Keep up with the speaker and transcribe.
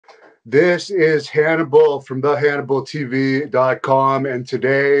This is Hannibal from thehannibaltv.com, and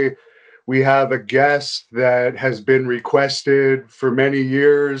today we have a guest that has been requested for many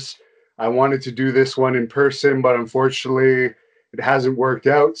years. I wanted to do this one in person, but unfortunately it hasn't worked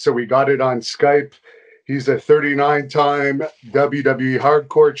out, so we got it on Skype. He's a 39-time WWE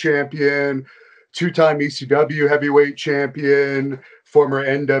Hardcore Champion, 2-time ECW Heavyweight Champion, former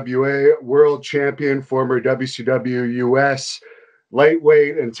NWA World Champion, former WCW US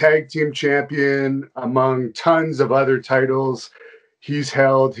Lightweight and Tag Team Champion, among tons of other titles he's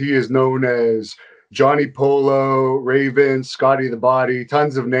held. He is known as Johnny Polo, Raven, Scotty the Body,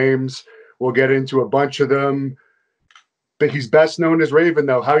 tons of names. We'll get into a bunch of them. But he's best known as Raven,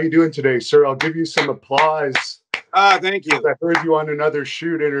 though. How are you doing today, sir? I'll give you some applause. Thank you. I heard you on another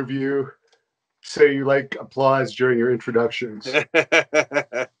shoot interview say you like applause during your introductions.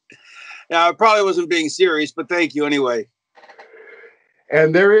 Yeah, I probably wasn't being serious, but thank you anyway.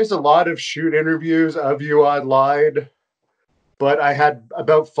 And there is a lot of shoot interviews of you online, but I had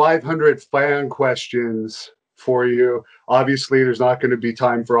about 500 fan questions for you. Obviously, there's not going to be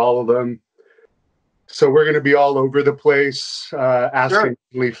time for all of them. So we're going to be all over the place asking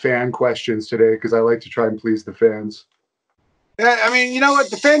only fan questions today because I like to try and please the fans. Yeah, I mean, you know what?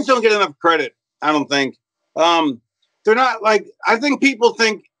 The fans don't get enough credit, I don't think. They're not like, I think people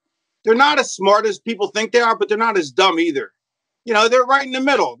think they're not as smart as people think they are, but they're not as dumb either. You know, they're right in the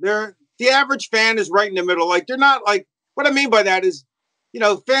middle. The average fan is right in the middle. Like, they're not like, what I mean by that is, you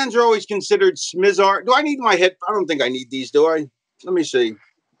know, fans are always considered smizzard. Do I need my head? I don't think I need these, do I? Let me see.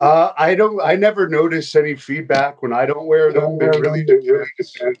 I never notice any feedback when I don't wear them. It really depends.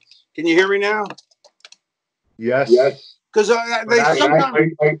 Can you hear me now? Yes. Because you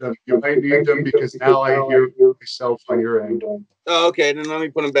might need them because now I hear myself on your end. Oh, okay, then let me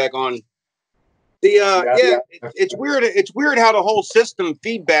put them back on. It's weird. It's weird how the whole system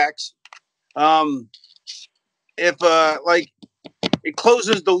feedbacks. If like it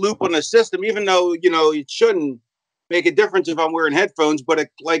closes the loop on the system, even though you know it shouldn't make a difference if I'm wearing headphones, but it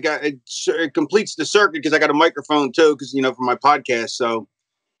completes the circuit because I got a microphone too, because you know for my podcast. So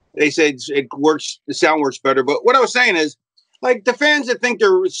they say it works. The sound works better. But what I was saying is, like the fans that think they're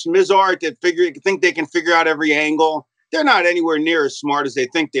smizzard, that think they can figure out every angle. They're not anywhere near as smart as they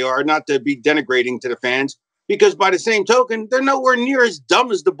think they are, not to be denigrating to the fans, because by the same token, they're nowhere near as dumb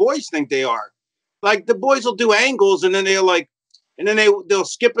as the boys think they are. Like the boys will do angles and then they'll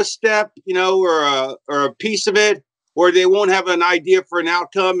skip a step, you know, or a piece of it, or they won't have an idea for an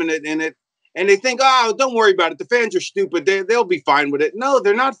outcome and they think, oh, don't worry about it. The fans are stupid. They'll be fine with it. No,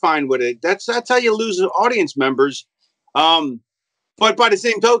 they're not fine with it. That's how you lose audience members. But by the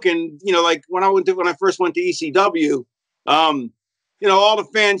same token, you know, like when I first went to ECW, you know, all the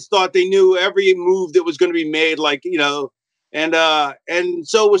fans thought they knew every move that was going to be made, like, you know, and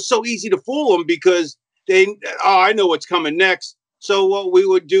so it was so easy to fool them because I know what's coming next. So what we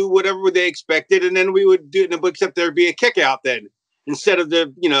would do, whatever they expected, and then we would do it, except there'd be a kick out then instead of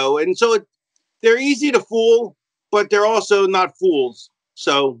and so they're easy to fool, but they're also not fools.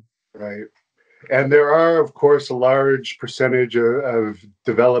 So. Right. And there are, of course, a large percentage of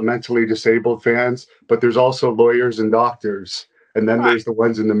developmentally disabled fans, but there's also lawyers and doctors. And then there's the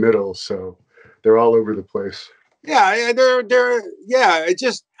ones in the middle. So they're all over the place. Yeah, it's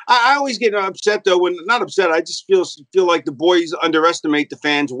just, I always get upset though, not upset. I just feel like the boys underestimate the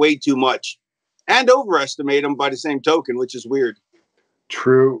fans way too much and overestimate them by the same token, which is weird.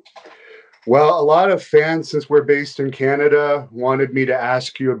 True. Well, a lot of fans, since we're based in Canada, wanted me to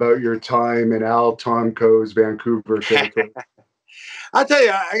ask you about your time in Al Tomko's Vancouver territory. I'll tell you,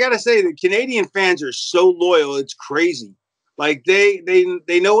 I got to say, the Canadian fans are so loyal. It's crazy. Like they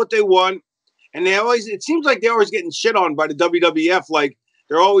know what they want. And it seems like they're always getting shit on by the WWF. Like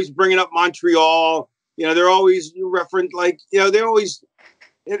they're always bringing up Montreal. You know, they're always referenced, like, you know, they're always,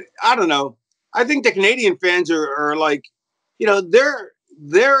 I don't know. I think the Canadian fans are like, you know, they're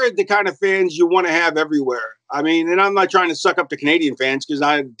the kind of fans you want to have everywhere. I mean, and I'm not trying to suck up the Canadian fans because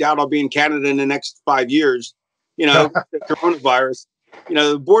I doubt I'll be in Canada in the next 5 years. You know, the coronavirus, you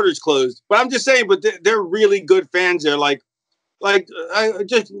know, the border's closed. But I'm just saying, but they're really good fans. They're like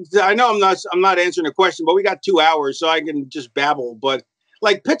I know I'm not answering the question, but we got 2 hours, so I can just babble. But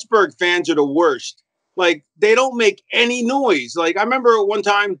like Pittsburgh fans are the worst. Like they don't make any noise. Like I remember one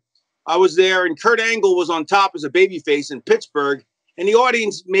time I was there and Kurt Angle was on top as a babyface in Pittsburgh. And the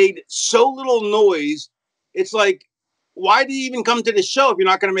audience made so little noise. It's like, why do you even come to the show if you're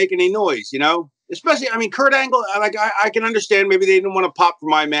not going to make any noise, you know? Especially, I mean, Kurt Angle, like, I can understand maybe they didn't want to pop for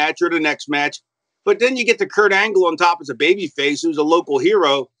my match or the next match. But then you get the Kurt Angle on top as a babyface who's a local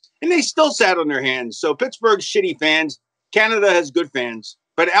hero. And they still sat on their hands. So Pittsburgh's shitty fans. Canada has good fans.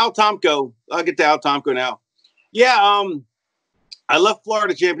 But Al Tomko, I'll get to Al Tomko now. Yeah, I left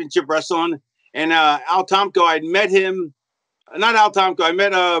Florida Championship Wrestling, and Al Tomko, I'd met him. Not Al Tomko. I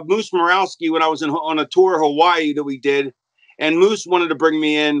met Moose Moralski when I was on a tour Hawaii that we did, and Moose wanted to bring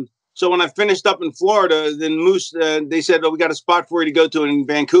me in. So when I finished up in Florida, then Moose, they said, "Oh, we got a spot for you to go to in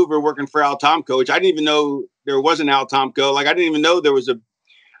Vancouver, working for Al Tomko," which I didn't even know there was an Al Tomko. Like I didn't even know there was a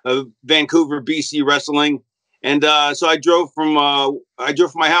Vancouver, BC wrestling. And so I drove from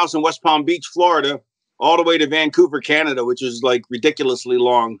my house in West Palm Beach, Florida, all the way to Vancouver, Canada, which is like ridiculously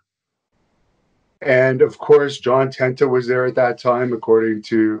long. And of course, John Tenta was there at that time, according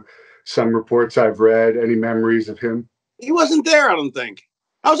to some reports I've read. Any memories of him? He wasn't there, I don't think.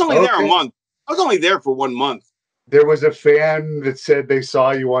 I was only there a month. I was only there for 1 month. There was a fan that said they saw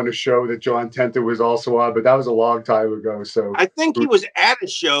you on a show that John Tenta was also on, but that was a long time ago. So I think he was at a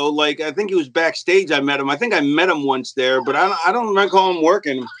show. Like I think he was backstage. I met him. I think I met him once there, but I don't recall him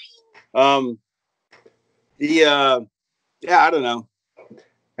working. Yeah, I don't know.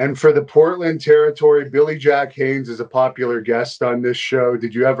 And for the Portland territory, Billy Jack Haynes is a popular guest on this show.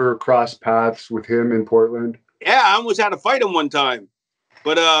 Did you ever cross paths with him in Portland? Yeah, I almost had to fight him one time,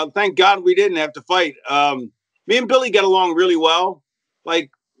 but thank God we didn't have to fight. Me and Billy get along really well,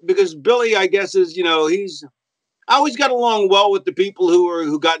 like because Billy, I guess, is I always got along well with the people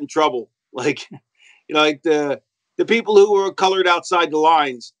who got in trouble, like like the people who were colored outside the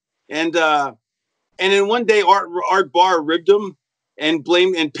lines, and then one day Art Barr ribbed him and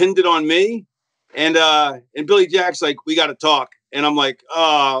pinned it on me, and Billy Jack's like, "We got to talk," and I'm like,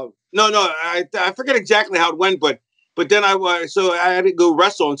 no, I forget exactly how it went, but then I had to go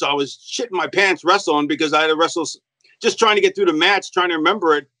wrestle, and so I was shitting my pants wrestling because I had to wrestle, just trying to get through the match, trying to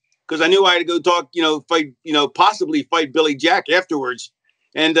remember it, because I knew I had to go talk, fight, possibly fight Billy Jack afterwards,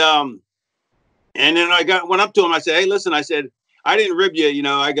 and then I went up to him, I said, "Hey, listen," I said, "I didn't rib you,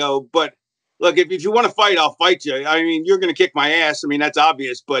 I go, but look, if you want to fight, I'll fight you. I mean, you're going to kick my ass. I mean, that's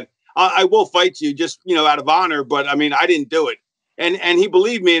obvious, but I will fight you just, out of honor. But I mean, I didn't do it." And he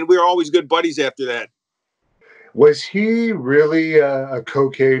believed me, and we were always good buddies after that. Was he really a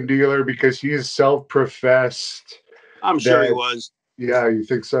cocaine dealer? Because he's self-professed. I'm sure he was. Yeah, you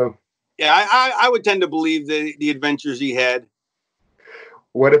think so? Yeah, I would tend to believe the adventures he had.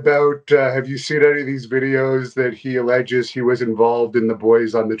 What about, have you seen any of these videos that he alleges he was involved in the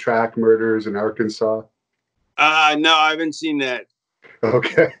Boys on the Track murders in Arkansas? No, I haven't seen that.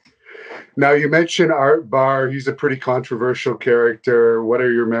 Okay. Now, you mentioned Art Barr. He's a pretty controversial character. What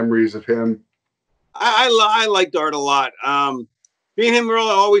are your memories of him? I liked Art a lot. Me and him really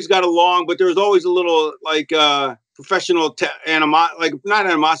always got along, but there was always a little professional not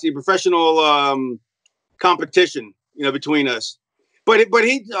animosity, professional competition, between us. But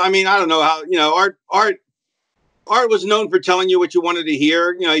he, I mean, I don't know how, Art was known for telling you what you wanted to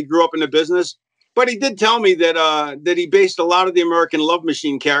hear. He grew up in the business, but he did tell me that he based a lot of the American Love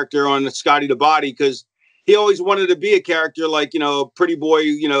Machine character on Scotty the Body, because he always wanted to be a character like, pretty boy,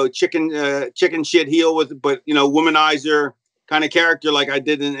 chicken shit heel but womanizer kind of character like I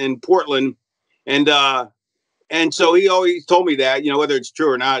did in Portland. And so he always told me that, whether it's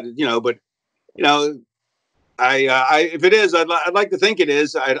true or not, but, I if it is, I'd like to think it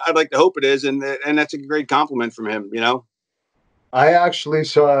is. I'd like to hope it is. And that's a great compliment from him, I actually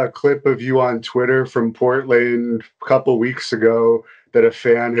saw a clip of you on Twitter from Portland a couple weeks ago that a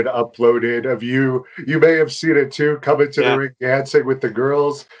fan had uploaded of you. You may have seen it too, coming to the ring dancing with the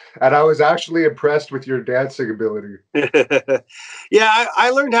girls. And I was actually impressed with your dancing ability. Yeah,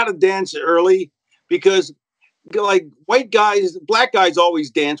 I learned how to dance early because like black guys always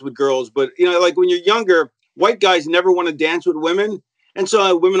dance with girls. But, like when you're younger, white guys never want to dance with women. And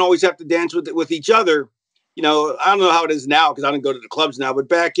so women always have to dance with each other. I don't know how it is now because I don't go to the clubs now. But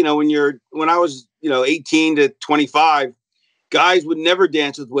back, when I was, 18 to 25, guys would never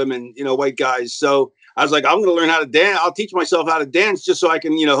dance with women, white guys. So I was like, I'm going to learn how to dance. I'll teach myself how to dance just so I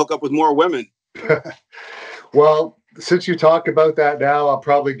can, hook up with more women. Well, since you talk about that now, I'll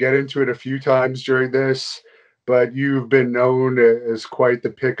probably get into it a few times during this. But you've been known as quite the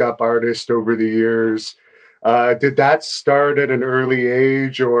pickup artist over the years. Did that start at an early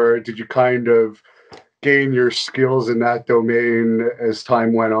age, or did you kind of gain your skills in that domain as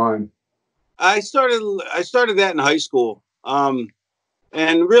time went on? I started that in high school. And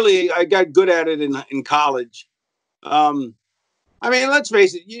really I got good at it in college. I mean, let's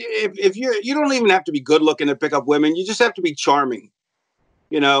face it, if you don't even have to be good looking to pick up women, you just have to be charming.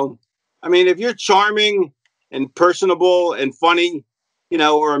 I mean, if you're charming and personable and funny,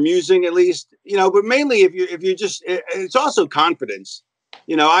 or amusing at least, but mainly if you're just, it's also confidence.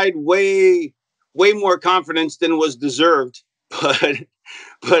 I had way more confidence than was deserved, but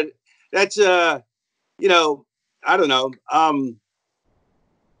But that's you know, I don't know.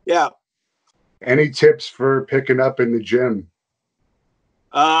 Yeah. Any tips for picking up in the gym?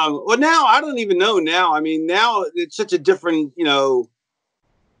 Well, now I don't even know. Now, I mean, now it's such a different, with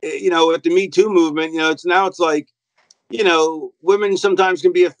the Me Too movement. It's like, women sometimes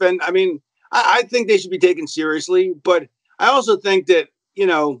can be offended. I mean, I think they should be taken seriously, but I also think that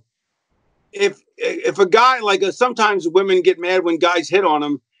if a guy sometimes women get mad when guys hit on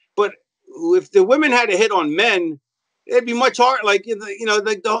them, but if the women had to hit on men, it'd be much harder.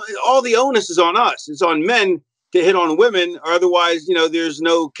 All the onus is on us. It's on men to hit on women, or otherwise, there's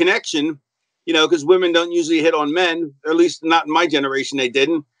no connection. Because women don't usually hit on men, or at least not in my generation, they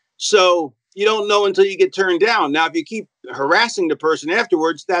didn't. So you don't know until you get turned down. Now, if you keep harassing the person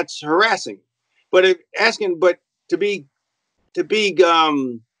afterwards, that's harassing. But to be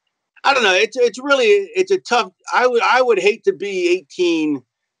I don't know. It's a tough. I would hate to be 18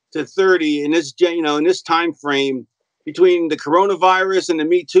 to 30 in this time frame between the coronavirus and the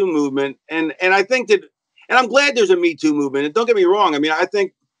Me Too movement. And I think that, and I'm glad there's a Me Too movement. And don't get me wrong. I mean, I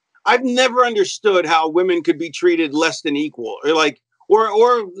think I've never understood how women could be treated less than equal, or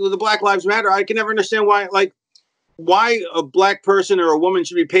the Black Lives Matter. I can never understand why a black person or a woman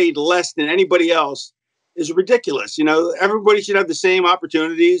should be paid less than anybody else is ridiculous. Everybody should have the same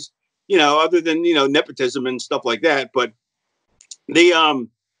opportunities, other than, nepotism and stuff like that. But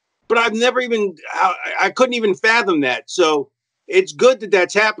but I've never even, I couldn't even fathom that. So it's good that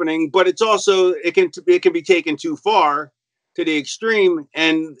that's happening, but it's also, it can be taken too far to the extreme.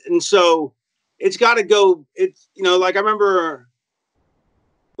 And so it's got to go. It's, I remember,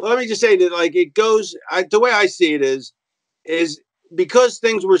 let me just say that it goes, the way I see it is because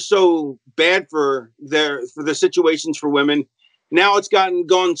things were so bad for the situations for women. Now it's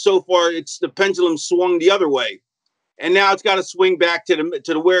gone so far. It's the pendulum swung the other way. And now it's got to swing back to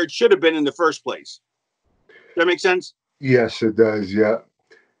the where it should have been in the first place. Does that make sense? Yes, it does. Yeah.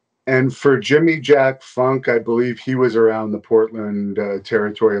 And for Jimmy Jack Funk, I believe he was around the Portland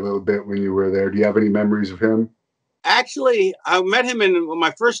territory a little bit when you were there. Do you have any memories of him? Actually, I met him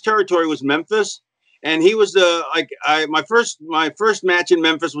my first territory was Memphis, and he was my first match in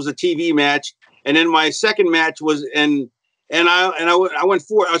Memphis was a TV match, and then my second match was I went I was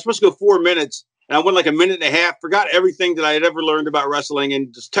supposed to go 4 minutes. And I went like a minute and a half, forgot everything that I had ever learned about wrestling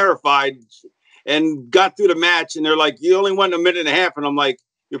and just terrified, and got through the match. And they're like, you only went a minute and a half. And I'm like,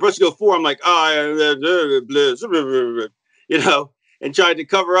 you're supposed to go 4. I'm like, and tried to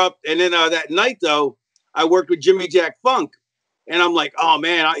cover up. And then that night, though, I worked with Jimmy Jack Funk. And I'm like, oh,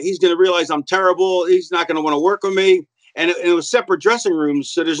 man, he's going to realize I'm terrible. He's not going to want to work with me. And it was separate dressing rooms.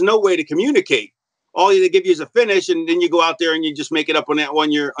 So there's no way to communicate. All they give you is a finish. And then you go out there and you just make it up on that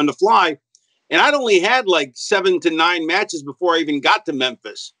one you're on the fly. And I'd only had 7 to 9 matches before I even got to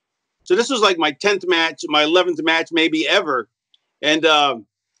Memphis. So this was like my 10th match, my 11th match, maybe ever. And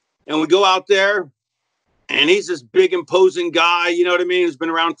we go out there, and he's this big, imposing guy, you know what I mean? Who's been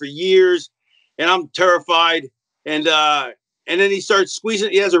around for years, and I'm terrified. And then he starts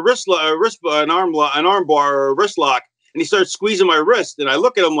squeezing. He has an arm bar or a wrist lock, and he starts squeezing my wrist. And I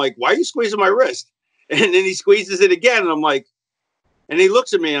look at him like, "Why are you squeezing my wrist?" And then he squeezes it again, and I'm like. And he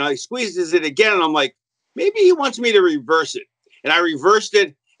looks at me and I squeezes it again. And I'm like, maybe he wants me to reverse it. And I reversed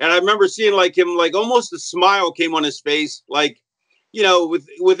it. And I remember seeing him, almost a smile came on his face,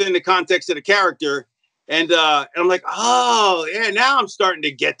 within the context of the character. And I'm like, oh, yeah, now I'm starting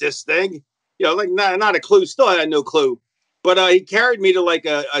to get this thing. Not a clue. Still had no clue. But he carried me to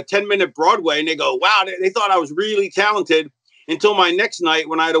a 10-minute Broadway. And they go, wow, they thought I was really talented until my next night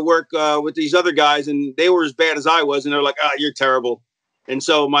when I had to work with these other guys. And they were as bad as I was. And they're like, oh, you're terrible. And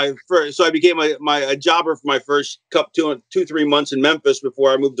so I became a jobber for my first 2-3 months in Memphis before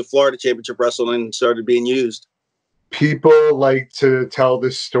I moved to Florida Championship Wrestling and started being used. People like to tell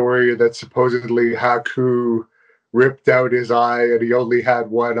this story that supposedly Haku ripped out his eye and he only had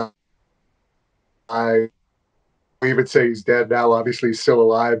one eye. We even say he's dead now. Obviously, he's still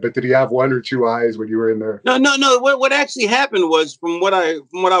alive. But did he have 1 or 2 eyes when you were in there? No. What actually happened was, from what I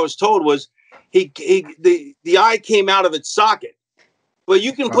was told, was the eye came out of its socket. Well,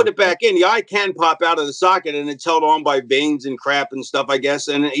 you can put it back in. The eye can pop out of the socket, and it's held on by veins and crap and stuff, I guess.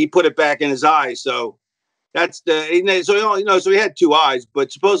 And he put it back in his eye. So that's so he had 2 eyes,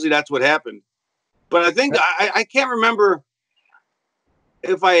 but supposedly that's what happened. But I think I can't remember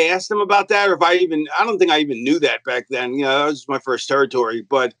if I asked him about that or I don't think I even knew that back then. That was my first territory.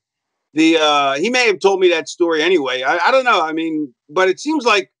 But he may have told me that story anyway. I don't know. I mean, but it seems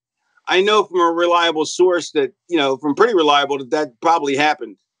like I know from a reliable source that, from pretty reliable, that probably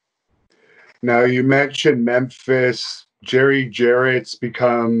happened. Now, you mentioned Memphis. Jerry Jarrett's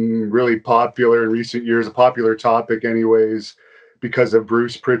become really popular in recent years, a popular topic anyways, because of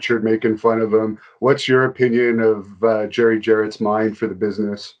Bruce Prichard making fun of him. What's your opinion of Jerry Jarrett's mind for the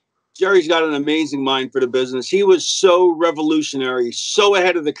business? Jerry's got an amazing mind for the business. He was so revolutionary, so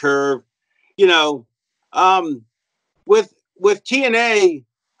ahead of the curve. You know, um, with TNA,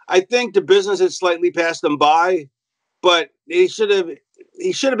 I think the business has slightly passed them by, but he should have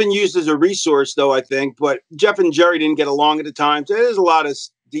been used as a resource, though, I think. But Jeff and Jerry didn't get along at the time. So there's a lot of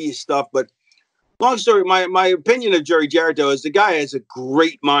D stuff. But long story, my opinion of Jerry Jarrett, though, is the guy has a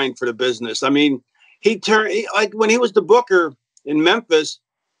great mind for the business. I mean, like when he was the booker in Memphis,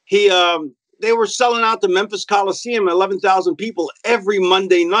 they were selling out the Memphis Coliseum, 11,000 people every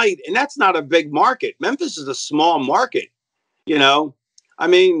Monday night. And that's not a big market. Memphis is a small market, you know. I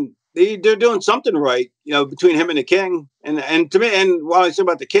mean, they're doing something right, you know, between him and the King. And to me, and what I say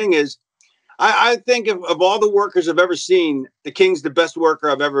about the King is, I think of all the workers I've ever seen, the King's the best worker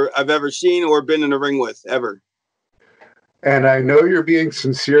I've ever seen or been in a ring with ever. And I know you're being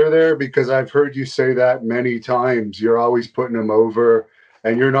sincere there because I've heard you say that many times. You're always putting him over,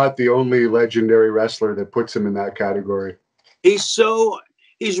 and you're not the only legendary wrestler that puts him in that category.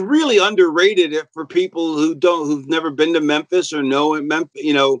 He's really underrated for people who've never been to Memphis or know Memphis,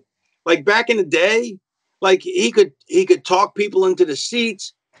 you know, like back in the day, like he could talk people into the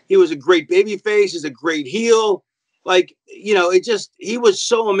seats. He was a great baby face. He's a great heel. Like, you know, he was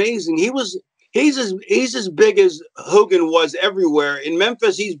so amazing. He's as big as Hogan was everywhere. In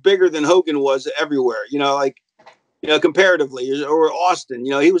Memphis, he's bigger than Hogan was everywhere, you know, like, you know, comparatively, or Austin,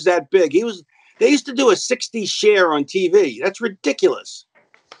 you know, he was that big. They used to do a 60 share on TV. That's ridiculous.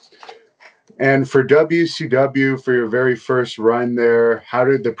 And for WCW, for your very first run there, how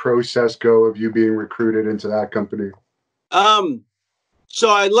did the process go of you being recruited into that company? So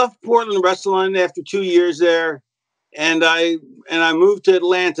I left Portland Wrestling after 2 years there, and I moved to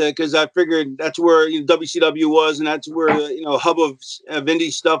Atlanta because I figured that's where, you know, WCW was, and that's where the, you know, hub of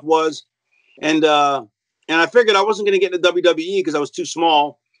indie stuff was, and I figured I wasn't going to get into WWE because I was too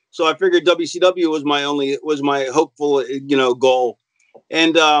small, so I figured WCW was my hopeful, you know, goal,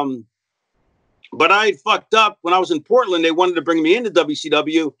 and but I fucked up when I was in Portland. They wanted to bring me into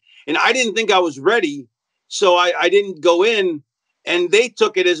WCW, and I didn't think I was ready, so I didn't go in. And they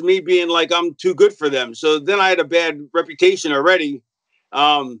took it as me being like, I'm too good for them. So then I had a bad reputation already.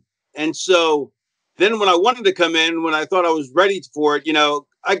 And so then when I wanted to come in, when I thought I was ready for it, you know,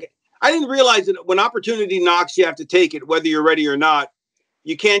 I didn't realize that when opportunity knocks, you have to take it, whether you're ready or not.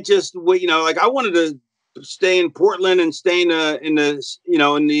 You can't just wait, you know, like I wanted to stay in Portland and stay in the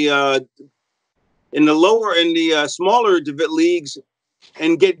smaller leagues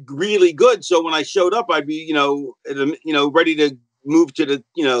and get really good. So when I showed up, I'd be, ready to move to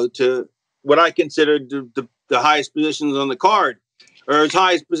to what I considered the highest positions on the card, or as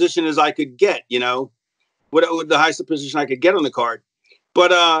highest position as I could get, you know, what the highest position I could get on the card.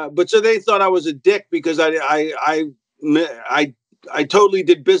 But so they thought I was a dick because I totally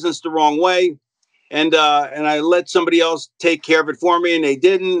did business the wrong way. And I let somebody else take care of it for me, and they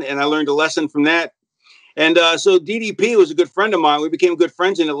didn't. And I learned a lesson from that. And so DDP was a good friend of mine. We became good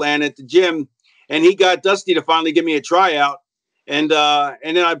friends in Atlanta at the gym, and he got Dusty to finally give me a tryout. And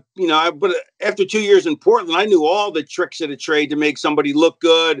then but after 2 years in Portland, I knew all the tricks of the trade to make somebody look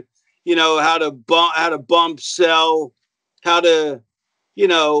good. You know, how to bump, sell, how to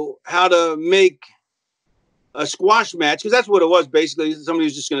make a squash match, because that's what it was basically. Somebody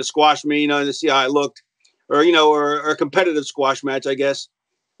was just going to squash me, you know, to see how I looked, or or a competitive squash match, I guess.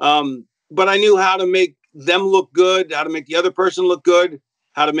 But I knew how to make them look good, how to make the other person look good,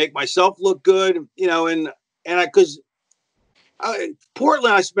 how to make myself look good, you know,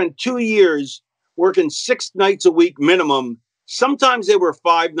 Portland, I spent 2 years working 6 nights a week minimum. Sometimes they were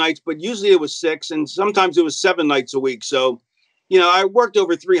 5 nights, but usually it was 6, and sometimes it was 7 nights a week. So, you know, I worked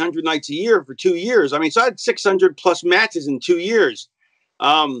over 300 nights a year for 2 years. I mean, so I had 600 plus matches in 2 years,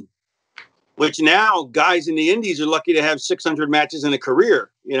 which now guys in the indies are lucky to have 600 matches in a career,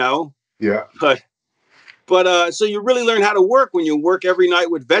 you know? Yeah. But so you really learn how to work when you work every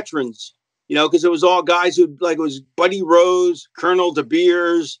night with veterans, you know, because it was all guys who, like, it was Buddy Rose, Colonel De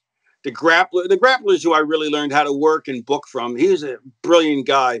Beers, the grapplers who I really learned how to work and book from. He was a brilliant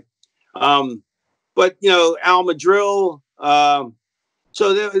guy. But, you know, Al Madrill. So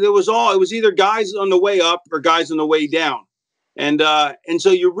it was either guys on the way up or guys on the way down. And so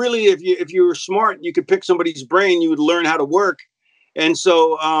you really, if you were smart, you could pick somebody's brain, you would learn how to work. And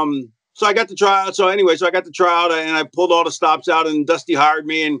so, so I got the tryout. So anyway, I got the tryout and I pulled all the stops out, and Dusty hired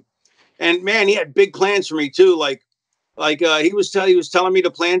me, and man, he had big plans for me too. Like he was telling me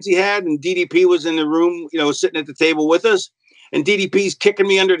the plans he had, and DDP was in the room, sitting at the table with us, and DDP's kicking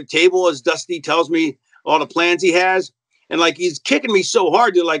me under the table as Dusty tells me all the plans he has, and he's kicking me so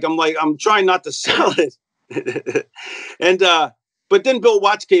hard that I'm trying not to sell it, and but then Bill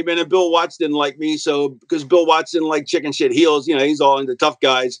Watts came in, and Bill Watts didn't like me, so because Bill Watts didn't like chicken shit heels, he's all into tough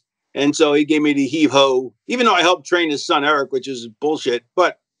guys, and so he gave me the heave ho, even though I helped train his son Eric, which is bullshit,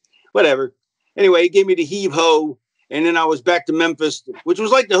 but whatever. Anyway, he gave me the heave ho. And then I was back to Memphis, which was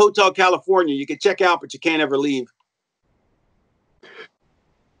like the Hotel California. You could check out, but you can't ever leave.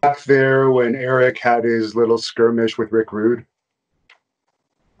 Back there when Eric had his little skirmish with Rick Rude.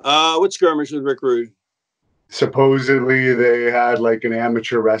 What skirmish with Rick Rude? Supposedly they had an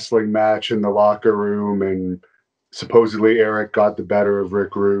amateur wrestling match in the locker room, and supposedly Eric got the better of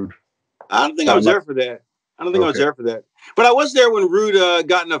Rick Rude. I don't think I was there for that. I was there for that. But I was there when Rude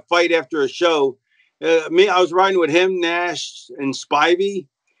got in a fight after a show. I was riding with him, Nash, and Spivey,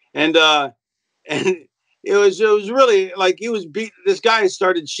 and it was really he was beat. This guy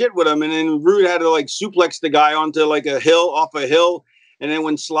started shit with him, and then Rude had to suplex the guy onto off a hill, and then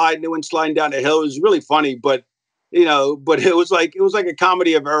went sliding down the hill. It was really funny, but but it was like a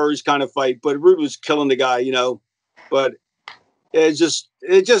comedy of errors kind of fight. But Rude was killing the guy, but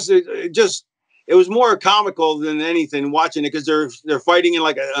it was more comical than anything watching it because they're fighting in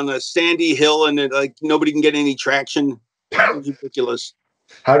on a sandy hill and nobody can get any traction. It was ridiculous.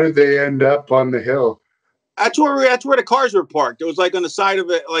 How did they end up on the hill? That's where the cars were parked. It was on the side of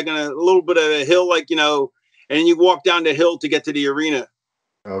it, on a little bit of a hill, and you walk down the hill to get to the arena.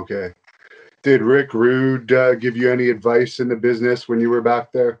 Okay. Did Rick Rude give you any advice in the business when you were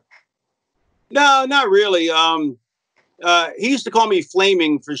back there? No, not really. He used to call me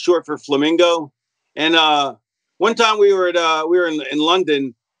Flaming for short for Flamingo. And one time we were in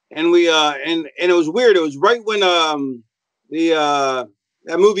London, and we and it was weird. It was right when that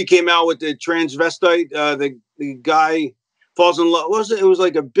movie came out with the transvestite, the guy falls in love. What was it? It was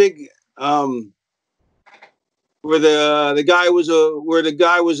like a big where the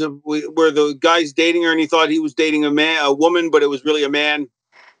guy's dating her and he thought he was dating a woman, but it was really a man.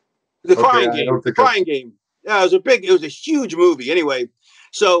 The Crying Game. Yeah, it was a huge movie. Anyway,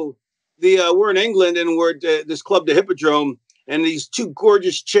 so we're in England and we're at this club, the Hippodrome, and these two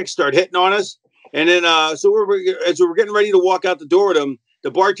gorgeous chicks start hitting on us. And then, so we're getting ready to walk out the door with them. The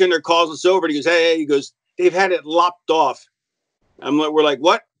bartender calls us over and he goes, "Hey," he goes, "they've had it lopped off." We're like,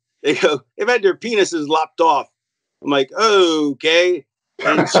 "What?" They go, "They've had their penises lopped off." I'm like, "Oh, okay."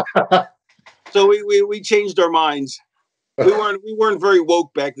 And so we changed our minds. We weren't very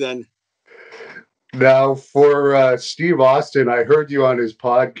woke back then. Now, for Steve Austin, I heard you on his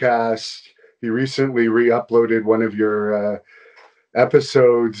podcast. He recently re-uploaded one of your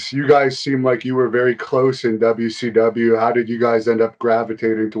episodes. You guys seem like you were very close in WCW. How did you guys end up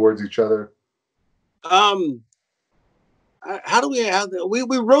gravitating towards each other? We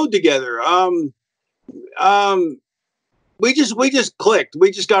rode together. We just clicked.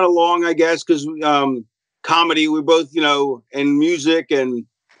 We just got along, I guess, because comedy. We both, and music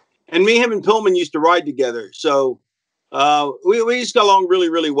and me, him, and Pillman used to ride together. So we just got along really,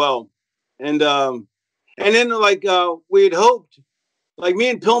 really well. And then we had hoped, me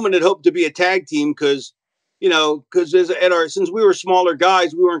and Pillman had hoped to be a tag team because since we were smaller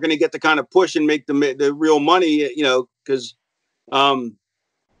guys, we weren't going to get the kind of push and make the real money, because I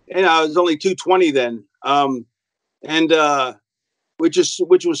was only 220 then, which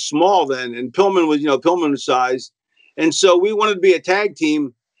was small then, and Pillman was size, and so we wanted to be a tag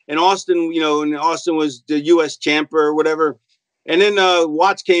team. And Austin, and Austin was the U.S. champ or whatever. And then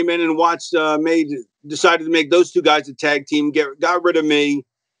Watts came in, and Watts decided to make those two guys a tag team, got rid of me.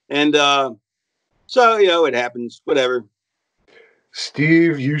 And so, it happens, whatever.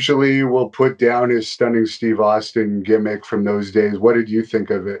 Steve usually will put down his Stunning Steve Austin gimmick from those days. What did you think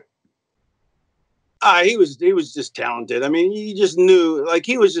of it? He was just talented. I mean, you just knew,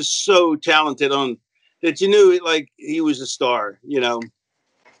 he was just so talented that you knew, he was a star,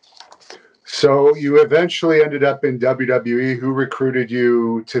 So you eventually ended up in WWE. Who recruited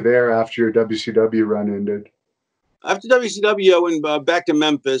you to there after your WCW run ended? After WCW, I went back to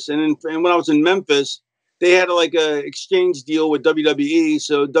Memphis, and when I was in Memphis, they had a exchange deal with WWE.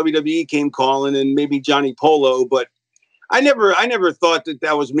 So WWE came calling, and maybe Johnny Polo, but I never thought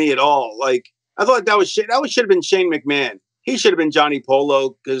that was me at all. I thought that should have been Shane McMahon. He should have been Johnny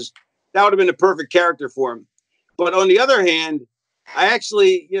Polo because that would have been the perfect character for him. But on the other hand, I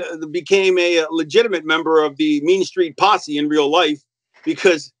actually became a legitimate member of the Mean Street Posse in real life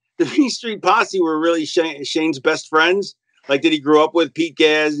because the Mean Street Posse were really Shane's best friends. That he grew up with, Pete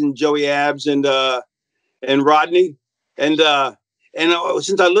Gaz and Joey Abs and Rodney. Since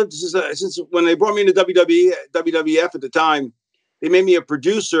when they brought me into WWE, WWF at the time, they made me a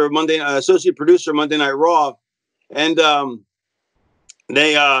producer of associate producer of Monday Night Raw. And so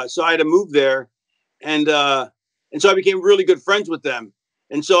I had to move there. And so I became really good friends with them.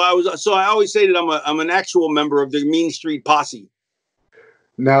 And so I always say that I'm an actual member of the Mean Street Posse.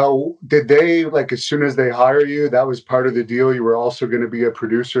 Now, did they, like, as soon as they hire you, that was part of the deal? You were also going to be a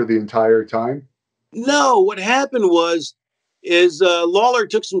producer the entire time? No, what happened is Lawler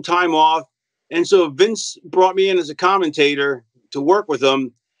took some time off. And so Vince brought me in as a commentator to work with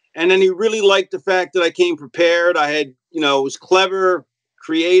him. And then he really liked the fact that I came prepared. I had, was clever,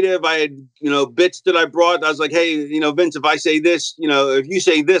 creative. I had, bits that I brought. I was like, hey, Vince, if I say this, if you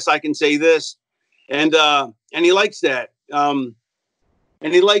say this, I can say this. And he likes that.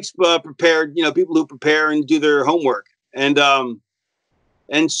 And he likes prepared, people who prepare and do their homework. And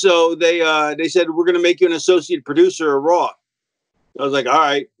so they said, we're going to make you an associate producer of Raw. I was like, all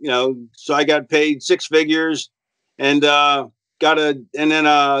right, so I got paid 6 figures and got an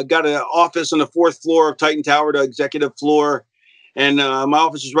office on the 4th floor of Titan Tower, the executive floor. And my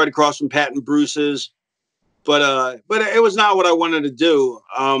office is right across from Pat and Bruce's. But it was not what I wanted to do.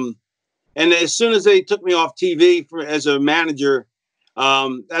 And as soon as they took me off TV as a manager,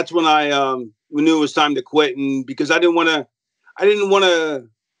 that's when I knew it was time to quit. And because I got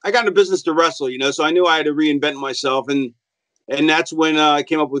into business to wrestle, so I knew I had to reinvent myself. And that's when I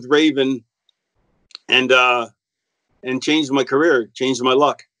came up with Raven and changed my career, changed my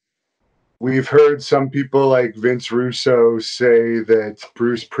luck. We've heard some people like Vince Russo say that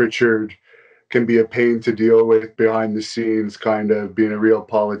Bruce Prichard can be a pain to deal with behind the scenes, kind of being a real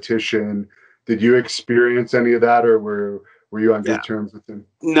politician. Did you experience any of that, or were you on good terms with him?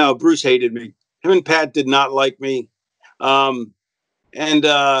 No, Bruce hated me. Him and Pat did not like me. I'm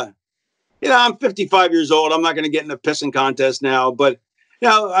 55 years old. I'm not going to get in a pissing contest now, but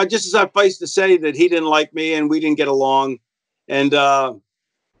I just suffice to say that he didn't like me and we didn't get along. And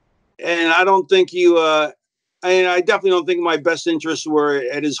I don't think I definitely don't think my best interests were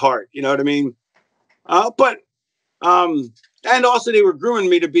at his heart. You know what I mean? And also they were grooming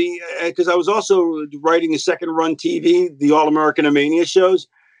me to be, because I was also writing a second run TV, the All American and Mania shows.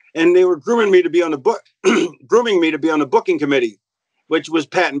 And they were grooming me to be on the booking committee, which was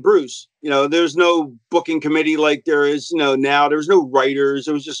Pat and Bruce. There's no booking committee like there is, now. There was no writers.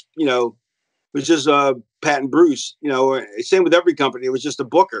 It was just, Pat and Bruce, same with every company. It was just a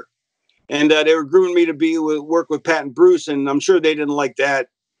booker. And they were grooming me to work with Pat and Bruce. And I'm sure they didn't like that.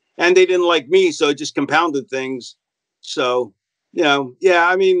 And they didn't like me. So it just compounded things. So, whatever.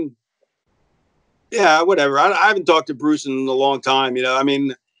 I haven't talked to Bruce in a long time.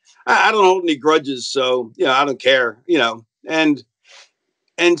 I don't hold any grudges. So, I don't care,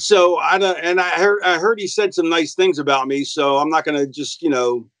 And so I heard he said some nice things about me. So I'm not going to just,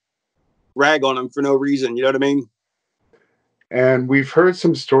 rag on him for no reason. You know what I mean? And we've heard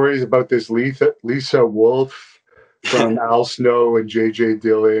some stories about this Lisa Wolf from Al Snow and JJ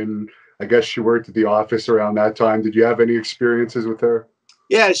Dillon. I guess she worked at the office around that time. Did you have any experiences with her?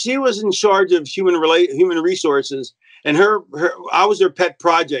 Yeah, she was in charge of human resources. And I was her pet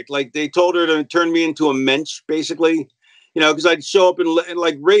project. Like they told her to turn me into a mensch, basically. Because I'd show up in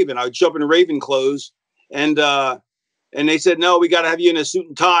like Raven. I would show up in Raven clothes, and they said, no, we got to have you in a suit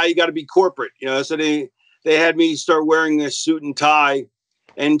and tie. You got to be corporate, So they had me start wearing a suit and tie,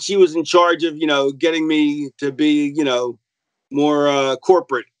 and she was in charge of getting me to be more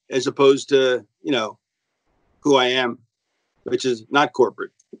corporate as opposed to who I am, which is not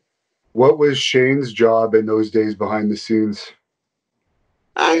corporate. What was Shane's job in those days behind the scenes?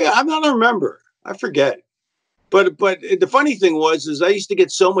 I don't remember. I forget. But the funny thing is I used to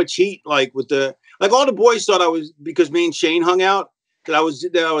get so much heat, like all the boys thought I was, because me and Shane hung out, that I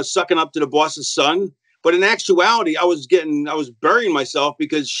was sucking up to the boss's son. But in actuality, I was burying myself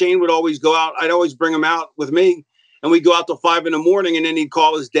because Shane would always go out. I'd always bring him out with me, and we'd go out till 5 a.m, and then he'd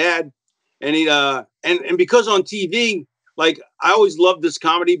call his dad, and and because on TV, like I always loved this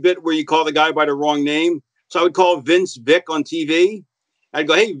comedy bit where you call the guy by the wrong name. So I would call Vince Vic on TV. I'd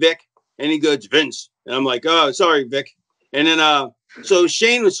go, hey Vic, and he goes, Vince. And I'm like, oh, sorry, Vic. And then, so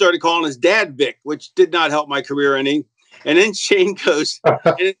Shane started calling his dad Vic, which did not help my career any. And then Shane goes,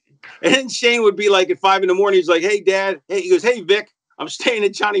 and then Shane would be like at 5 a.m. He's like, hey, Dad. Hey, he goes, hey, Vic, I'm staying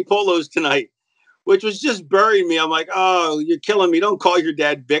at Johnny Polo's tonight, which was just burying me. I'm like, oh, you're killing me. Don't call your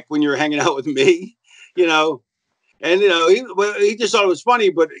dad Vic when you're hanging out with me, And, he just thought it was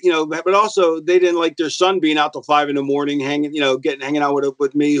funny, but also they didn't like their son being out till 5 a.m, hanging out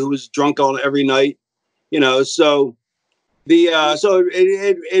with me, who was drunk every night. So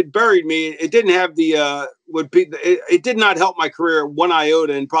it buried me. It didn't have the it did not help my career one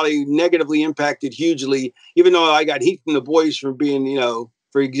iota, and probably negatively impacted hugely, even though I got heat from the boys for being,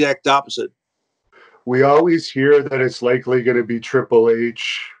 for exact opposite. We always hear that it's likely going to be Triple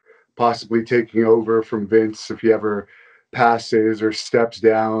H possibly taking over from Vince if he ever passes or steps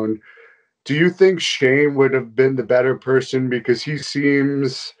down. Do you think Shane would have been the better person, because he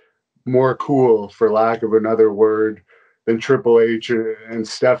seems more cool, for lack of another word, than Triple H and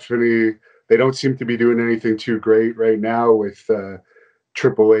Stephanie? They don't seem to be doing anything too great right now with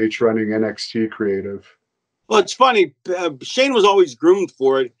Triple H running NXT creative. Well, it's funny. Shane was always groomed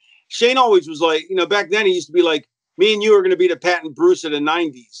for it. Shane always was like, back then he used to be like, me and you are going to be the Pat and Bruce of the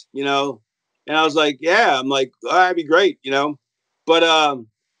 90s, And I was like, yeah, I'm like, oh, that'd be great, But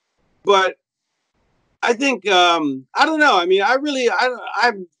I think, I don't know. I mean, I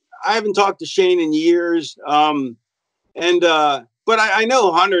haven't talked to Shane in years. But I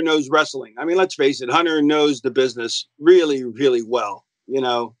know Hunter knows wrestling. I mean, let's face it, Hunter knows the business really, really well,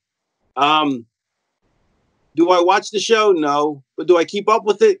 Do I watch the show? No. But do I keep up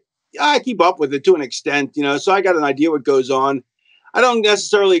with it? Yeah, I keep up with it to an extent, so I got an idea what goes on. I don't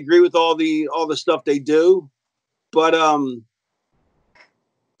necessarily agree with all the stuff they do, but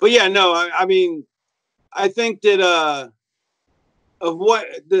yeah, no, I mean, I think that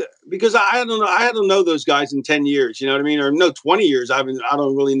because I don't know, I don't know those guys in 10 years, you know what I mean? Or no, 20 years. I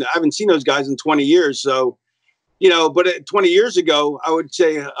haven't seen those guys in 20 years. So, but 20 years ago, I would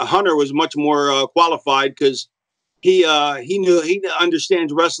say Hunter was much more qualified, because he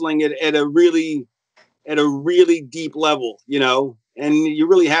understands wrestling at a really deep level, and you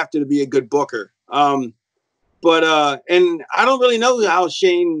really have to be a good booker. But and I don't really know how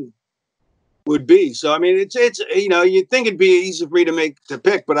Shane would be. So, I mean, it's you'd think it'd be easy for me to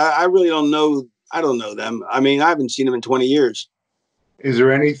pick, but I really don't know. I don't know them. I mean, I haven't seen them in 20 years. Is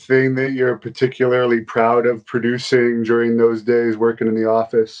there anything that you're particularly proud of producing during those days working in the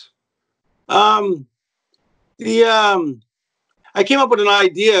office? I came up with an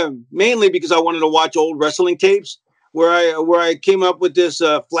idea mainly because I wanted to watch old wrestling tapes, where I came up with this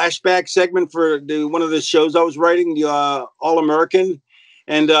flashback segment for one of the shows I was writing, the All American,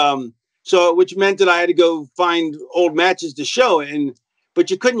 and so which meant that I had to go find old matches to show, but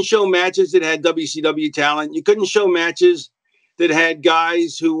you couldn't show matches that had WCW talent. You couldn't show matches that had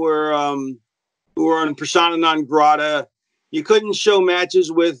guys who were on persona non grata. You couldn't show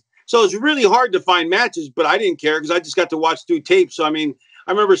matches with. So it was really hard to find matches, but I didn't care because I just got to watch through tapes. So, I mean,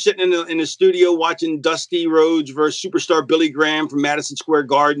 I remember sitting in the studio watching Dusty Rhodes versus superstar Billy Graham from Madison Square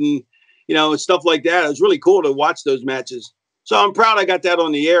Garden, and stuff like that. It was really cool to watch those matches. So I'm proud I got that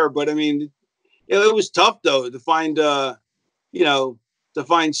on the air. But I mean, it was tough though to find, to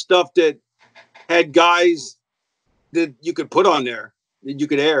find stuff that had guys that you could put on there that you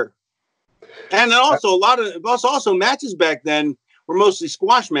could air. And then also matches back then were mostly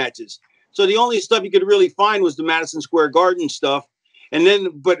squash matches. So the only stuff you could really find was the Madison Square Garden stuff.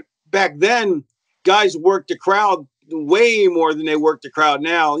 But back then, guys worked the crowd way more than they work the crowd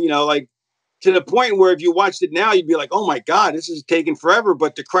now, like to the point where if you watched it now, you'd be like, oh my God, this is taking forever.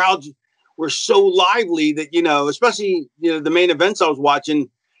 But the crowds were so lively that, especially, the main events I was watching,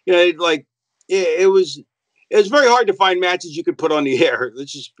 it was very hard to find matches you could put on the air.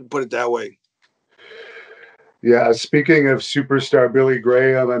 Let's just put it that way. Yeah, speaking of superstar Billy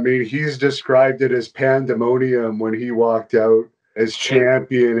Graham, I mean, he's described it as pandemonium when he walked out as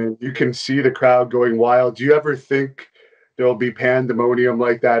champion, and you can see the crowd going wild. Do you ever think there'll be pandemonium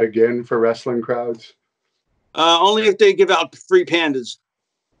like that again for wrestling crowds? Only if they give out free pandas.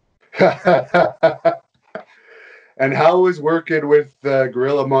 And how was working with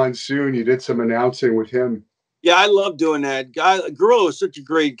Gorilla Monsoon? You did some announcing with him. Yeah, I love doing that. Gorilla was such a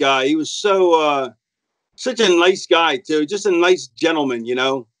great guy. He was such a nice guy too. Just a nice gentleman,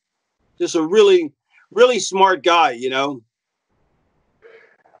 just a really, really smart guy,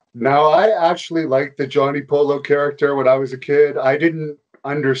 Now, I actually liked the Johnny Polo character when I was a kid. I didn't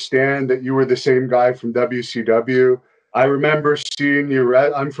understand that you were the same guy from WCW. I remember seeing you.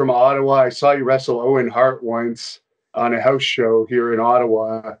 I'm from Ottawa. I saw you wrestle Owen Hart once on a house show here in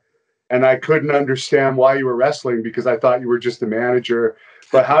Ottawa, and I couldn't understand why you were wrestling because I thought you were just a manager.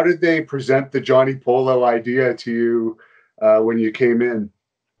 But how did they present the Johnny Polo idea to you when you came in?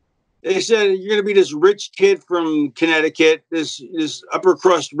 They said, you're going to be this rich kid from Connecticut, this upper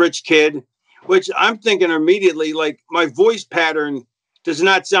crust rich kid, which I'm thinking immediately, like my voice pattern does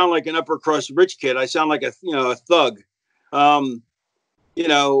not sound like an upper crust rich kid. I sound like a thug,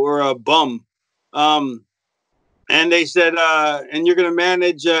 or a bum. And they said, and you're going to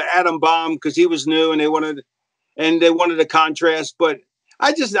manage Adam Bomb because he was new and they wanted a contrast. But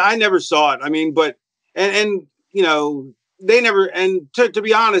I never saw it. I mean, but and you know, they never, and to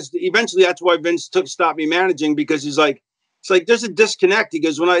be honest, eventually that's why Vince stopped me managing, because he's like, it's like, there's a disconnect. He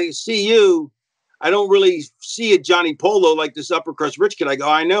goes, when I see you, I don't really see a Johnny Polo like this upper crust rich kid. I go,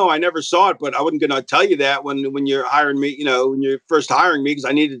 I know, I never saw it, but I wasn't going to tell you that when you're hiring me, you know, when you're first hiring me, because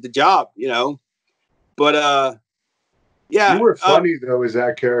I needed the job, you know. But yeah, you were funny though as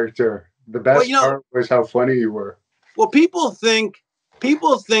that character. The best part was how funny you were. Well, people think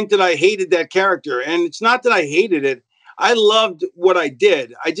that I hated that character, and it's not that I hated it. I loved what I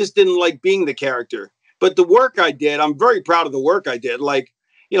did. I just didn't like being the character. But the work I did, I'm very proud of the work I did. Like,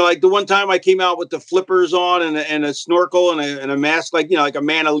 you know, like the one time I came out with the flippers on and a snorkel and a mask, like, you know, like a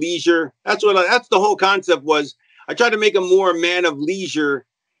man of leisure. That's the whole concept was. I tried to make him more a man of leisure.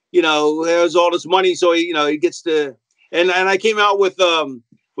 You know, has all this money, so he, you know, he gets to. And I came out with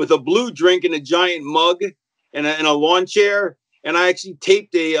a blue drink in a giant mug and a lawn chair. And I actually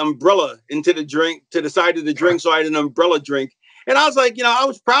taped a umbrella into the drink, to the side of the drink, so I had an umbrella drink. And I was like, you know, I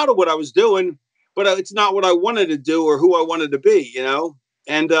was proud of what I was doing, but it's not what I wanted to do or who I wanted to be, you know.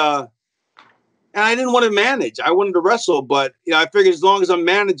 And I didn't want to manage. I wanted to wrestle, but you know, I figured as long as I'm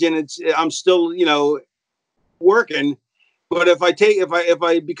managing, I'm still, you know, working. But if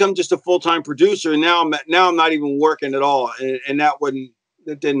I become just a full-time producer, now I'm not even working at all, and that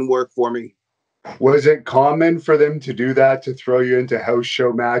didn't work for me. Was it common for them to do that, to throw you into house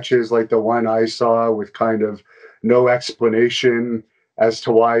show matches like the one I saw with kind of no explanation as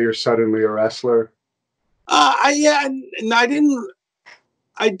to why you're suddenly a wrestler? I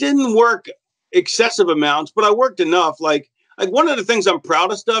didn't work excessive amounts, but I worked enough. Like one of the things I'm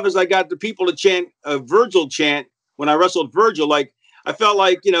proudest of is I got the people to chant a Virgil chant when I wrestled Virgil. Like I felt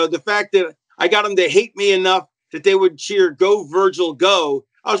like, you know, the fact that I got them to hate me enough that they would cheer "Go Virgil, go."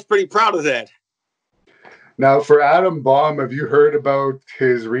 I was pretty proud of that. Now, for Adam Baum, have you heard about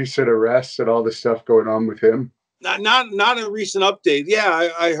his recent arrest and all the stuff going on with him? Not a recent update. Yeah,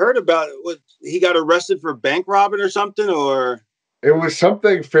 I heard about it. He got arrested for bank robbing or something, or it was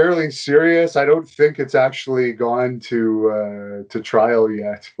something fairly serious. I don't think it's actually gone to trial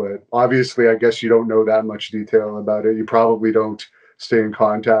yet, but obviously, I guess you don't know that much detail about it. You probably don't stay in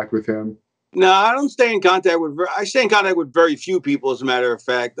contact with him. No, I don't stay in contact with. I stay in contact with very few people, as a matter of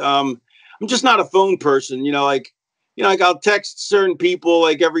fact. I'm just not a phone person, you know, like I'll text certain people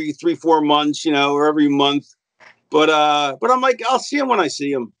like every 3-4 months, you know, or every month. But I'm like, I'll see them when I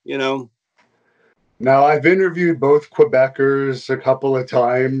see them, you know. Now, I've interviewed both Quebecers a couple of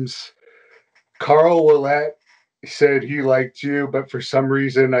times. Carl Ouellet said he liked you, but for some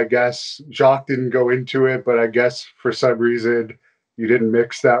reason, I guess Jacques didn't go into it, but I guess for some reason you didn't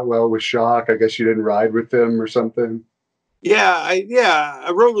mix that well with Jacques. I guess you didn't ride with them or something. Yeah,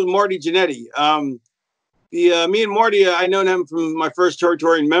 I rode with Marty Jannetty. Me and Marty, I known him from my first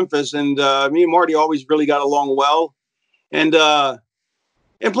territory in Memphis, and me and Marty always really got along well. And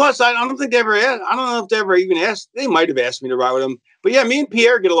plus, I don't think they ever asked. I don't know if they ever even asked. They might have asked me to ride with him. But yeah, me and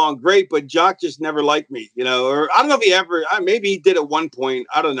Pierre get along great, but Jacques just never liked me, you know. Or I don't know if he ever. Maybe he did at one point.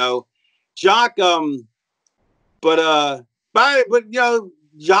 I don't know. Jacques, but you know.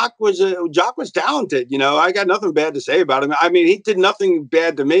 Jacques was talented, you know. I got nothing bad to say about him. I mean, he did nothing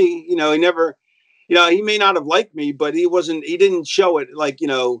bad to me, you know. He never, you know, he may not have liked me, but he didn't show it, like, you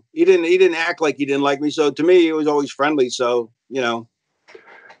know, he didn't act like he didn't like me. So to me, he was always friendly. So, you know,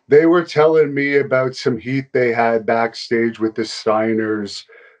 they were telling me about some heat they had backstage with the Steiners.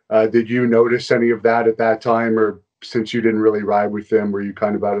 Did you notice any of that at that time, or since you didn't really ride with them, were you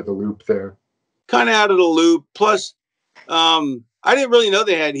kind of out of the loop there? Kind of out of the loop. Plus, I didn't really know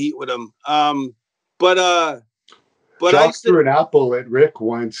they had heat with him. But Jock threw an apple at Rick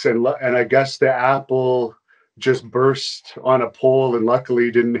once, and I guess the apple just burst on a pole, and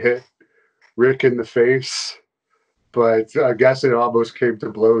luckily didn't hit Rick in the face. But I guess it almost came to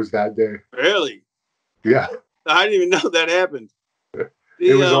blows that day. Really? Yeah. I didn't even know that happened.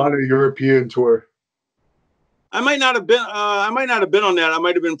 It was on a European tour. I might not have been on that. I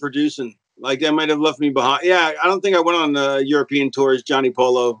might have been producing. Like, that might have left me behind. Yeah, I don't think I went on the European tours, Johnny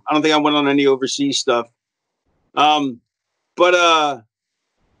Polo. I don't think I went on any overseas stuff. But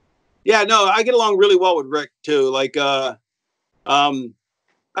yeah, no, I get along really well with Rick too. Like, I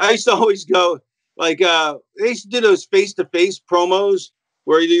used to always go, like, they used to do those face-to-face promos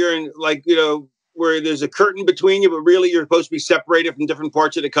where you're in, like, you know, where there's a curtain between you, but really you're supposed to be separated from different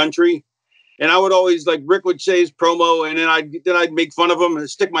parts of the country. And I would always, like, Rick would say his promo, and then I'd make fun of him and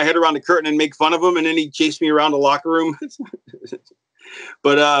stick my head around the curtain and make fun of him, and then he'd chase me around the locker room.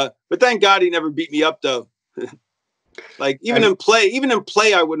 But thank God he never beat me up, though. Like, even in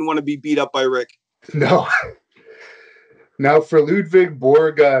play, I wouldn't want to be beat up by Rick. No. Now, for Ludwig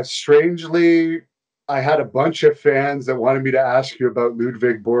Borga, strangely, I had a bunch of fans that wanted me to ask you about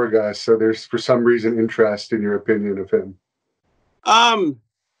Ludwig Borga, so there's for some reason interest in your opinion of him.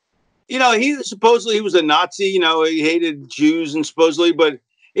 He supposedly he was a Nazi. He hated Jews and supposedly, but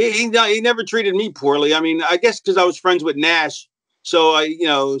he never treated me poorly. I mean, I guess because I was friends with Nash, so I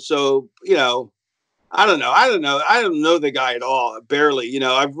don't know. I don't know the guy at all, barely.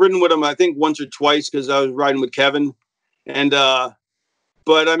 I've ridden with him I think once or twice because I was riding with Kevin, and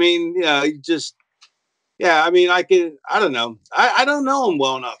but I mean, I mean, I don't know. I don't know him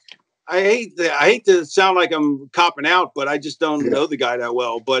well enough. I hate to sound like I'm copping out, but I just don't know the guy that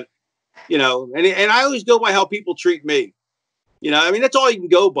well. But and I always go by how people treat me. I mean, that's all you can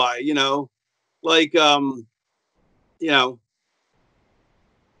go by. Like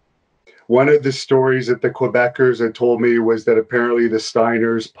One of the stories that the Quebecers had told me was that apparently the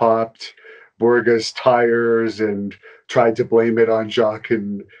Steiners popped Borga's tires and tried to blame it on Jacques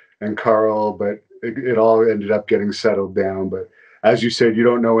and Carl, but it all ended up getting settled down. But as you said, you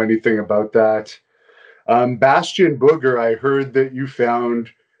don't know anything about that. Bastion Booger, I heard that you found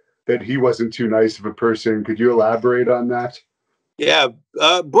that he wasn't too nice of a person. Could you elaborate on that? Yeah,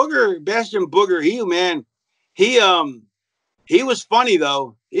 Bastion Booger, he was funny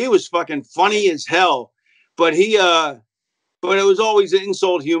though. He was fucking funny as hell. But but it was always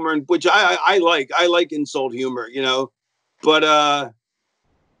insult humor, which I like. I like insult humor, But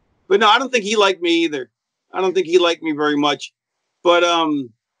no, I don't think he liked me either. I don't think he liked me very much. But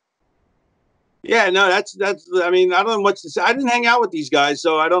yeah, no, that's. I mean, I don't have much to say. I didn't hang out with these guys,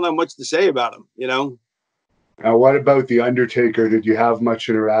 so I don't have much to say about them. Now, what about the Undertaker? Did you have much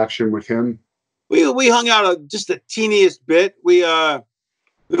interaction with him? We hung out just the teeniest bit. We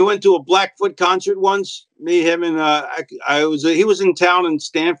went to a Blackfoot concert once. Me, him, and he was in town in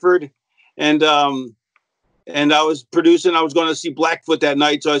Stanford, and I was producing. I was going to see Blackfoot that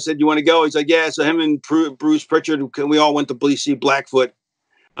night, so I said, "You want to go?" He's like, "Yeah." So him and Bruce Prichard, we all went to see Blackfoot.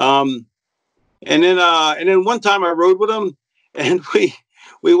 And then one time I rode with him, and we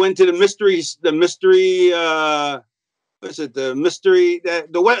went to the mystery. What's it? The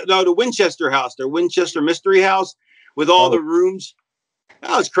Winchester House, the Winchester Mystery House with all the rooms.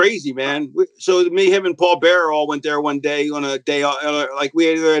 That was crazy, man. So me, him, and Paul Bearer all went there one day on a day off. Like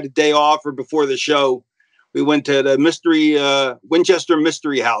we either had a day off or before the show. We went to the Winchester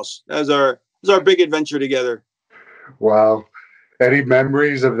Mystery House. That was our big adventure together. Wow. Any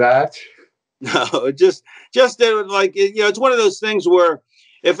memories of that? No, just like, it's one of those things where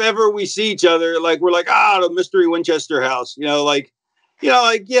if ever we see each other, like we're like, the Mystery Winchester House, you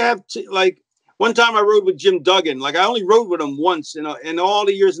have to, like one time I rode with Jim Duggan. Like I only rode with him once, in all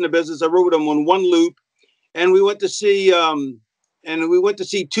the years in the business. I rode with him on one loop, and we went to see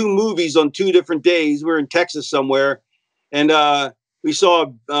two movies on 2 different days. We were in Texas somewhere, and we saw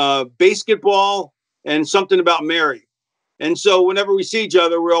Basketball and Something About Mary. And so whenever we see each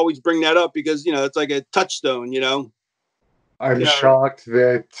other, we always bring that up because, it's like a touchstone, I'm shocked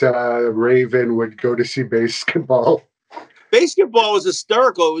that Raven would go to see Basketball. Basketball was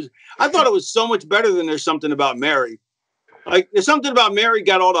hysterical. I thought it was so much better than There's Something About Mary. Like, There's Something About Mary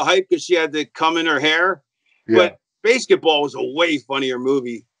got all the hype because she had the cum in her hair. Yeah. But Basketball was a way funnier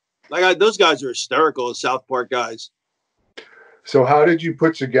movie. Like, those guys are hysterical, South Park guys. So how did you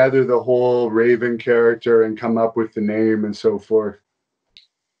put together the whole Raven character and come up with the name and so forth?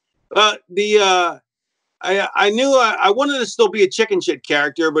 I knew I wanted to still be a chicken shit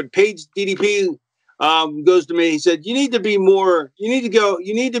character, but Paige DDP goes to me. He said, you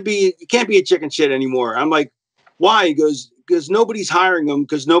can't be a chicken shit anymore. I'm like, why? He goes, because nobody's hiring them,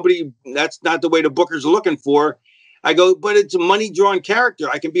 that's not the way the bookers are looking for. I go, but it's a money-drawn character.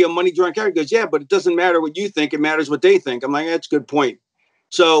 I can be a money-drawn character. He goes, yeah, but it doesn't matter what you think. It matters what they think. I'm like, that's a good point.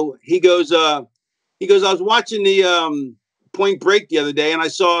 So he goes, I was watching the Point Break the other day, and I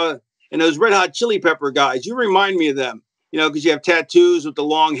saw, and those Red Hot Chili Pepper guys, you remind me of them, because you have tattoos with the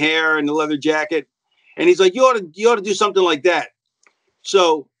long hair and the leather jacket. And he's like, you ought to do something like that.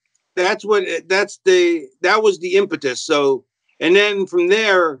 So that was the impetus. So, and then from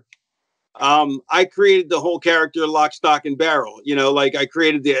there, I created the whole character lock, stock, and barrel. Like I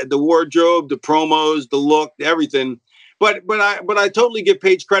created the wardrobe, the promos, the look, everything. But I totally give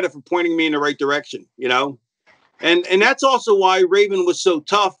Paige credit for pointing me in the right direction. And that's also why Raven was so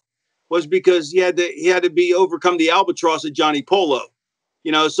tough, was because he had to overcome the albatross of Johnny Polo.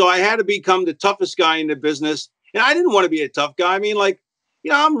 So I had to become the toughest guy in the business, and I didn't want to be a tough guy. I mean,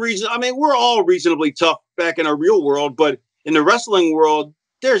 we're all reasonably tough back in our real world, but in the wrestling world,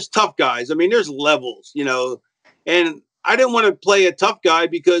 there's tough guys. I mean, there's levels, and I didn't want to play a tough guy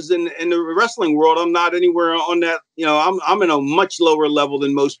because in the wrestling world, I'm not anywhere on that, I'm in a much lower level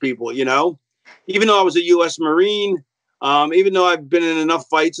than most people, even though I was a U.S. Marine, even though I've been in enough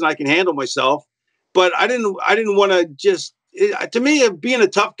fights and I can handle myself, but I didn't want to just, to me, being a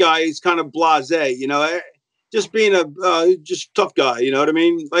tough guy is kind of blasé, you know, just being a just tough guy. You know what I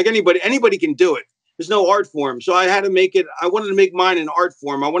mean? Like anybody can do it. There's no art form. So I had to make it. I wanted to make mine an art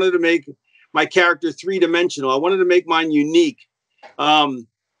form. I wanted to make my character 3-dimensional. I wanted to make mine unique.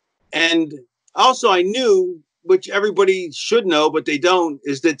 And also I knew, which everybody should know, but they don't,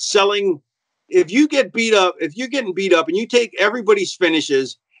 is that selling, if you get beat up, if you're getting beat up and you take everybody's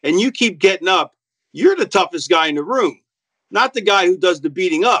finishes and you keep getting up, you're the toughest guy in the room, not the guy who does the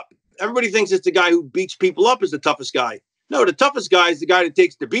beating up. Everybody thinks it's the guy who beats people up is the toughest guy. No, the toughest guy is the guy that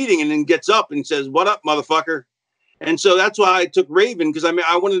takes the beating and then gets up and says, "What up, motherfucker?" And so that's why I took Raven, because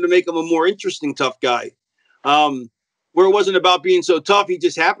I wanted to make him a more interesting tough guy, where it wasn't about being so tough. He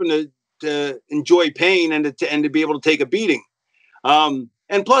just happened to enjoy pain and to be able to take a beating.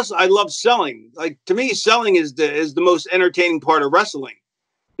 And plus, I love selling. Like, to me, selling is the most entertaining part of wrestling.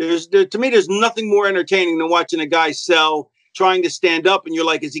 To me, there's nothing more entertaining than watching a guy sell, trying to stand up, and you're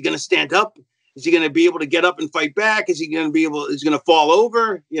like, is he going to stand up? Is he going to be able to get up and fight back? Is he going to fall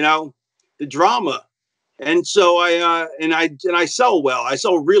over? You know, the drama. And so I sell well. I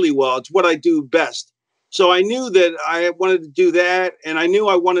sell really well. It's what I do best. So I knew that I wanted to do that, and I knew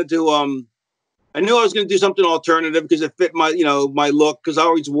I wanted to. I knew I was going to do something alternative because it fit my look. Because I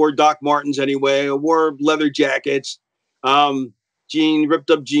always wore Doc Martens anyway. I wore leather jackets, ripped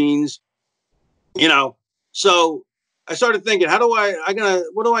up jeans, you know. So I started thinking, what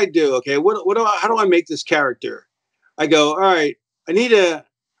do I do? Okay, how do I make this character? I go, all right, I need a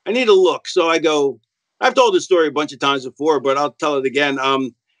look. So I go, I've told this story a bunch of times before, but I'll tell it again.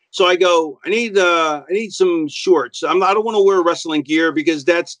 So I go, I need some shorts. I don't want to wear wrestling gear because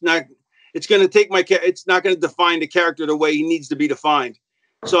it's not going to define the character the way he needs to be defined.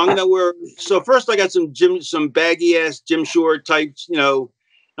 So so first I got some baggy ass gym short types, you know.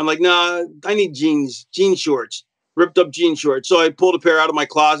 I'm like, nah, I need jean shorts, ripped up jean shorts. So I pulled a pair out of my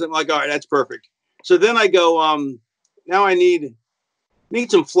closet. I'm like, all right, that's perfect. So then I go, now I need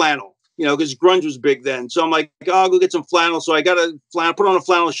some flannel, you know, because grunge was big then. So I'm like, oh, I'll go get some flannel. So I got put on a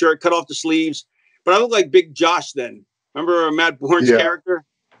flannel shirt, cut off the sleeves, but I look like Big Josh then. Remember Matt Bourne's character?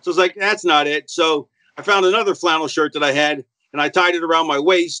 So I was like, that's not it. So I found another flannel shirt that I had, and I tied it around my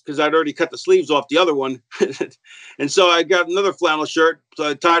waist because I'd already cut the sleeves off the other one. And so I got another flannel shirt. So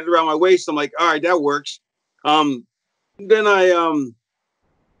I tied it around my waist. I'm like, all right, that works. Then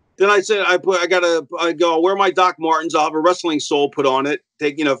I said, I'll wear my Doc Martens. I'll have a wrestling sole put on it.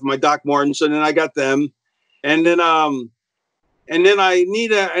 For my Doc Martens. So then I got them. And then I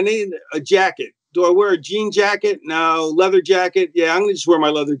need a jacket. Do I wear a jean jacket? No. Leather jacket? Yeah, I'm going to just wear my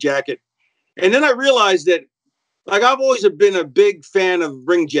leather jacket. And then I realized that, like, I've always been a big fan of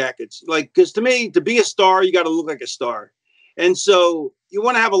ring jackets. Like, because to me, to be a star, you got to look like a star. And so you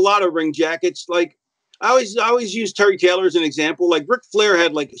want to have a lot of ring jackets. Like, I always use Terry Taylor as an example. Like, Ric Flair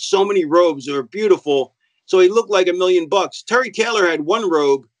had like so many robes that were beautiful, so he looked like $1 million. Terry Taylor had one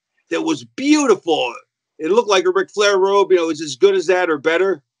robe that was beautiful. It looked like a Ric Flair robe. You know, it was as good as that or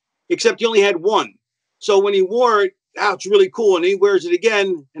better, except he only had one. So when he wore it, it's really cool. And he wears it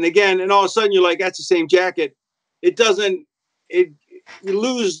again and again, and all of a sudden you're like, that's the same jacket. You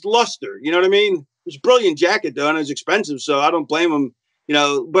lose luster. You know what I mean? It's a brilliant jacket though, and it's expensive, so I don't blame him. You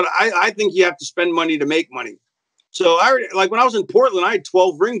know, but I think you have to spend money to make money. So when I was in Portland, I had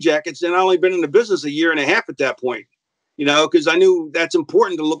 12 ring jackets, and I only been in the business 1.5 years at that point, you know, because I knew that's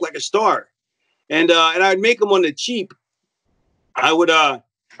important to look like a star. And I'd make them on the cheap. I'd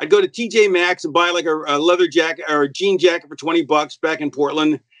go to TJ Maxx and buy like a leather jacket or a jean jacket for $20 back in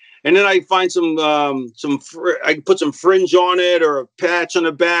Portland. And then I'd find I could put some fringe on it or a patch on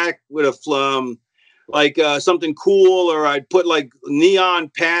the back with something cool, or I'd put like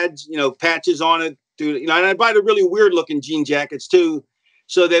neon pads, you know, patches on it. And I'd buy the really weird looking jean jackets too,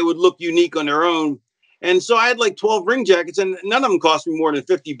 so they would look unique on their own. And so I had like 12 ring jackets, and none of them cost me more than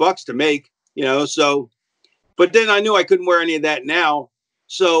 $50 to make, you know. So, but then I knew I couldn't wear any of that now.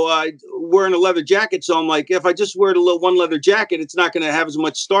 So wearing a leather jacket. So I'm like, if I just wear one leather jacket, it's not going to have as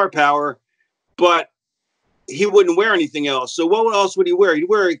much star power, but he wouldn't wear anything else. So what else would he wear? He'd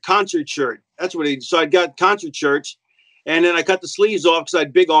wear a concert shirt. That's what so I got concert shirts, and then I cut the sleeves off because I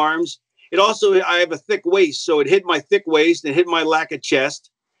had big arms. I have a thick waist, so it hid my thick waist and hid my lack of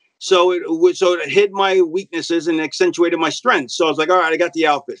chest. So it hid my weaknesses and accentuated my strengths. So I was like, all right, I got the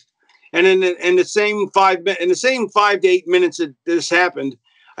outfit. And in the same 5 to 8 minutes that this happened,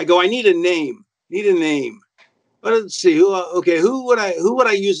 I go, I need a name. But let's see who would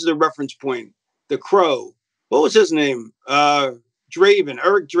I use as a reference point? The Crow. What was his name?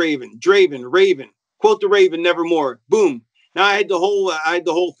 Eric Draven, Raven. Quote the Raven, nevermore. Boom. Now I had the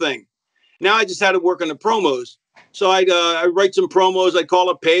whole thing. Now I just had to work on the promos. So I write some promos. I call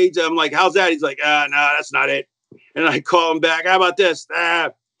up Paige. I'm like, how's that? He's like, no, that's not it. And I call him back. How about this?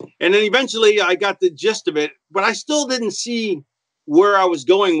 And then eventually I got the gist of it, but I still didn't see where I was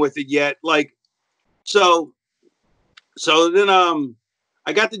going with it yet. Like, so then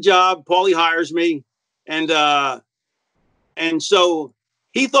I got the job. Paulie hires me, and so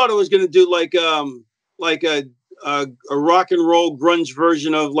he thought I was going to do like a rock and roll grunge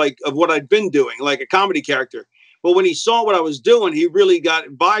version of what I'd been doing, like a comedy character. But when he saw what I was doing, he really got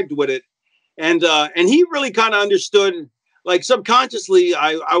vibed with it. And he really kind of understood, like subconsciously,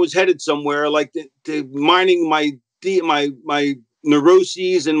 I was headed somewhere, like to mining my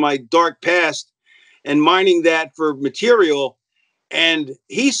neuroses and my dark past and mining that for material. And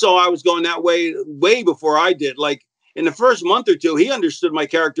he saw I was going that way before I did. Like in the first month or two, he understood my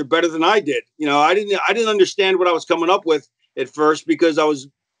character better than I did. You know, I didn't understand what I was coming up with at first because I was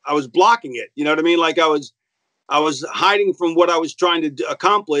blocking it. You know what I mean? Like I was hiding from what I was trying to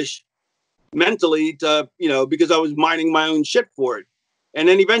accomplish mentally because I was mining my own shit for it. And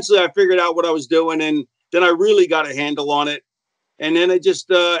then eventually I figured out what I was doing, and then I really got a handle on it. And then I just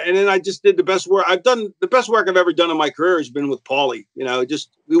did the best work I've done. The best work I've ever done in my career has been with Paulie. You know,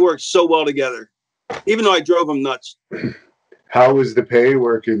 we worked so well together, even though I drove him nuts. How was the pay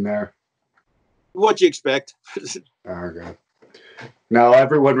working there? What you expect. Okay. Now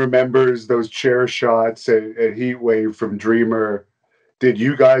everyone remembers those chair shots at Heatwave from Dreamer. Did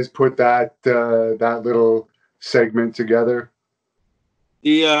you guys put that little segment together?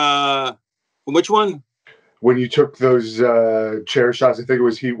 Which one? When you took those chair shots, I think it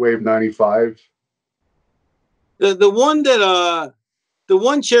was Heatwave 95. The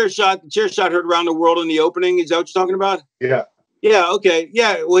one chair shot heard around the world in the opening. Is that what you're talking about? Yeah. Yeah. Okay.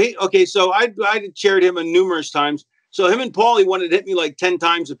 Yeah. Well, so I chaired him numerous times. So him and Paulie wanted to hit me like 10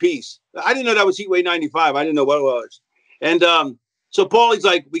 times a piece. I didn't know that was Heatwave 95. I didn't know what it was. And so Paulie's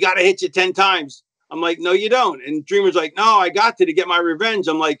like, we got to hit you 10 times. I'm like, no, you don't. And Dreamer's like, no, I got to get my revenge.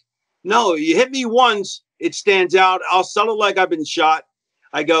 I'm like, no, you hit me once, it stands out. I'll sell it like I've been shot.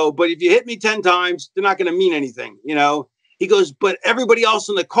 I go, but if you hit me 10 times, they're not going to mean anything, you know? He goes, but everybody else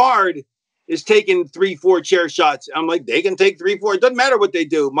on the card is taking 3-4 chair shots. I'm like, they can take 3-4. It doesn't matter what they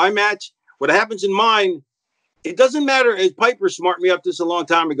do. My match, what happens in mine, it doesn't matter. As Piper smarted me up this a long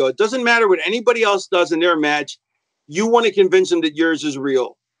time ago, it doesn't matter what anybody else does in their match. You want to convince them that yours is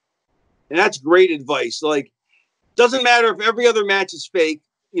real. And that's great advice. Like, doesn't matter if every other match is fake,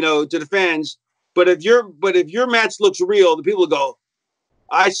 you know, to the fans. But if your match looks real, the people go,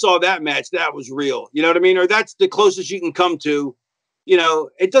 I saw that match. That was real. You know what I mean? Or that's the closest you can come to, you know,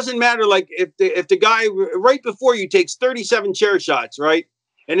 it doesn't matter. Like if the guy right before you takes 37 chair shots, right?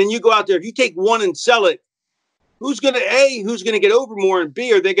 And then you go out there, if you take one and sell it, who's going to get over more, and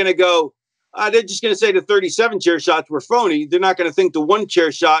B, are they going to go, they're just going to say the 37 chair shots were phony. They're not going to think the one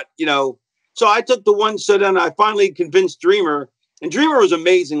chair shot, you know. So I took the one. So then I finally convinced Dreamer, and Dreamer was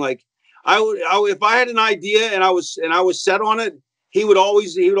amazing. Like if I had an idea and I was set on it, he would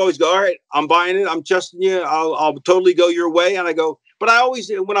always go, all right, I'm buying it. I'm trusting you. I'll totally go your way. And I go, but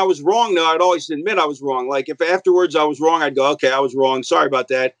when I was wrong, though, I'd always admit I was wrong. Like if afterwards I was wrong, I'd go, okay, I was wrong. Sorry about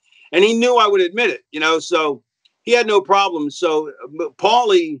that. And he knew I would admit it, you know, so he had no problem. So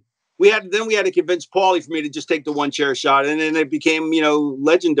Paulie, we had to convince Paulie for me to just take the one chair shot. And then it became, you know,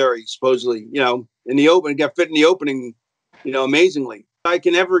 legendary, supposedly, you know, in the open, got fit in the opening, you know, amazingly. I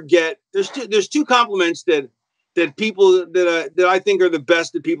can ever get, there's two compliments that people that I think are the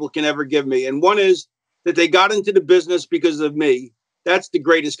best that people can ever give me. And one is that they got into the business because of me. That's the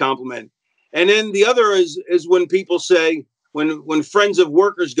greatest compliment. And then the other is when people say, when friends of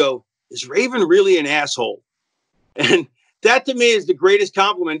workers go, is Raven really an asshole? And that to me is the greatest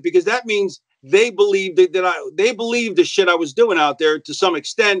compliment, because that means they believe they believe the shit I was doing out there to some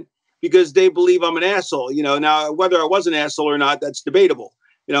extent, because they believe I'm an asshole. You know, now whether I was an asshole or not, that's debatable.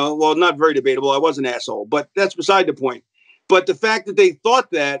 You know, well, not very debatable. I was an asshole, but that's beside the point. But the fact that they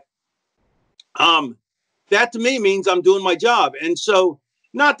thought that, that to me means I'm doing my job. And so,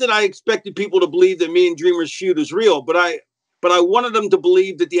 not that I expected people to believe that me and Dreamer's feud was real, but I wanted them to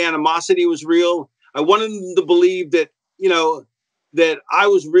believe that the animosity was real. I wanted them to believe that, you know, that I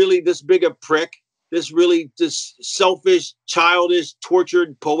was really this big a prick, this selfish, childish,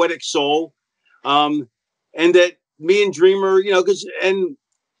 tortured, poetic soul. And that me and Dreamer, you know,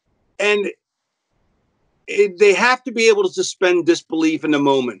 they have to be able to suspend disbelief in the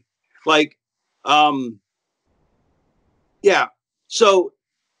moment. Like, yeah. So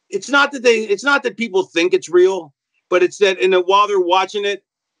it's not that people think it's real, but it's that, and while they're watching it,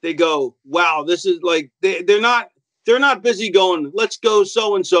 they go, wow, this is like, they're not busy going, let's go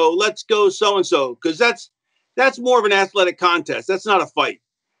so-and-so, let's go so-and-so. Cause that's more of an athletic contest. That's not a fight.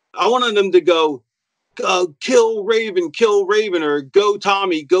 I wanted them to go, kill Raven, or go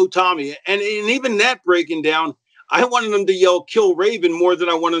Tommy. And even that breaking down, I wanted them to yell kill Raven more than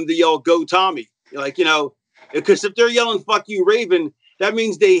I wanted them to yell go Tommy. Like, because if they're yelling fuck you Raven, that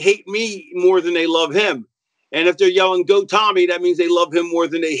means they hate me more than they love him. And if they're yelling go Tommy, that means they love him more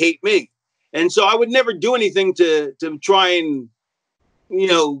than they hate me. And so I would never do anything to try and,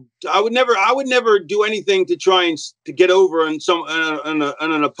 I would never do anything to try and to get over on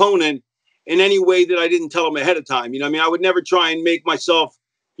an opponent in any way that I didn't tell them ahead of time. I would never try and make myself,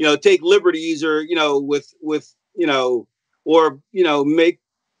 take liberties or,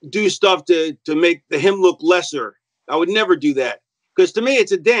 do stuff to make him look lesser. I would never do that, because to me,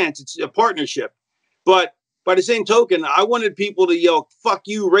 it's a dance. It's a partnership. But by the same token, I wanted people to yell, fuck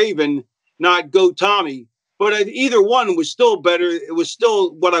you, Raven, not go Tommy. But either one was still better. It was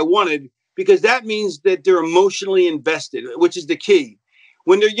still what I wanted, because that means that they're emotionally invested, which is the key.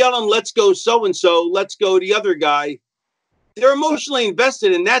 When they're yelling, let's go so-and-so, let's go the other guy, they're emotionally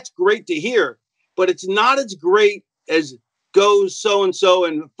invested, and that's great to hear. But it's not as great as go so-and-so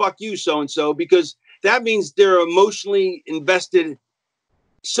and fuck you so-and-so, because that means they're emotionally invested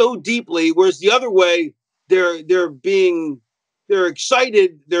so deeply, whereas the other way, they're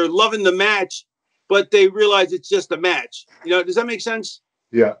excited, they're loving the match, but they realize it's just a match. Does that make sense?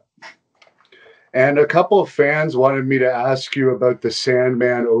 Yeah. And a couple of fans wanted me to ask you about the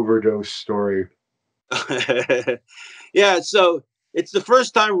Sandman overdose story. Yeah, so it's the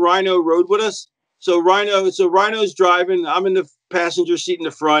first time Rhino rode with us. So Rhino's driving. I'm in the passenger seat in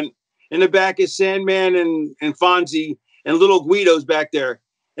the front. In the back is Sandman and Fonzie, and little Guido's back there.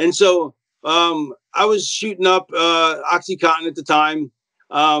 And so I was shooting up OxyContin at the time.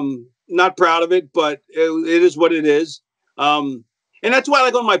 Not proud of it, but it is what it is. And that's why I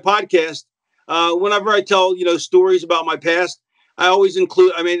like on my podcast, whenever I tell, stories about my past, I always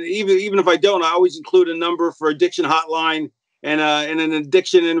include, even if I don't, I always include a number for addiction hotline and an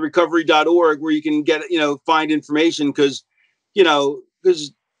addictionandrecovery.org where you can get, find information. Cause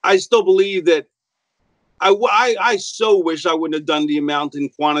I still believe that I so wish I wouldn't have done the amount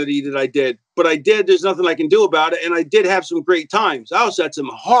and quantity that I did, but I did. There's nothing I can do about it. And I did have some great times. I also had some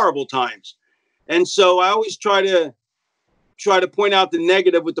horrible times. And so I always try to point out the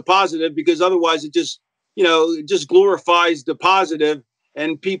negative with the positive, because otherwise it just, it just glorifies the positive,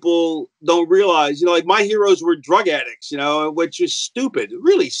 and people don't realize, like my heroes were drug addicts, which is stupid,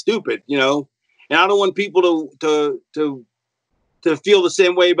 really stupid, and I don't want people to feel the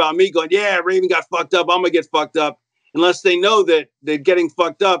same way about me, going, yeah, Raven got fucked up, I'm gonna get fucked up, unless they know that getting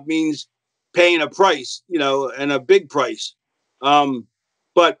fucked up means paying a price, and a big price.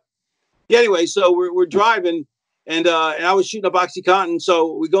 But yeah, anyway, so we're driving, and I was shooting up OxyContin.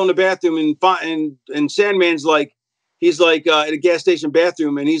 So we go in the bathroom, and Sandman's like, he's like at a gas station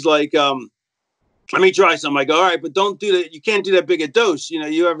bathroom, and he's like, let me try something. I go, all right, but don't do that. You can't do that big a dose.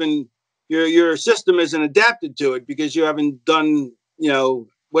 You haven't, your system isn't adapted to it, because you haven't done,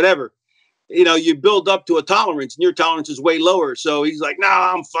 whatever. You build up to a tolerance, and your tolerance is way lower. So he's like, no,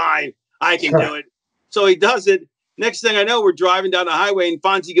 I'm fine. I can do it. So he does it. Next thing I know, we're driving down the highway, and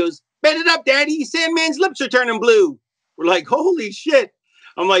Fonzie goes, bend it up, Daddy. Sandman's lips are turning blue. We're like, holy shit.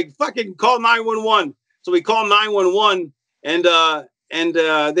 I'm like, fucking call 911. So we call 911, and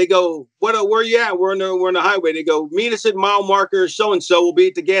they go, where are you at? We're on the highway. They go, meet us at mile marker so-and-so. We'll be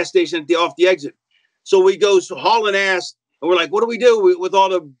at the gas station off the exit. So we go hauling ass, and we're like, what do we do with all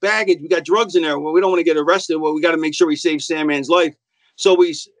the baggage? We got drugs in there. Well, we don't want to get arrested. Well, we got to make sure we save Sandman's life. So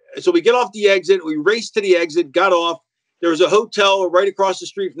we get off the exit. We race to the exit, got off. There was a hotel right across the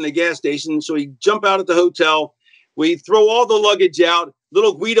street from the gas station. So we jump out at the hotel. We throw all the luggage out.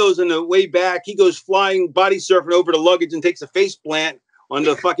 Little Guido's in the way back. He goes flying, body surfing over the luggage, and takes a face plant on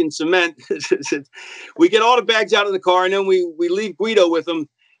the fucking cement. We get all the bags out of the car, and then we leave Guido with him.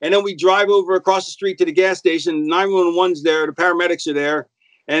 And then we drive over across the street to the gas station. 911's there. The paramedics are there.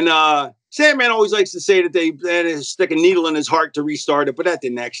 And Sandman always likes to say that they had to stick a needle in his heart to restart it, but that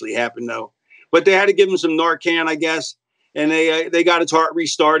didn't actually happen, though. But they had to give him some Narcan, I guess. And they got his heart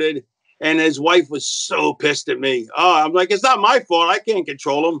restarted, and his wife was so pissed at me. Oh, I'm like, it's not my fault. I can't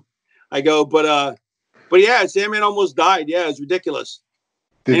control him. I go, but yeah, Sandman almost died. Yeah, it's ridiculous.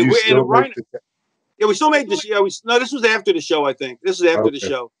 Did you still make Yeah, we still made the show. No, this was after the show, I think. This is after the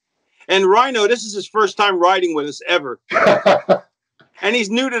show. And Rhino, this is his first time riding with us ever. And he's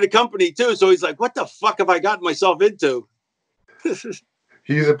new to the company, too. So he's like, what the fuck have I gotten myself into?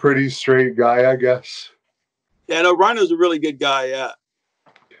 He's a pretty straight guy, I guess. Yeah, no, Rhino's a really good guy. Yeah.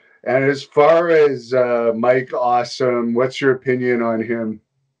 And as far as Mike Awesome, what's your opinion on him?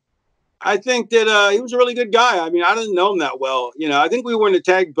 I think that he was a really good guy. I mean, I didn't know him that well. You know, I think we were in the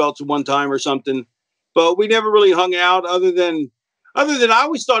tag belts one time or something, but we never really hung out other than I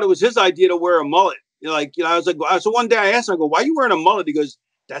always thought it was his idea to wear a mullet. Like, I was like, so one day I asked him, I go, why are you wearing a mullet? He goes,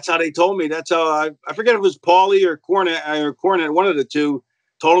 that's how they told me. That's how I forget if it was Paulie or Cornette, one of the two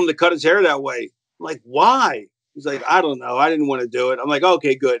told him to cut his hair that way. I'm like, why? He's like, I don't know. I didn't want to do it. I'm like,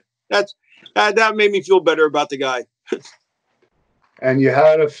 okay, good. That made me feel better about the guy. And you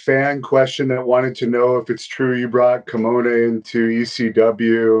had a fan question that wanted to know if it's true you brought Kimona into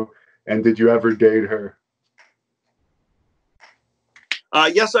ECW, and did you ever date her?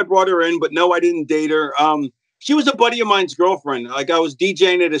 Yes, I brought her in, but no, I didn't date her. She was a buddy of mine's girlfriend. Like, I was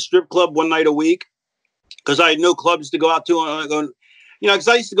DJing at a strip club one night a week because I had no clubs to go out to. Because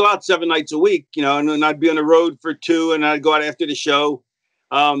I used to go out 7 nights a week, and I'd be on the road for 2, and I'd go out after the show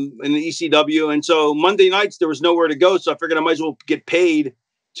in the ECW. And so Monday nights, there was nowhere to go. So I figured I might as well get paid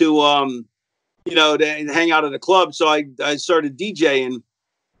to, to hang out at a club. So I started DJing,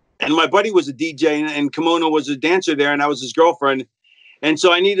 and my buddy was a DJ, and Kimona was a dancer there, and I was his girlfriend. And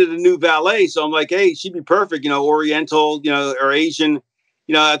so I needed a new valet. So I'm like, hey, she'd be perfect, Oriental, or Asian.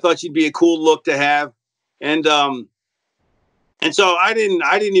 I thought she'd be a cool look to have. And so I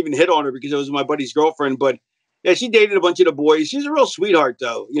didn't even hit on her because it was my buddy's girlfriend. But yeah, she dated a bunch of the boys. She's a real sweetheart,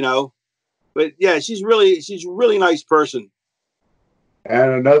 though, But yeah, she's a really nice person.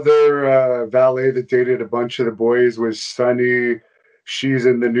 And another valet that dated a bunch of the boys was Sunny. She's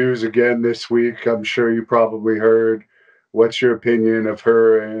in the news again this week. I'm sure you probably heard. What's your opinion of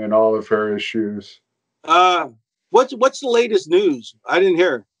her and all of her issues? What's the latest news? I didn't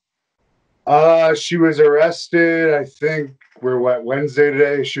hear. She was arrested. I think we're Wednesday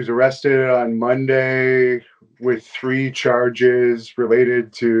today. She was arrested on Monday with 3 charges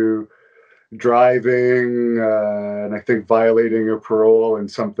related to driving and I think violating her parole and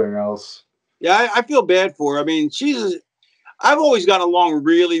something else. Yeah, I feel bad for her. I mean, I've always gotten along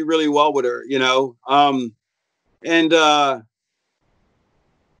really, really well with her, And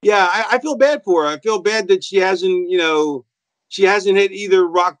yeah, I feel bad for her. I feel bad that she hasn't hit either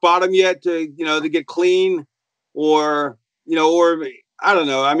rock bottom yet to get clean, or I don't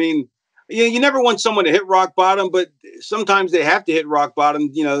know. I mean, you never want someone to hit rock bottom, but sometimes they have to hit rock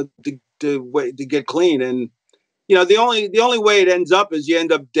bottom, to get clean. And the only way it ends up is you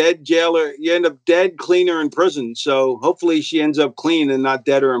end up dead, jail, or you end up dead, clean, or in prison. So hopefully she ends up clean and not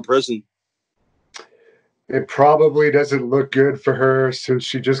dead or in prison. It probably doesn't look good for her since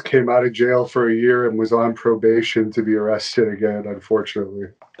she just came out of jail for a year and was on probation to be arrested again, unfortunately.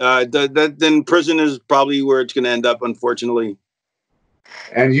 Then prison is probably where it's going to end up, unfortunately.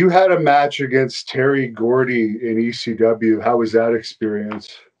 And you had a match against Terry Gordy in ECW. How was that experience?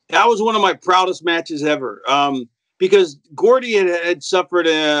 That was one of my proudest matches ever. Because Gordy had suffered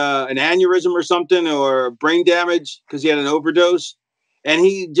an aneurysm or something, or brain damage because he had an overdose. And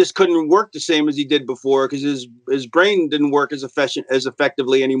he just couldn't work the same as he did before because his brain didn't work as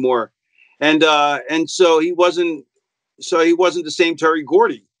effectively anymore, and so he wasn't the same Terry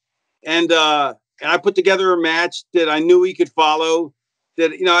Gordy, and I put together a match that I knew he could follow.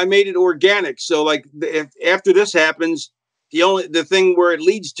 That I made it organic. So like if after this happens, the thing where it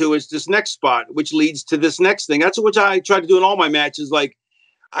leads to is this next spot, which leads to this next thing. That's what I tried to do in all my matches. Like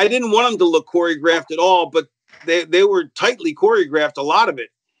I didn't want them to look choreographed at all, but they were tightly choreographed, a lot of it.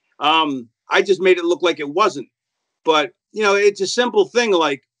 I just made it look like it wasn't. But it's a simple thing.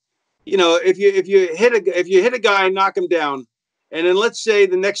 Like if you hit a guy and knock him down, and then let's say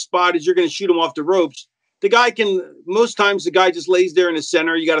the next spot is you're going to shoot him off the ropes. Most times the guy just lays there in the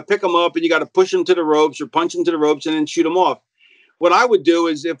center. You got to pick him up and you got to push him to the ropes or punch him to the ropes and then shoot him off. What I would do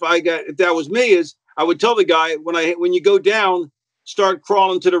is if that was me, is I would tell the guy when you go down, start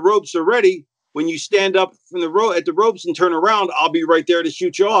crawling to the ropes already. When you stand up from at the ropes and turn around, I'll be right there to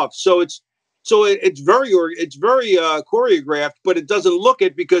shoot you off. So it's very choreographed, but it doesn't look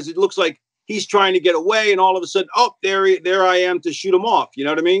it because it looks like he's trying to get away, and all of a sudden, there I am to shoot him off. You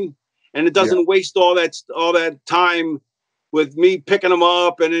know what I mean? And it doesn't waste all that time with me picking him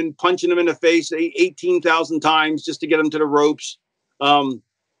up and then punching him in the face 18,000 times just to get him to the ropes. And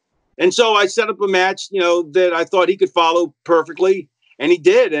so I set up a match, that I thought he could follow perfectly. And he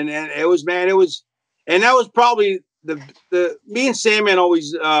did, and that was probably me and Sandman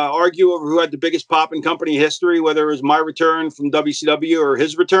always argue over who had the biggest pop in company history, whether it was my return from WCW or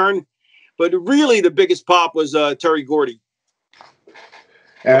his return. But really, the biggest pop was Terry Gordy.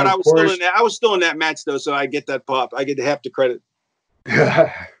 And but I was still in that match though, so I get that pop. I get half the credit.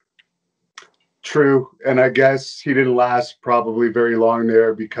 True, and I guess he didn't last probably very long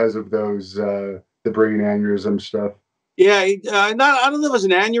there because of those the brain aneurysm stuff. Yeah, I don't know if it was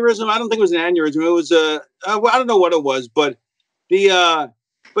an aneurysm. I don't think it was an aneurysm. It was I don't know what it was, but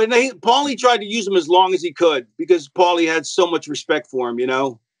Paulie tried to use him as long as he could because Paulie had so much respect for him,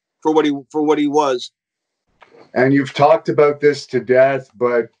 for what he was. And you've talked about this to death,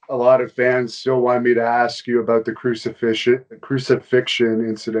 but a lot of fans still want me to ask you about the crucifixion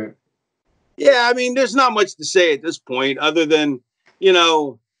incident. Yeah, I mean, there's not much to say at this point other than,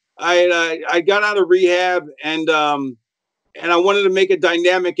 I got out of rehab and I wanted to make a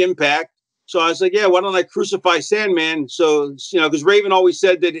dynamic impact. So I was like, yeah, why don't I crucify Sandman? So, because Raven always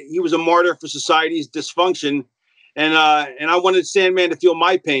said that he was a martyr for society's dysfunction. And I wanted Sandman to feel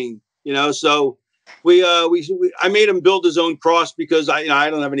my pain, so I made him build his own cross because I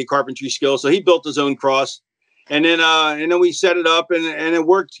don't have any carpentry skills. So he built his own cross and then we set it up and it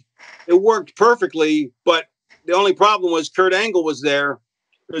worked. It worked perfectly. But the only problem was Kurt Angle was there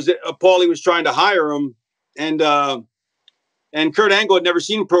because Paulie was trying to hire him and Kurt Angle had never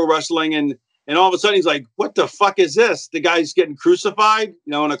seen pro wrestling. And all of a sudden he's like, what the fuck is this? The guy's getting crucified,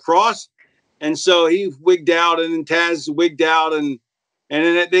 on a cross. And so he wigged out and then Taz wigged out. And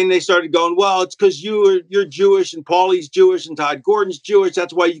then they started going, well, it's because you're Jewish and Paulie's Jewish and Todd Gordon's Jewish.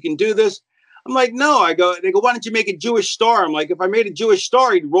 That's why you can do this. I'm like, no, they go, why don't you make a Jewish star? I'm like, if I made a Jewish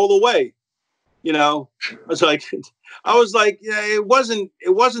star, he'd roll away. I was like, yeah, it wasn't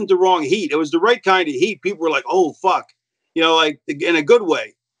the wrong heat. It was the right kind of heat. People were like, oh, fuck. Like in a good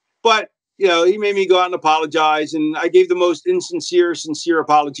way. But, he made me go out and apologize. And I gave the most sincere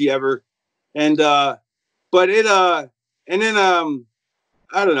apology ever. And, and then, I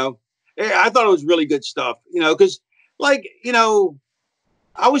don't know. I thought it was really good stuff, because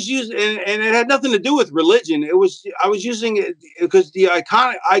I was using, and it had nothing to do with religion. I was using it because the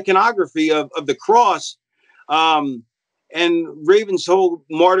iconography of the cross, and Raven's whole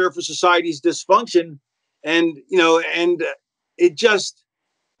martyr for society's dysfunction. And, and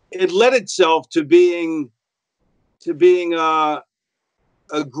it led itself to being a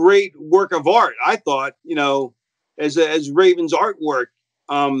great work of art. I thought, as Raven's artwork.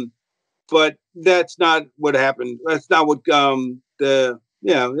 But that's not what happened. That's not what,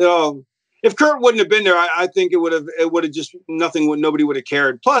 if Kurt wouldn't have been there, I think it would have just nobody would have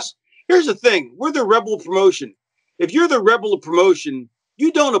cared. Plus, here's the thing. We're the rebel promotion. If you're the rebel of promotion,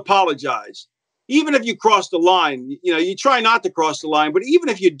 you don't apologize. Even if you cross the line, you try not to cross the line, but even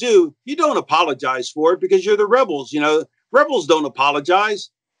if you do, you don't apologize for it because you're the rebels. Rebels don't apologize,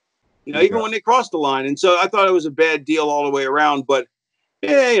 even when they cross the line. And so I thought it was a bad deal all the way around, but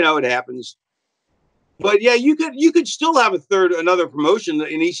yeah, it happens. But yeah, you could still have another promotion, an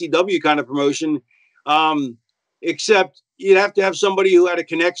ECW kind of promotion, except you'd have to have somebody who had a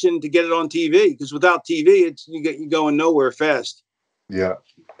connection to get it on TV because without TV, you're going nowhere fast. Yeah.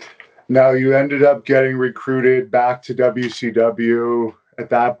 Now you ended up getting recruited back to WCW at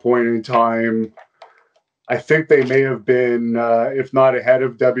that point in time. I think they may have been, if not ahead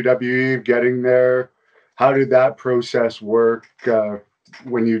of WWE, getting there. How did that process work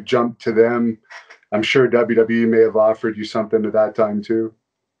when you jumped to them? I'm sure WWE may have offered you something at that time too.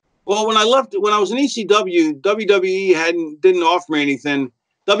 Well, when I was in ECW, WWE didn't offer me anything.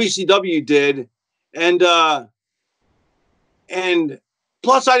 WCW did, and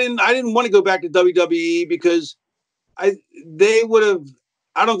plus I didn't want to go back to WWE because I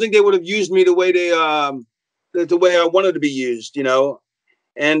don't think they would have used me the way the way I wanted to be used,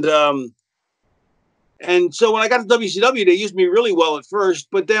 and so when I got to WCW, they used me really well at first,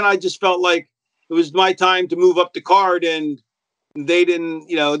 but then I just felt like it was my time to move up the card, and they didn't,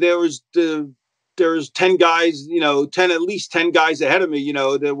 there was 10 guys, at least 10 guys ahead of me,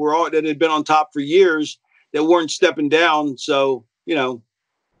 that had been on top for years that weren't stepping down. So,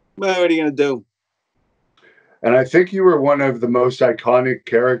 what are you going to do? And I think you were one of the most iconic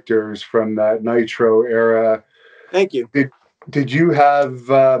characters from that Nitro era. Thank you. Did you have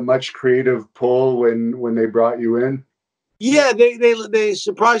much creative pull when they brought you in? Yeah, they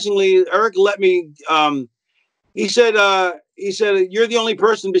surprisingly, Eric let me. He said you're the only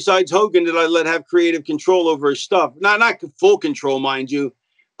person besides Hogan that I let have creative control over his stuff. Not full control, mind you,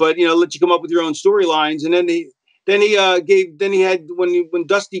 but let you come up with your own storylines. And then he had when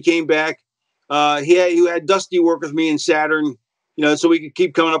Dusty came back, he had Dusty work with me in Saturn, so we could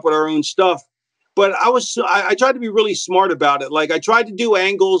keep coming up with our own stuff. But I tried to be really smart about it. Like I tried to do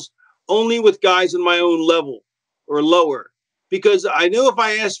angles only with guys on my own level or lower, because I knew if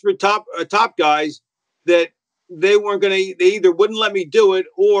I asked for top guys that they either wouldn't let me do it,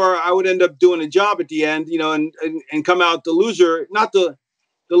 or I would end up doing a job at the end, and come out the loser, not the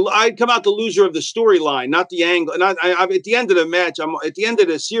I'd come out the loser of the storyline, not the angle. And at the end of the match, at the end of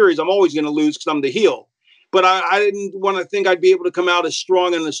the series, I'm always going to lose because I'm the heel. But I didn't want to think I'd be able to come out as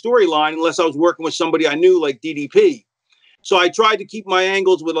strong in the storyline unless I was working with somebody I knew, like DDP. So I tried to keep my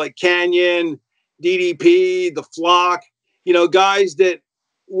angles with like Canyon, DDP, the Flock, guys that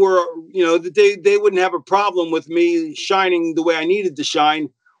were, that they wouldn't have a problem with me shining the way I needed to shine,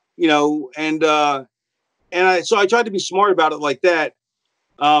 so I tried to be smart about it like that.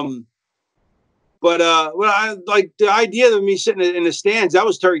 But I like the idea of me sitting in the stands. That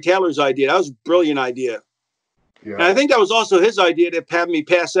was Terry Taylor's idea. That was a brilliant idea. Yeah. And I think that was also his idea to have me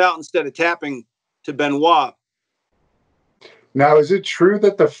pass out instead of tapping to Benoit. Now, is it true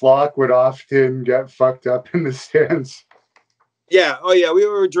that the Flock would often get fucked up in the stands? Yeah. Oh, yeah. We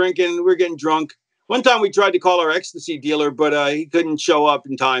were drinking. We were getting drunk. One time we tried to call our ecstasy dealer, but he couldn't show up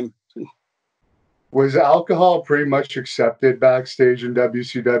in time. Was alcohol pretty much accepted backstage in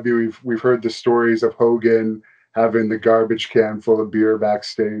WCW? We've heard the stories of Hogan having the garbage can full of beer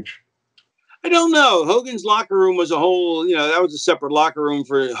backstage. I don't know. Hogan's locker room was a whole, that was a separate locker room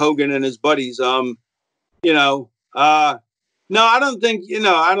for Hogan and his buddies. No, I don't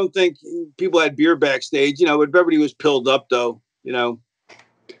think people had beer backstage, but everybody was pilled up though,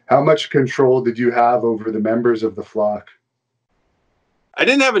 How much control did you have over the members of the Flock? I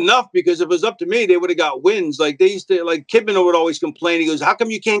didn't have enough because if it was up to me, they would have got wins. Like they used to, like Kidman would always complain. He goes, "How come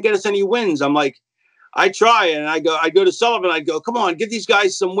you can't get us any wins?" I'm like, I try. And I go to Sullivan. I'd go, "Come on, give these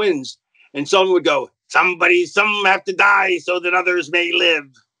guys some wins." And Sullivan would go, some have to die so that others may live.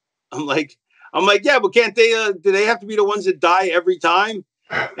 I'm like, yeah, but can't they, do they have to be the ones that die every time?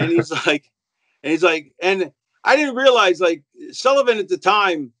 And he's like, and I didn't realize like Sullivan at the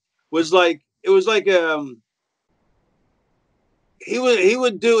time was like, it was like, he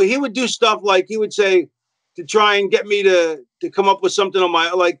would do stuff like he would say to try and get me to come up with something on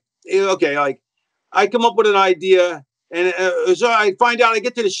my, like, okay, like I come up with an idea. And so I find out, I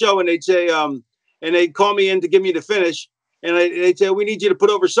get to the show and they'd say, and they'd call me in to give me the finish. And they'd say, we need you to put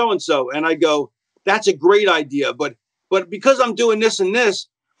over so-and-so. And I go, that's a great idea. But because I'm doing this and this,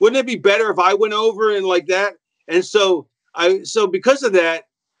 wouldn't it be better if I went over and like that? And so because of that,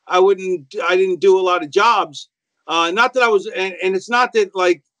 I didn't do a lot of jobs. Not that I was, and it's not that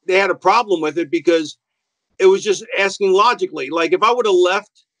like they had a problem with it because it was just asking logically. Like if I would have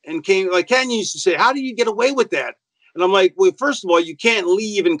left and came, like Ken used to say, how do you get away with that? And I'm like, well, first of all, you can't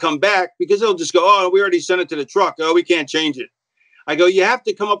leave and come back because they'll just go, oh, we already sent it to the truck. Oh, we can't change it. I go, you have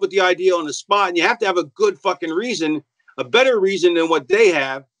to come up with the idea on the spot and you have to have a good fucking reason, a better reason than what they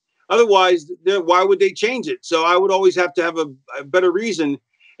have. Otherwise, why would they change it? So I would always have to have a better reason.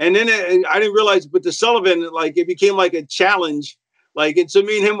 And then I didn't realize, but the Sullivan, like it became like a challenge. Like, and so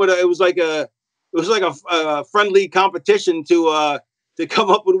me and him it was like a friendly competition to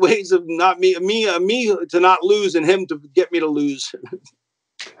come up with ways of not me to not lose and him to get me to lose.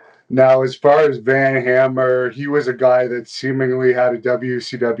 Now, as far as Van Hammer, he was a guy that seemingly had a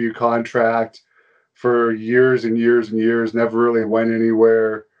WCW contract for years and years and years, never really went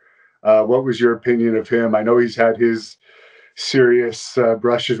anywhere. What was your opinion of him? I know he's had his serious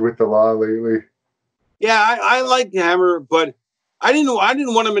brushes with the law lately. Yeah, I like Hammer, but I didn't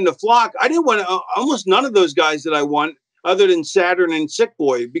want him in the Flock. I didn't want almost none of those guys that I want, other than Saturn and Sick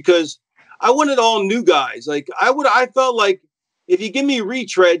Boy, because I wanted all new guys. Like I felt like if you give me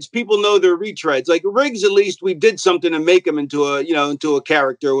retreads, people know they're retreads. Like Riggs, at least we did something to make him into a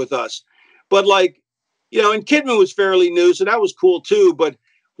character with us. But like, and Kidman was fairly new, so that was cool too. But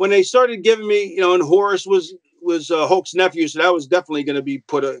when they started giving me, and Horace was Hulk's nephew, so that was definitely going to be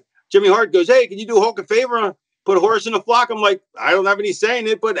Jimmy Hart goes, hey, can you do Hulk a favor? Put Horace in the Flock. I'm like, I don't have any say in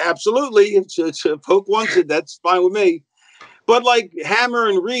it, but absolutely. If Hulk wants it, that's fine with me. But like Hammer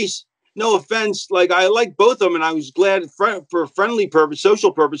and Reese, no offense, like I like both of them, and I was glad for friendly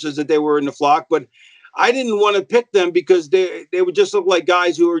social purposes that they were in the Flock, but I didn't want to pick them because they would just look like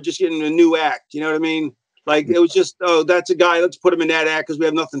guys who were just getting a new act. You know what I mean? Like it was just, oh, that's a guy, let's put him in that act because we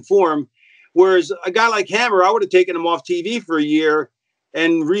have nothing for him. Whereas a guy like Hammer, I would have taken him off TV for a year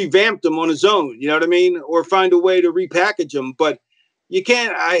and revamped him on his own. You know what I mean? Or find a way to repackage him. But you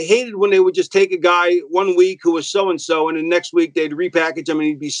can't, I hated when they would just take a guy one week who was so-and-so and the next week they'd repackage him and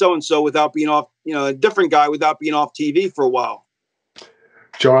he'd be so-and-so without being off, a different guy without being off TV for a while.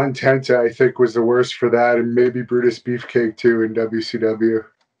 John Tenta, I think, was the worst for that, and maybe Brutus Beefcake too in WCW.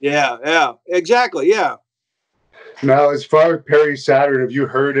 Yeah, exactly, yeah. Now, as far as Perry Saturn, have you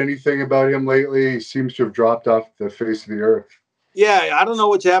heard anything about him lately? He seems to have dropped off the face of the earth. Yeah, I don't know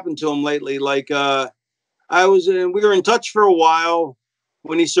what's happened to him lately. Like, we were in touch for a while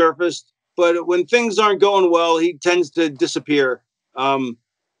when he surfaced, but when things aren't going well, he tends to disappear.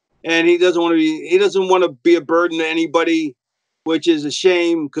 and he doesn't want to be a burden to anybody, which is a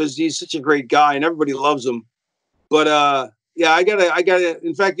shame because he's such a great guy and everybody loves him. But yeah, I gotta.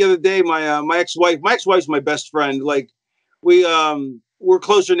 In fact, the other day, my ex-wife's my best friend. Like we're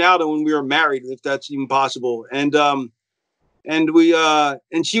closer now than when we were married, if that's even possible. And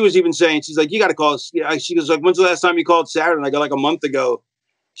she was even saying, she's like, you got to call us. Yeah, she goes like, when's the last time you called Saturday? And I go like a month ago.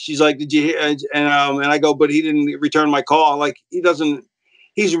 She's like, did you hear? And I go, but he didn't return my call. Like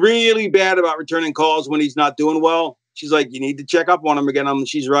he's really bad about returning calls when he's not doing well. She's like, you need to check up on him again.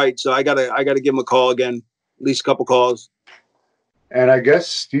 She's right. So I gotta give him a call again, at least a couple calls. And I guess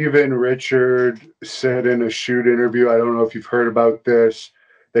Steven Richard said in a shoot interview, I don't know if you've heard about this,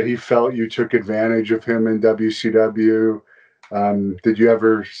 that he felt you took advantage of him in WCW. Did you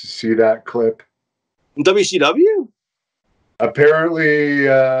ever see that clip? In WCW? Apparently,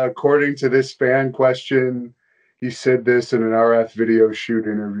 according to this fan question, he said this in an RF video shoot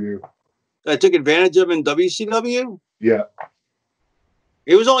interview. I took advantage of him in WCW? Yeah.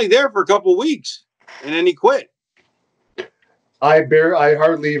 He was only there for a couple of weeks, and then he quit. I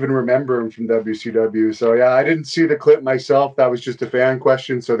hardly even remember him from WCW. So yeah, I didn't see the clip myself. That was just a fan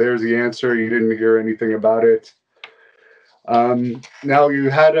question. So there's the answer. You didn't hear anything about it. Now you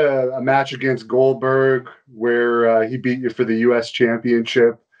had a match against Goldberg where he beat you for the U.S.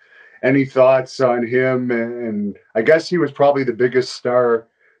 Championship. Any thoughts on him? And I guess he was probably the biggest star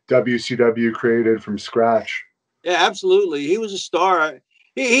WCW created from scratch. Yeah, absolutely. He was a star.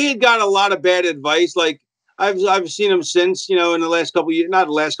 He had got a lot of bad advice. Like I've seen him since, in the last couple of years, not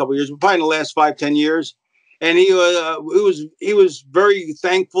the last couple of years, but probably in the last 5-10 years. And he was very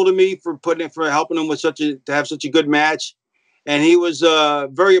thankful to me for helping him with to have such a good match. And he was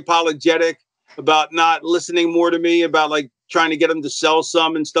very apologetic about not listening more to me, about like trying to get him to sell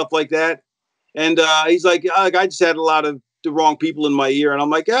some and stuff like that. And he's like, I just had a lot of the wrong people in my ear. And I'm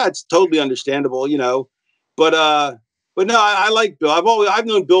like, yeah, it's totally understandable, But no, I like Bill. I've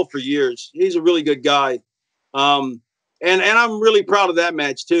known Bill for years. He's a really good guy. And I'm really proud of that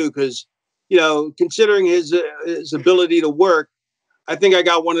match too, because considering his ability to work, I think I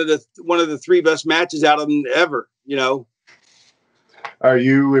got one of the 3 best matches out of him ever. Are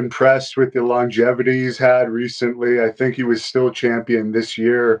you impressed with the longevity he's had recently? I think he was still champion this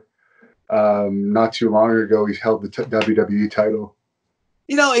year. Not too long ago, he held the WWE title.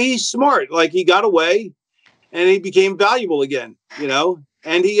 He's smart. Like he got away, and he became valuable again.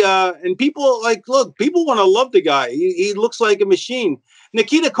 And he and people people want to love the guy. He looks like a machine.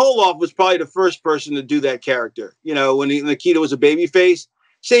 Nikita Koloff was probably the first person to do that character. When Nikita was a babyface,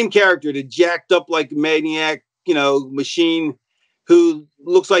 same character, the jacked up like maniac, machine who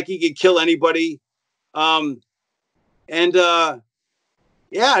looks like he could kill anybody. Yeah,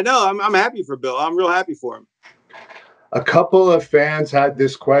 no, I'm happy for Bill. I'm real happy for him. A couple of fans had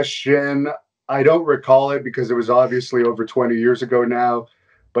this question. I don't recall it because it was obviously over 20 years ago now,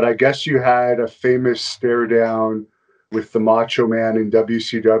 but I guess you had a famous stare down with the Macho Man in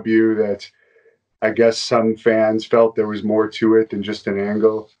WCW that I guess some fans felt there was more to it than just an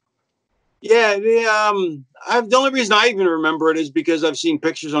angle. Yeah, the only reason I even remember it is because I've seen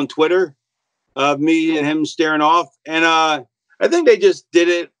pictures on Twitter of me and him staring off, and I think they just did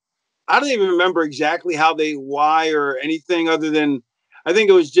it. I don't even remember exactly why or anything other than I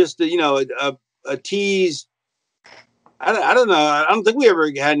think it was just a tease. I don't know. I don't think we ever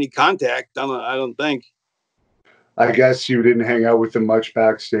had any contact. I don't think. I guess you didn't hang out with him much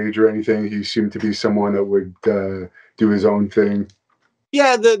backstage or anything. He seemed to be someone that would do his own thing.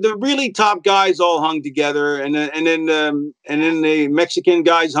 Yeah, the really top guys all hung together, and then the Mexican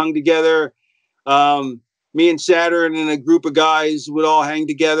guys hung together. Me and Saturn and a group of guys would all hang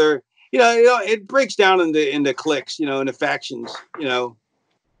together. It breaks down into cliques, into factions.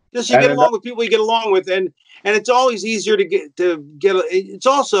 Just you get along with people you get along with, and it's always easier to get. It's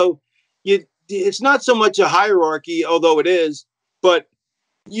also it's not so much a hierarchy, although it is, but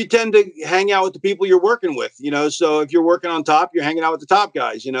you tend to hang out with the people you're working with, so if you're working on top, you're hanging out with the top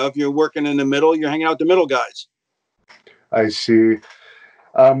guys, if you're working in the middle, you're hanging out with the middle guys. I see.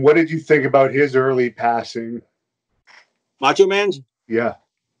 What did you think about his early passing? Macho Man's? Yeah.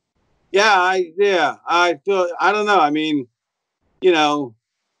 I feel, I don't know. I mean, yeah,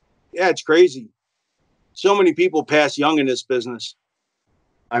 it's crazy. So many people pass young in this business.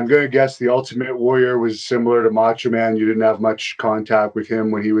 I'm going to guess the Ultimate Warrior was similar to Macho Man. You didn't have much contact with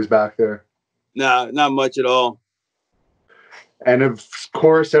him when he was back there? No, not much at all. And of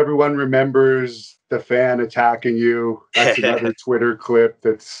course, everyone remembers the fan attacking you. That's another Twitter clip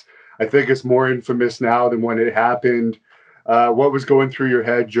I think it's more infamous now than when it happened. What was going through your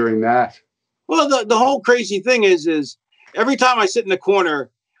head during that? Well, the whole crazy thing is every time I sit in the corner,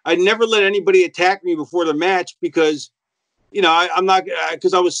 I never let anybody attack me before the match because, you know, I'm not,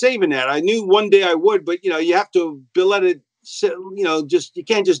 because I was saving that. I knew one day I would, but, you know, you have to let it sit, you know, just, you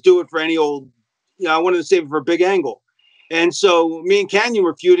can't just do it for any old, you know, I wanted to save it for a big angle. And so me and Canyon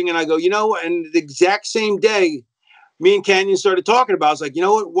were feuding, and I go, you know, and the exact same day, me and Canyon started talking about, I was like, you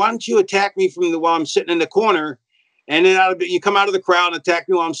know what, why don't you attack me from while I'm sitting in the corner, and then you come out of the crowd and attack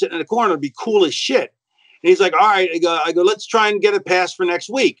me while I'm sitting in the corner. It'd be cool as shit. And he's like, all right, I go, let's try and get it passed for next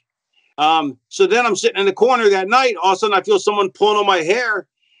week. So then I'm sitting in the corner that night. All of a sudden I feel someone pulling on my hair,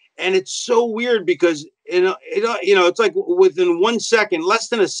 and it's so weird because you know, it's like within 1 second, less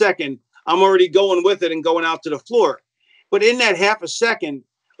than a second, I'm already going with it and going out to the floor. But in that half a second,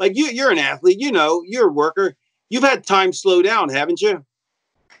 like you're an athlete, you know, you're a worker. You've had time slow down, haven't you?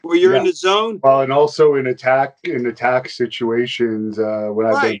 Where you're in the zone. Well, and also in attack situations, when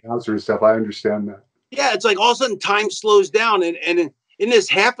I've been announcer and stuff, I understand that. Yeah, it's like all of a sudden time slows down, and in this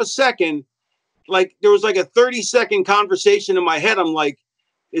half a second, like there was like a 30-second conversation in my head. I'm like,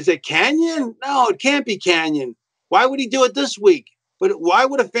 is it Canyon? No, it can't be Canyon. Why would he do it this week? But why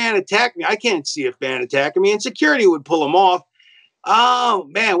would a fan attack me? I can't see a fan attacking me, and security would pull him off. Oh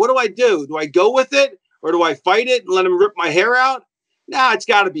man, what do I do? Do I go with it, or do I fight it and let him rip my hair out? Nah, it's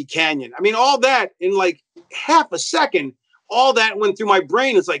got to be Canyon. I mean, all that in like half a second, all that went through my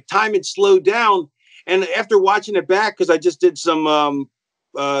brain. It's like time had slowed down. And after watching it back, because I just did some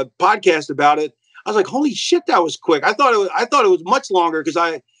podcast about it, I was like, "Holy shit, that was quick!" I thought it was much longer because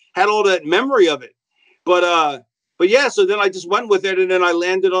I had all that memory of it. But yeah. So then I just went with it, and then I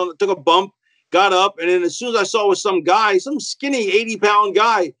landed on, took a bump, got up, and then as soon as I saw it was some guy, some skinny 80-pound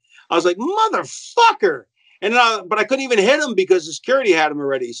guy, I was like, "Motherfucker!" And but I couldn't even hit him because the security had him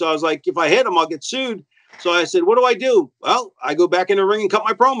already. So I was like, if I hit him, I'll get sued. So I said, what do I do? Well, I go back in the ring and cut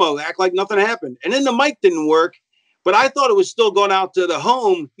my promo, act like nothing happened. And then the mic didn't work, but I thought it was still going out to the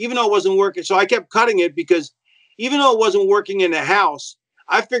home, even though it wasn't working. So I kept cutting it because even though it wasn't working in the house,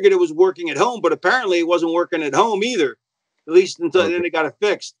 I figured it was working at home, but apparently it wasn't working at home either, at least until then they got it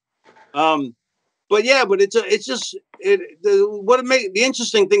fixed. But yeah, but the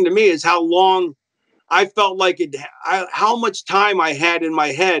interesting thing to me is how long I felt like how much time I had in my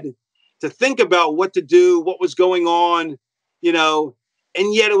head to think about what to do, what was going on, you know,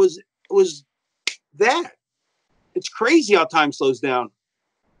 and yet it was that. It's crazy how time slows down.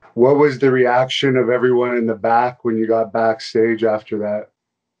 What was the reaction of everyone in the back when you got backstage after that?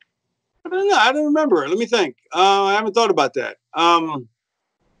 I don't know. I don't remember. Let me think. I haven't thought about that.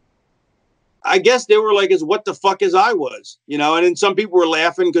 I guess they were like as what the fuck as I was, you know, and then some people were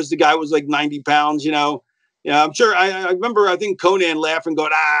laughing because the guy was like 90 pounds, you know. Yeah, I'm sure. I remember. I think Conan laughing, going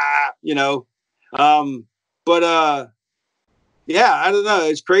you know. Yeah, I don't know.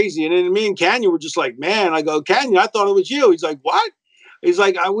 It's crazy. And then me and Canyon were just like, man. I go, Canyon, I thought it was you. He's like, what? He's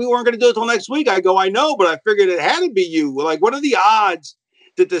like, we weren't going to do it till next week. I go, I know, but I figured it had to be you. Like, what are the odds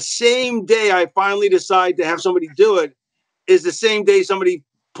that the same day I finally decide to have somebody do it is the same day somebody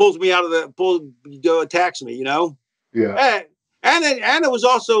pulls me out of attacks me? You know? Yeah. And it was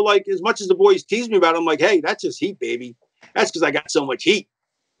also like, as much as the boys teased me about it, I'm like, hey, that's just heat, baby. That's because I got so much heat.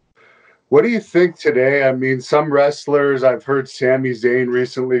 What do you think today? I mean, some wrestlers, I've heard Sami Zayn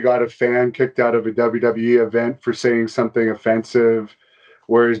recently got a fan kicked out of a WWE event for saying something offensive,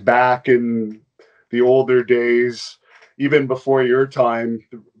 whereas back in the older days, even before your time,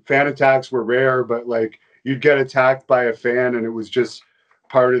 fan attacks were rare, but like you'd get attacked by a fan and it was just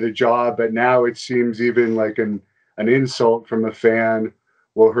part of the job. But now it seems even like an insult from a fan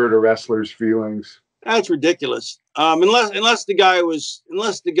will hurt a wrestler's feelings. That's ridiculous. Unless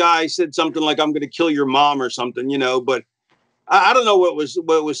the guy said something like, I'm going to kill your mom or something, you know, but I don't know what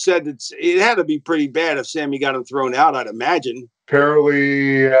was said. It had to be pretty bad if Sammy got him thrown out, I'd imagine.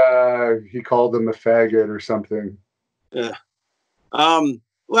 Apparently he called him a faggot or something. Yeah.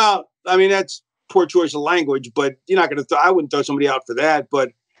 Well, I mean, that's poor choice of language, but you're not going to, I wouldn't throw somebody out for that.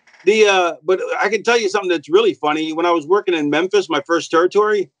 But but I can tell you something that's really funny. When I was working in Memphis, my first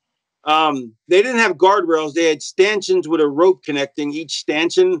territory, they didn't have guardrails. They had stanchions with a rope connecting each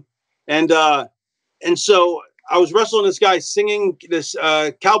stanchion. And so I was wrestling this guy singing this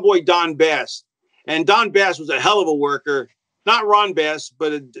cowboy Don Bass. And Don Bass was a hell of a worker. Not Ron Bass,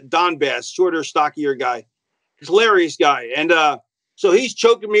 but Don Bass, shorter, stockier guy. Hilarious guy. And so he's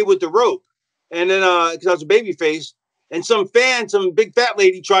choking me with the rope. And then, because I was a baby face, and some big fat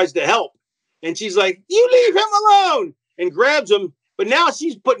lady tries to help. And she's like, you leave him alone, and grabs him. But now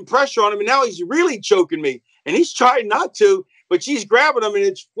she's putting pressure on him, and now he's really choking me. And he's trying not to, but she's grabbing him, and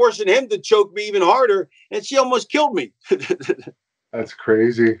it's forcing him to choke me even harder. And she almost killed me. That's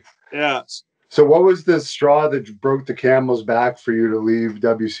crazy. Yeah. So what was the straw that broke the camel's back for you to leave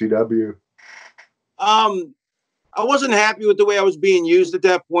WCW? I wasn't happy with the way I was being used at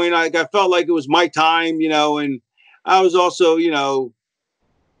that point. I felt like it was my time, and I was also,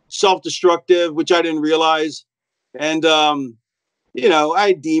 self-destructive, which I didn't realize. And, I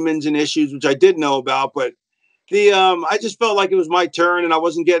had demons and issues, which I did know about, but I just felt like it was my turn and I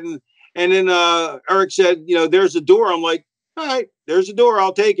wasn't getting, and then, Eric said, there's a door. I'm like, all right, there's a door.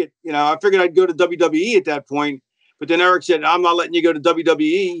 I'll take it. I figured I'd go to WWE at that point, but then Eric said, I'm not letting you go to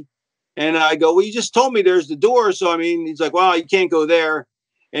WWE. And I go, well, you just told me there's the door. So, he's like, well, you can't go there.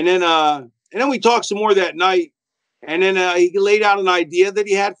 And then we talked some more that night. And then he laid out an idea that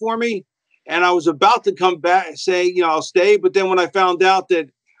he had for me. And I was about to come back and say, I'll stay. But then when I found out that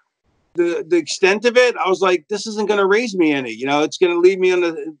the extent of it, I was like, this isn't going to raise me any, it's going to leave me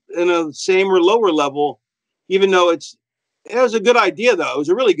in a same or lower level, even though it was a good idea, though. It was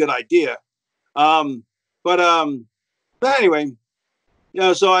a really good idea. But anyway,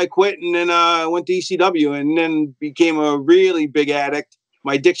 so I quit and then I went to ECW and then became a really big addict.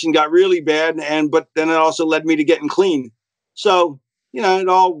 My addiction got really bad, but then it also led me to getting clean. So, it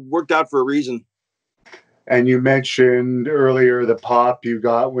all worked out for a reason. And you mentioned earlier the pop you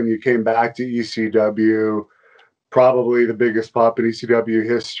got when you came back to ECW, probably the biggest pop in ECW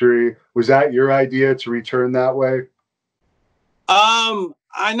history. Was that your idea to return that way?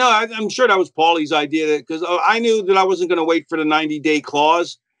 I know. I'm sure that was Paulie's idea because I knew that I wasn't going to wait for the 90-day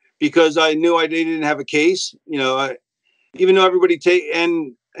clause because I knew they didn't have a case. Even though everybody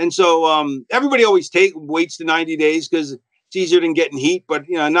so everybody always waits the 90 days because it's easier than getting heat. But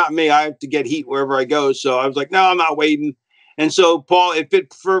not me. I have to get heat wherever I go. So I was like, no, I'm not waiting. And so it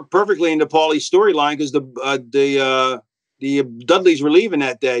fit perfectly into Paulie's storyline because the Dudleys were leaving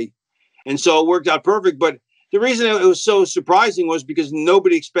that day, and so it worked out perfect. But the reason it was so surprising was because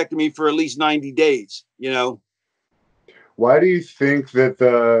nobody expected me for at least 90 days, Why do you think that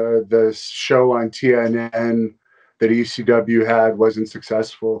the show on TNN that ECW had wasn't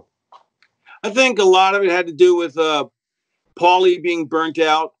successful? I think a lot of it had to do with Paulie being burnt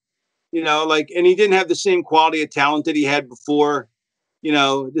out, and he didn't have the same quality of talent that he had before,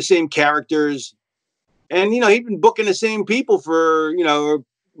 the same characters. And, he'd been booking the same people for,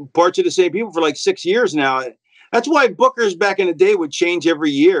 parts of the same people for like 6 years now. That's why bookers back in the day would change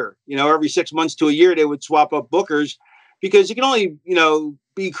every year. Every 6 months to a year, they would swap up bookers because you can only,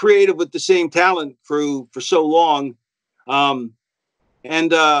 be creative with the same talent crew for so long. And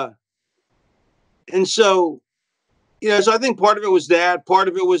so, so I think part of it was that. Part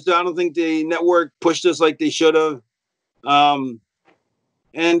of it was I don't think the network pushed us like they should have. I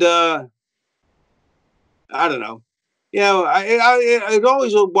don't know.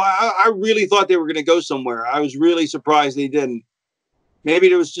 I really thought they were going to go somewhere. I was really surprised they didn't. Maybe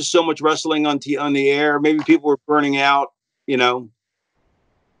there was just so much wrestling on the air. Maybe people were burning out,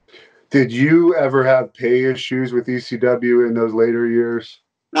 Did you ever have pay issues with ECW in those later years?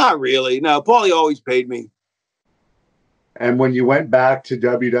 Not really. No, Paulie always paid me. And when you went back to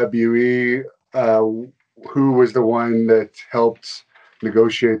WWE, who was the one that helped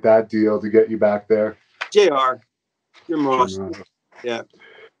negotiate that deal to get you back there? JR. Jim Ross. Yeah.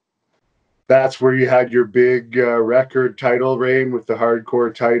 That's where you had your big record title reign with the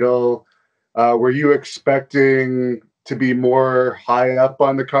hardcore title. Were you expecting to be more high up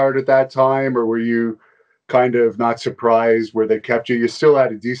on the card at that time, or were you kind of not surprised where they kept you? You still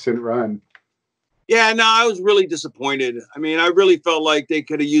had a decent run. Yeah, no, I was really disappointed. I really felt like they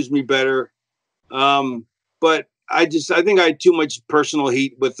could have used me better. But I think I had too much personal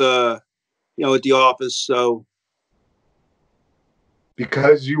heat with with the Office. So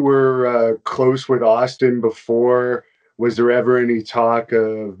because you were close with Austin before, was there ever any talk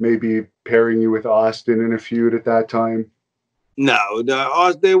of maybe pairing you with Austin in a feud at that time? No,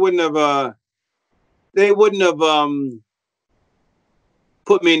 they wouldn't have. They wouldn't have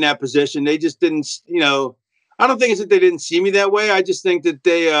put me in that position. They just didn't. I don't think it's that they didn't see me that way. I just think that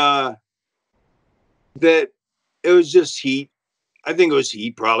that it was just heat. I think it was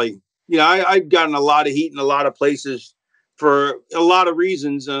heat, probably. I've gotten a lot of heat in a lot of places for a lot of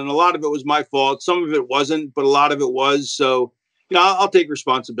reasons, and a lot of it was my fault. Some of it wasn't, but a lot of it was. So, I'll take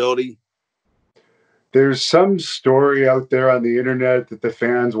responsibility. There's some story out there on the internet that the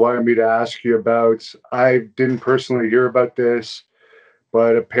fans wanted me to ask you about. I didn't personally hear about this,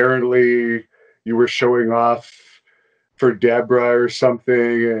 but apparently you were showing off for Deborah or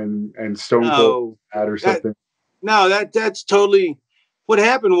something, and Stone Cold or something. That's totally what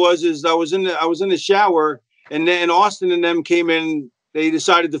happened. I was in the shower, and then Austin and them came in. They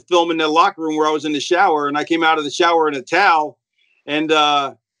decided to film in the locker room where I was in the shower, and I came out of the shower in a towel, and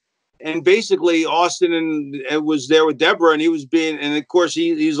and basically Austin and was there with Deborah, and he was and of course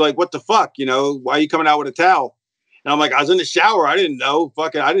he's like, what the fuck, you know, why are you coming out with a towel? And I'm like, I was in the shower. I didn't know.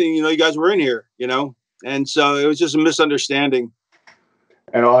 Fucking, I didn't even know you guys were in here, you know? And so it was just a misunderstanding.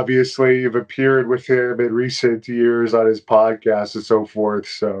 And obviously you've appeared with him in recent years on his podcast and so forth.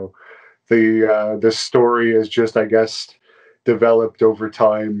 So the story is just, I guess, developed over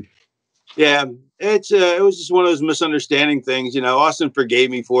time. Yeah, it was just one of those misunderstanding things, you know. Austin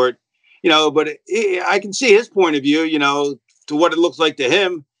forgave me for it, you know, but I can see his point of view, you know, to what it looks like to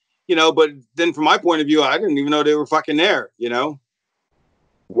him, you know, but then from my point of view, I didn't even know they were fucking there, you know.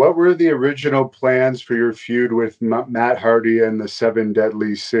 What were the original plans for your feud with Matt Hardy and the Seven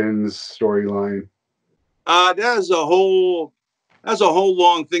Deadly Sins storyline? That was a whole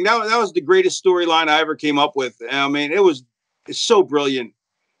long thing. That was the greatest storyline I ever came up with. I mean, it's so brilliant.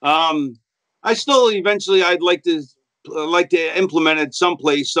 I still eventually I'd like to implement it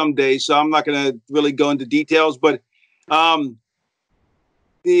someplace someday. So I'm not going to really go into details, but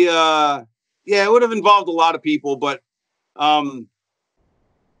yeah, it would have involved a lot of people, but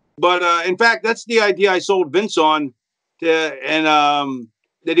in fact, that's the idea I sold Vince on, that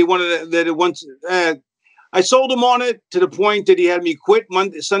he wanted that it once. I sold him on it to the point that he had me quit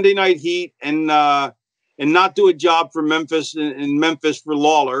Sunday Night Heat and not do a job for Memphis in Memphis for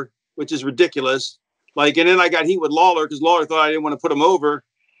Lawler, which is ridiculous. Like, and then I got heat with Lawler because Lawler thought I didn't want to put him over.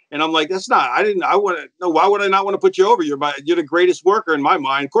 And I'm like, that's not, I want to, no, why would I not want to put you over? You're the greatest worker in my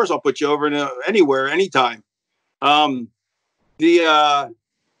mind. Of course I'll put you over anywhere, anytime. And he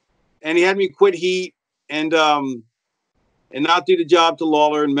had me quit Heat and not do the job to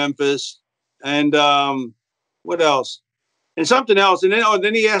Lawler in Memphis. And what else? And something else. And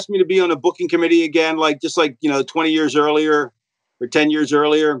then he asked me to be on a booking committee again, just like, 20 years earlier or 10 years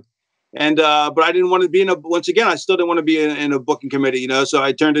earlier. And, but I didn't want to be once again, I still didn't want to be in a booking committee, so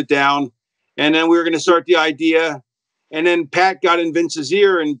I turned it down. And then we were going to start the idea. And then Pat got in Vince's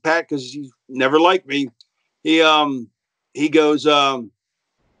ear, and Pat, cause he never liked me. He goes, he goes,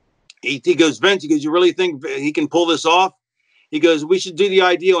 Vince, he goes, you really think he can pull this off? He goes, we should do the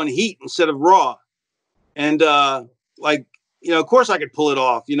idea on Heat instead of Raw. And, of course I could pull it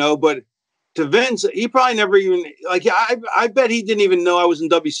off, but to Vince, he probably never even I bet he didn't even know I was in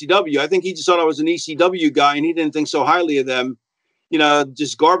WCW. I think he just thought I was an ECW guy, and he didn't think so highly of them,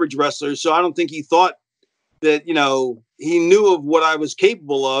 just garbage wrestlers. So I don't think he thought that, he knew of what I was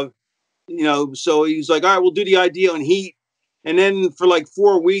capable of, so he's like, all right, we'll do the idea on Heat. And then for like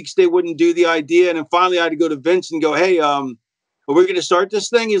 4 weeks, they wouldn't do the idea. And then finally I had to go to Vince and go, hey, are we going to start this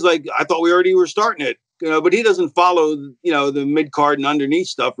thing? He's like, I thought we already were starting it, but he doesn't follow, the mid card and underneath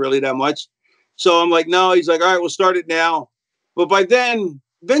stuff really that much. So I'm like, no, he's like, all right, we'll start it now. But by then,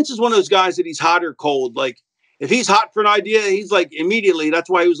 Vince is one of those guys that he's hot or cold. Like, if he's hot for an idea, he's like, immediately. That's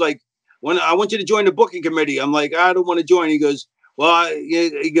why he was like, when I want you to join the booking committee, I'm like, I don't want to join. He goes, well,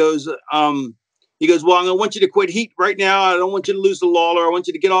 he goes, well, I'm going to want you to quit Heat right now. I don't want you to lose to Lawler. I want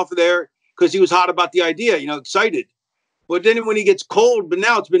you to get off of there, because he was hot about the idea, excited. But then when he gets cold, but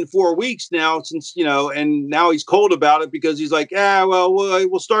now it's been 4 weeks now since, and now he's cold about it because he's like,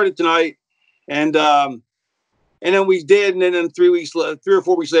 we'll start it tonight. And then we did, and then 3 or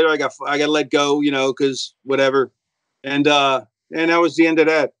 4 weeks later, I got let go, because whatever, and that was the end of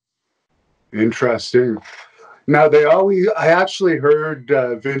that. Interesting. Now I actually heard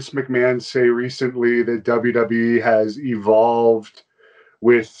Vince McMahon say recently that WWE has evolved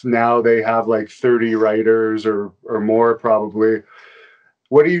with now they have like 30 writers or more probably.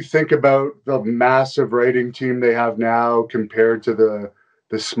 What do you think about the massive writing team they have now compared to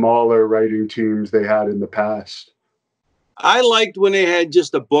the smaller writing teams they had in the past? I liked when they had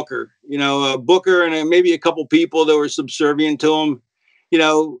just a booker, and maybe a couple people that were subservient to him,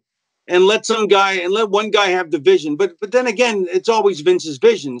 and let one guy have the vision. But then again, it's always Vince's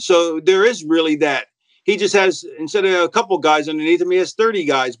vision. So there is really that. He just has, instead of a couple guys underneath him, he has 30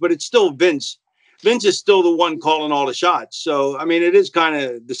 guys, but it's still Vince. Vince is still the one calling all the shots. So, I mean, it is kind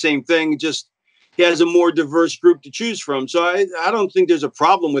of the same thing, just he has a more diverse group to choose from. So I don't think there's a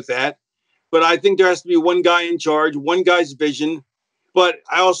problem with that. But I think there has to be one guy in charge, one guy's vision. But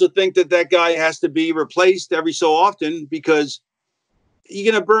I also think that guy has to be replaced every so often, because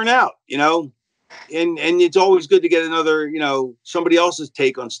you're going to burn out, and it's always good to get another, somebody else's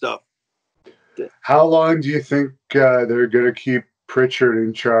take on stuff. How long do you think they're going to keep Prichard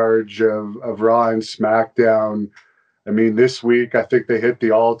in charge of Raw and SmackDown? I mean, this week, I think they hit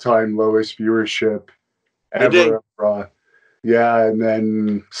the all-time lowest viewership ever of Raw. Yeah, and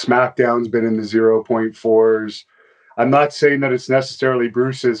then SmackDown's been in the 0.4s. I'm not saying that it's necessarily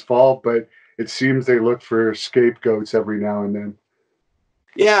Bruce's fault, but it seems they look for scapegoats every now and then.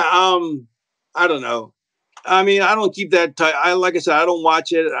 Yeah. I don't know. I mean, I don't keep that tight. Like I said, I don't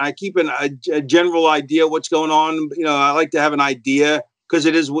watch it. I keep a general idea what's going on. You know, I like to have an idea because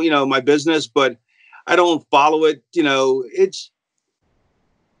it is, my business, but I don't follow it. You know,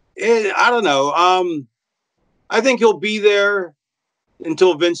 I don't know. I think he'll be there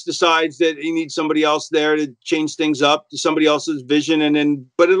until Vince decides that he needs somebody else there to change things up to somebody else's vision.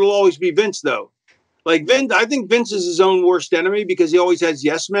 But it'll always be Vince though. Like Vince, I think Vince is his own worst enemy because he always has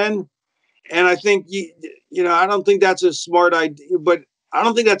yes men. And I think, I don't think that's a smart idea, but I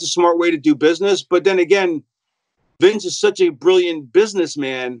don't think that's a smart way to do business. But then again, Vince is such a brilliant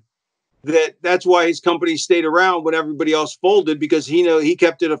businessman that's why his company stayed around when everybody else folded, because he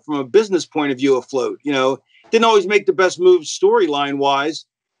kept it from a business point of view afloat. Didn't always make the best moves storyline wise.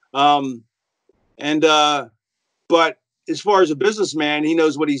 But as far as a businessman, he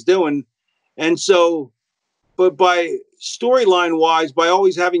knows what he's doing. And so, but by storyline wise, by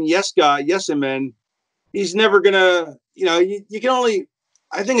always having yes men, he's never gonna, you can only,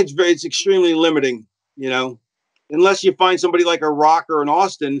 I think it's extremely limiting, unless you find somebody like a Rock or an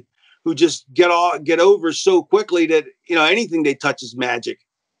Austin who just get over so quickly that, anything they touch is magic.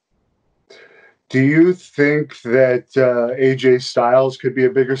 Do you think that AJ Styles could be a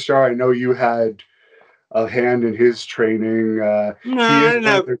bigger star? I know you had a hand in his training. No, he is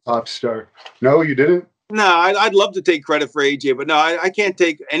their top star. No, you didn't? No, I'd love to take credit for AJ, but no, I can't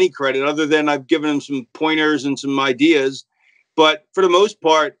take any credit other than I've given him some pointers and some ideas. But for the most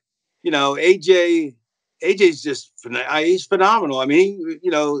part, AJ's just, he's phenomenal. I mean,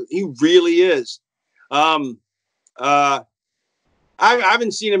 he really is. I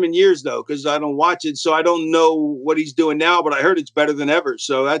haven't seen him in years though, because I don't watch it. So I don't know what he's doing now, but I heard it's better than ever.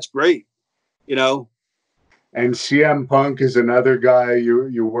 So that's great, And CM Punk is another guy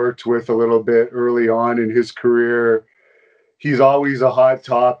you worked with a little bit early on in his career. He's always a hot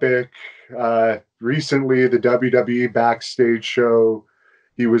topic. Recently, the WWE backstage show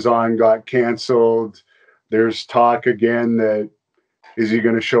he was on got canceled. There's talk again that is he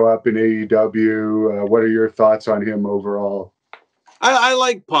going to show up in AEW? What are your thoughts on him overall? I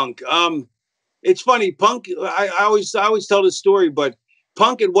like Punk. It's funny, Punk. I always tell this story, but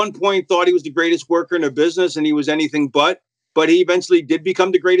Punk at one point thought he was the greatest worker in the business, and he was anything but he eventually did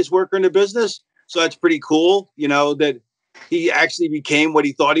become the greatest worker in the business. So that's pretty cool, that he actually became what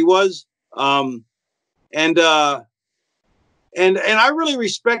he thought he was. And I really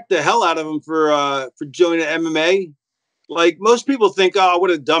respect the hell out of him for joining MMA. Like most people think, oh,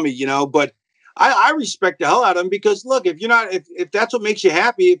 what a dummy, but I respect the hell out of him because look, if that's what makes you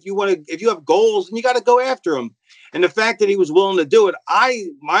happy, if you have goals, then you got to go after them. And the fact that he was willing to do it,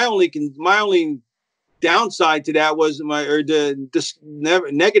 my only downside to that was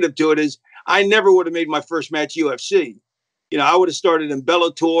negative to it is I never would have made my first match UFC. I would have started in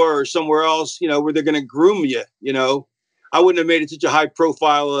Bellator or somewhere else, where they're going to groom you. I wouldn't have made it such a high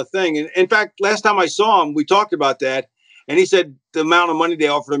profile thing. And in fact, last time I saw him, we talked about that. And he said the amount of money they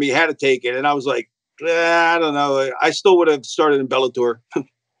offered him, he had to take it. And I was like, I don't know. I still would have started in Bellator,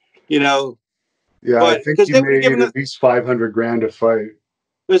 Yeah, but, I think he made at least $500,000 a fight.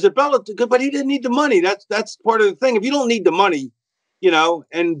 There's a Bellator, but he didn't need the money. That's part of the thing. If you don't need the money,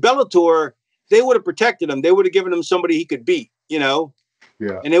 and Bellator, they would have protected him. They would have given him somebody he could beat, Yeah.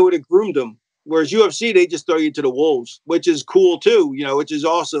 And they would have groomed him. Whereas UFC, they just throw you to the wolves, which is cool too, which is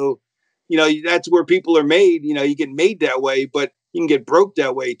also, that's where people are made. You get made that way, but you can get broke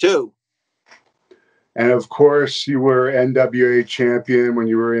that way too. And of course, you were NWA champion when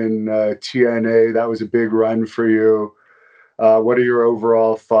you were in TNA. That was a big run for you. What are your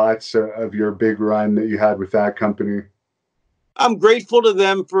overall thoughts of your big run that you had with that company? I'm grateful to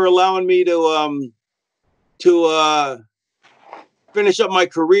them for allowing me to finish up my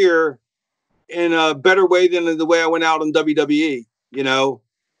career in a better way than the way I went out in WWE,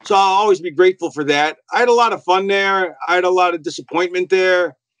 So I'll always be grateful for that. I had a lot of fun there. I had a lot of disappointment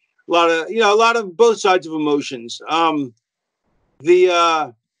there. A lot of both sides of emotions. I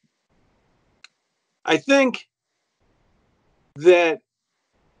think that,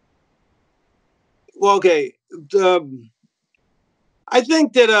 I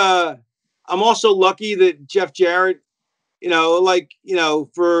think that I'm also lucky that Jeff Jarrett,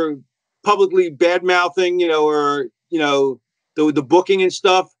 for publicly bad mouthing, or the booking and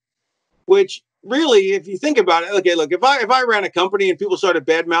stuff, which really, if you think about it, okay, look, if I ran a company and people started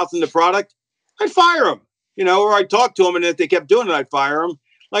bad mouthing the product, I'd fire them, or I'd talk to them, and if they kept doing it, I'd fire them.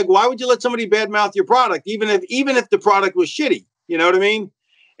 Like, why would you let somebody bad mouth your product, even if the product was shitty? You know what I mean?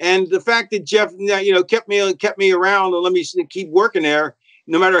 And the fact that Jeff, kept me around and let me keep working there,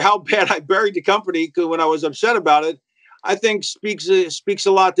 no matter how bad I buried the company, because when I was upset about it, I think speaks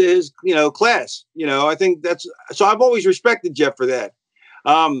a lot to his, class. I think that's so. I've always respected Jeff for that.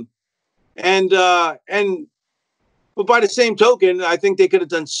 Um, and but by the same token, I think they could have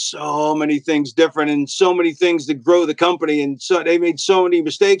done so many things different and so many things to grow the company, and so they made so many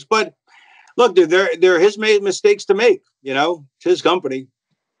mistakes. But look, they're his made mistakes to make. It's his company.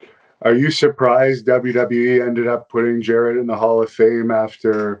 Are you surprised WWE ended up putting Jarrett in the Hall of Fame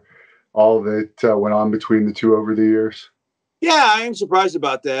after all that went on between the two over the years? Yeah, I am surprised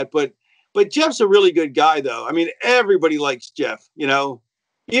about that, but Jeff's a really good guy, though. I mean, everybody likes Jeff.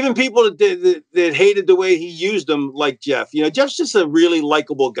 Even people that hated the way he used them like Jeff. Jeff's just a really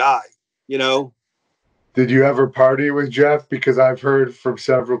likable guy. Did you ever party with Jeff? Because I've heard from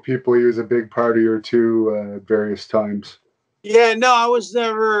several people he was a big partier too at various times. Yeah, no,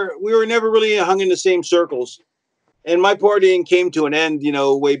 we were never really hung in the same circles. And my partying came to an end,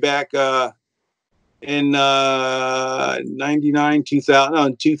 way back in 99, 2000,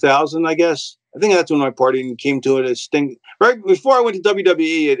 no, 2000, I guess. I think that's when my partying came to a sting. Right before I went to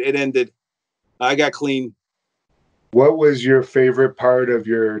WWE, it ended. I got clean. What was your favorite part of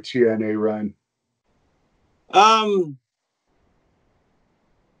your TNA run? I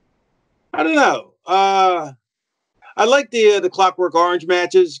don't know. I like the Clockwork Orange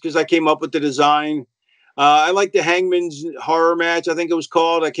matches because I came up with the design. I like the Hangman's horror match. I think it was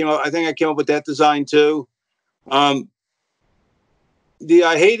called. I think I came up with that design too. I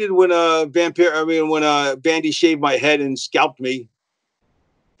hated when Bandy shaved my head and scalped me.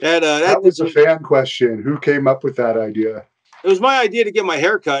 That was a fan question. Who came up with that idea? It was my idea to get my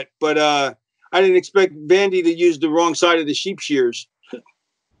hair cut, but I didn't expect Bandy to use the wrong side of the sheep shears.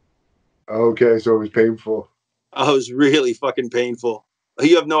 Okay, so it was painful. Oh, it was really fucking painful.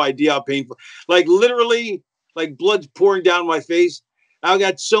 You have no idea how painful. Like literally, like blood's pouring down my face. I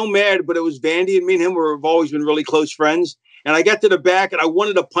got so mad, but it was Vandy, and me and him have always been really close friends. And I got to the back, and I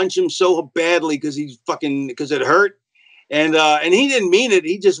wanted to punch him so badly because it hurt. And he didn't mean it.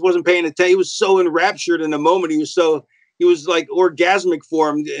 He just wasn't paying attention. He was so enraptured in the moment. He was like orgasmic for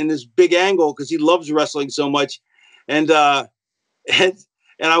him in this big angle because he loves wrestling so much. And I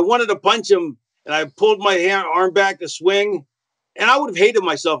wanted to punch him, and I pulled my arm back to swing. And I would have hated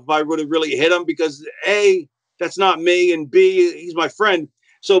myself if I would have really hit him because A, that's not me, and B, he's my friend.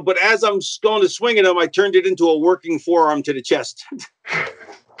 So, but as I'm going to swing at him, I turned it into a working forearm to the chest.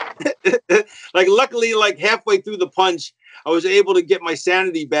 Like, luckily, like halfway through the punch, I was able to get my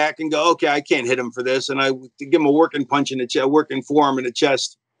sanity back and go, okay, I can't hit him for this. And I give him a working punch in the chest, working forearm in the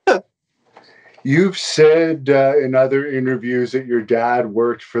chest. You've said in other interviews that your dad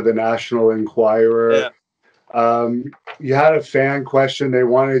worked for the National Enquirer. Yeah. You had a fan question. They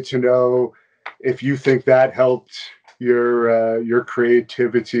wanted to know if you think that helped your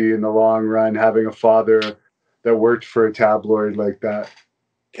creativity in the long run, having a father that worked for a tabloid like that.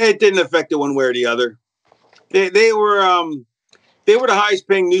 It didn't affect it one way or the other. They were the highest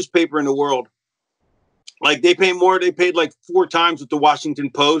paying newspaper in the world. Like they paid like 4 times what the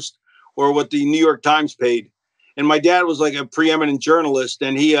Washington Post or what the New York Times paid. And my dad was like a preeminent journalist,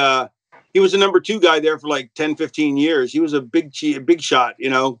 and he was the number 2 guy there for like 10, 15 years. He was a big shot,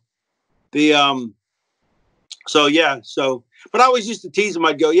 but I always used to tease him.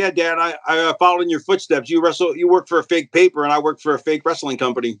 I'd go, yeah, Dad, I followed in your footsteps. You work for a fake paper, and I work for a fake wrestling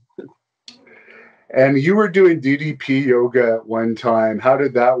company. And you were doing DDP yoga at one time. How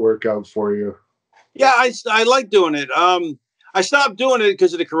did that work out for you? Yeah, I like doing it. I stopped doing it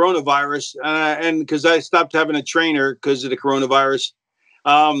because of the coronavirus, and because I stopped having a trainer because of the coronavirus.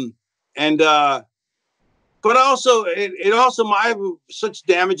 But also I have such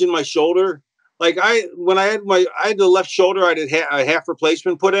damage in my shoulder. Like I had the left shoulder, I had a half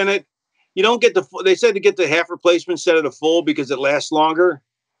replacement put in it. You don't get they said to get the half replacement instead of the full because it lasts longer.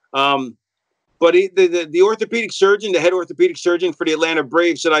 But the orthopedic surgeon, the head orthopedic surgeon for the Atlanta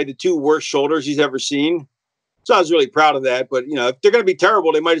Braves, said I had the 2 worst shoulders he's ever seen. So I was really proud of that. But if they're going to be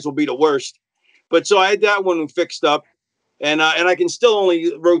terrible, they might as well be the worst. But so I had that one fixed up, and I can still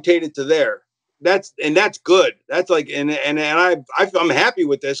only rotate it to there. That's good. That's like, and I'm happy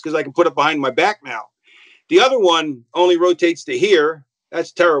with this because I can put it behind my back now. The other one only rotates to here.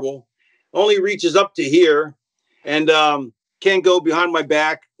 That's terrible. Only reaches up to here, and can't go behind my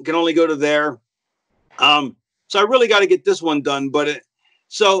back. Can only go to there. So I really got to get this one done. But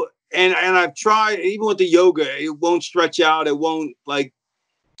and I've tried, even with the yoga, it won't stretch out. It won't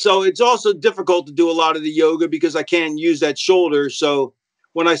so it's also difficult to do a lot of the yoga because I can't use that shoulder. So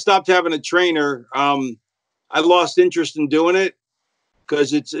when I stopped having a trainer, I lost interest in doing it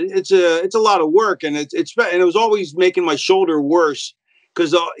because it's a lot of work, and it was always making my shoulder worse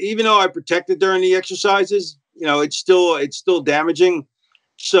because even though I protect it during the exercises, it's still damaging.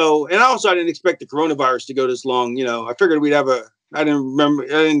 So, and also I didn't expect the coronavirus to go this long. I figured I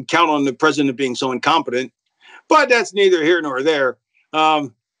didn't count on the president being so incompetent, but that's neither here nor there.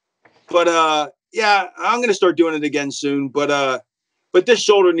 Yeah, I'm going to start doing it again soon, but this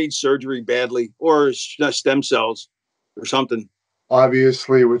shoulder needs surgery badly, or stem cells or something.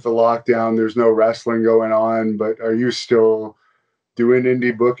 Obviously, with the lockdown, there's no wrestling going on, but are you still doing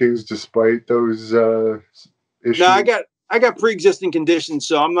indie bookings despite those issues? No, I got pre-existing conditions,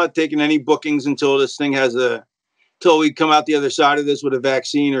 so I'm not taking any bookings until till we come out the other side of this with a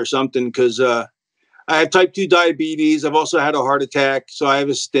vaccine or something, because I have type 2 diabetes. I've also had a heart attack, so I have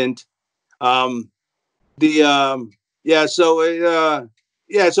a stint. So I'm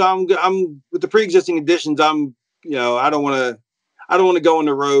with the pre-existing conditions. I don't want to go on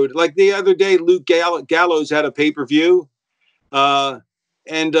the road. Like the other day, Luke Gallows had a pay-per-view, and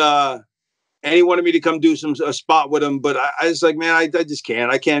he wanted me to come do a spot with him, but I was like, man, I just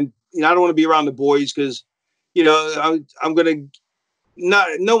can't. I can't. I don't want to be around the boys because, I'm gonna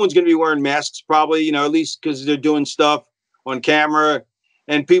no one's gonna be wearing masks probably. At least because they're doing stuff on camera.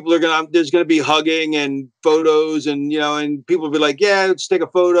 And there's going to be hugging and photos and people will be like, yeah, let's take a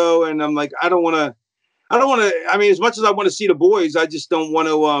photo. And I'm like, I don't want to, I mean, as much as I want to see the boys, I just don't want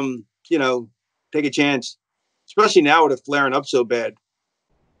to, take a chance, especially now with it flaring up so bad.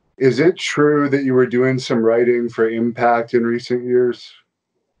 Is it true that you were doing some writing for Impact in recent years?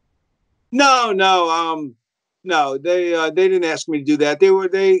 No. They didn't ask me to do that.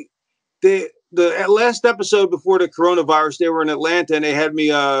 The last episode before the coronavirus, they were in Atlanta and they had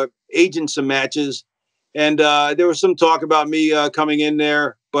me agent some matches, and there was some talk about me coming in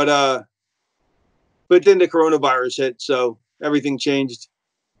there, but then the coronavirus hit, so everything changed.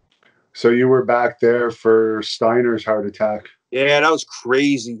 So you were back there for Steiner's heart attack? Yeah, that was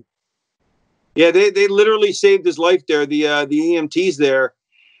crazy. Yeah, they literally saved his life there. The EMTs there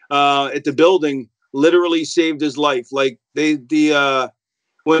at the building literally saved his life. Like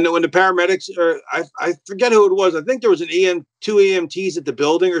when the paramedics, or I forget who it was. I think there was two EMTs at the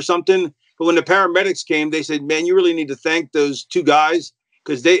building or something. But when the paramedics came, they said, "Man, you really need to thank those two guys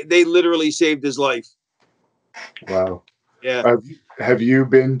because they literally saved his life." Wow. Yeah. Have you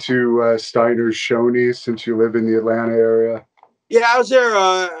been to Steiner's Shoney's since you live in the Atlanta area? Yeah, I was there.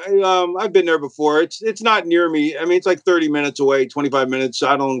 I've been there before. It's not near me. I mean, it's like 30 minutes away, 25 minutes.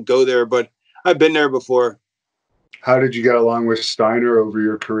 I don't go there, but I've been there before. How did you get along with Steiner over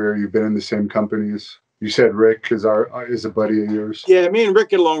your career? You've been in the same companies. You said Rick is a buddy of yours. Yeah, me and Rick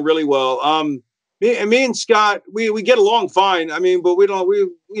get along really well. Me and Scott, we get along fine. I mean, but we've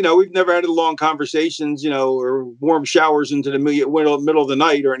never had long conversations, or warm showers into the middle of the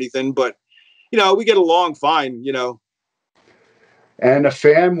night or anything. But we get along fine. And a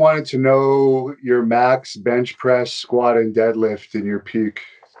fan wanted to know your max bench press, squat, and deadlift in your peak.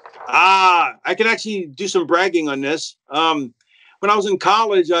 I can actually do some bragging on this. When I was in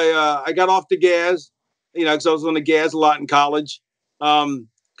college, I got off the gas, because I was on the gas a lot in college.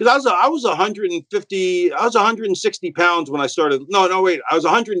 Because I was 150, I was 160 pounds when I started. No, wait, I was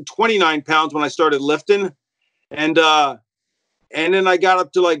 129 pounds when I started lifting, and then I got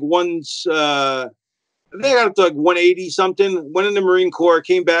up to like I think I got up to like 180 something. Went in the Marine Corps,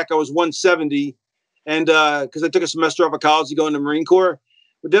 came back, I was 170, and because I took a semester off of college to go in the Marine Corps.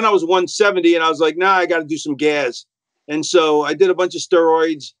 But then I was 170 and I was like, nah, I got to do some gas. And so I did a bunch of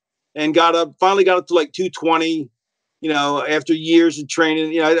steroids and finally got up to like 220, after years of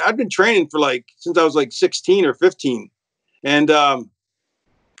training. I've been training for since I was like 16 or 15. And,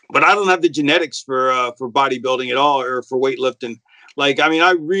 but I don't have the genetics for bodybuilding at all or for weightlifting.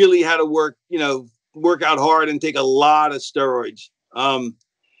 I really had to work out hard and take a lot of steroids.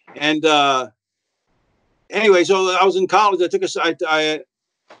 Anyway, so I was in college.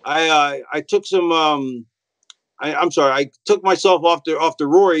 I took myself off the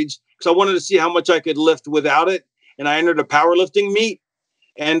roids because I wanted to see how much I could lift without it. And I entered a powerlifting meet,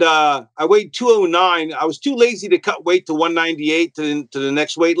 and I weighed 209. I was too lazy to cut weight to 198 to the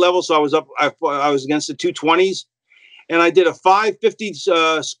next weight level. So I was against the 220s, and I did a 550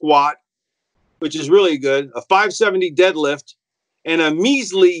 squat, which is really good, a 570 deadlift, and a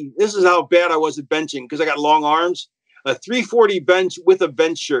measly, this is how bad I was at benching because I got long arms, a 340 bench with a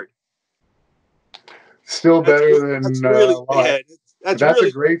bench shirt. Still better than that's really bad. That's really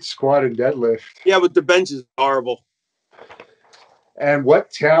a great squat and deadlift. Yeah, but the bench is horrible. And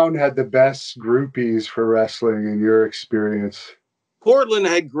what town had the best groupies for wrestling in your experience? Portland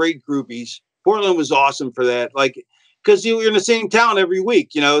had great groupies. Portland was awesome for that. Because you're in the same town every week,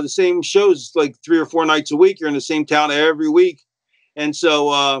 the same shows like 3 or 4 nights a week. You're in the same town every week. And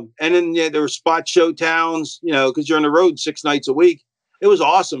so, and then yeah, there were spot show towns, you know, because you're on the road 6 nights a week. It was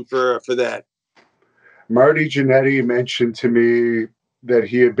awesome for that. Marty Jannetty mentioned to me that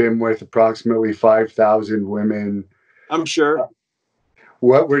he had been with approximately 5,000 women. I'm sure.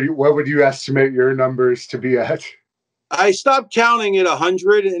 What would you estimate your numbers to be at? I stopped counting at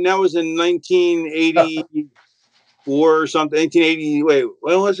 100, and that was in 1984 or something. 1980. Wait,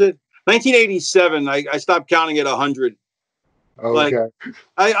 when was it? 1987. I stopped counting at 100. Okay. Like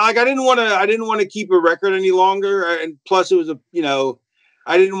I didn't want to keep a record any longer, and plus it was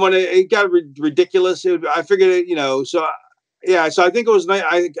I didn't want to. It got ridiculous. I figured it, So yeah, so I think it was.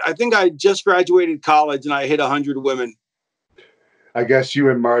 I think I just graduated college and I hit 100 women. I guess you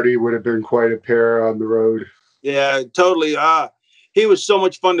and Marty would have been quite a pair on the road. Yeah, totally. He was so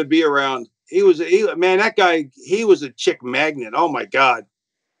much fun to be around. Man, that guy. He was a chick magnet. Oh my God.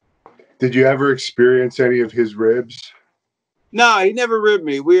 Did you ever experience any of his ribs? No, he never ribbed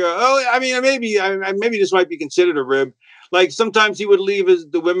me. Maybe this might be considered a rib. Like sometimes he would leave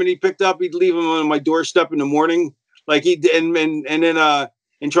the women he picked up. He'd leave them on my doorstep in the morning, like and then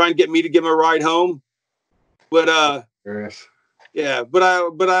try and get me to give him a ride home. But yes. Yeah, but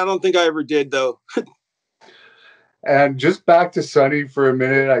I don't think I ever did though. And just back to Sunny for a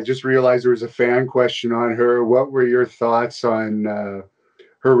minute. I just realized there was a fan question on her. What were your thoughts on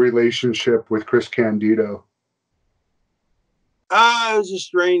her relationship with Chris Candido? It was a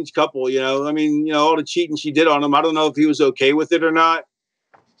strange couple, I mean, all the cheating she did on him. I don't know if he was okay with it or not.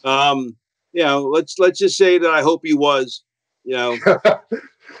 Let's just say that I hope he was,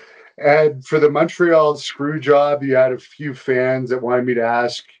 And for the Montreal screw job, you had a few fans that wanted me to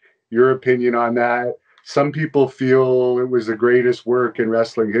ask your opinion on that. Some people feel it was the greatest work in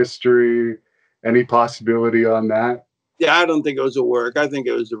wrestling history. Any possibility on that? Yeah, I don't think it was a work. I think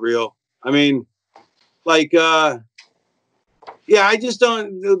it was a real. I mean, I just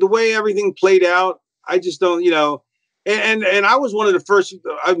don't. The way everything played out, I just don't. And I was one of the first.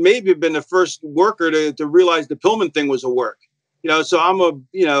 I maybe have been the first worker to realize the Pillman thing was a work. So I'm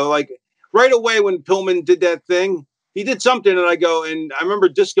right away when Pillman did that thing, he did something, and I remember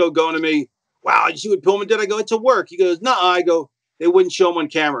Disco going to me, "Wow, you see what Pillman did?" I go, "It's a work." He goes, "No," I go, "They wouldn't show him on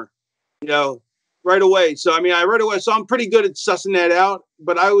camera," right away. So right away. So I'm pretty good at sussing that out.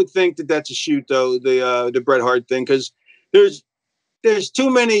 But I would think that that's a shoot, though, the Bret Hart thing, because there's too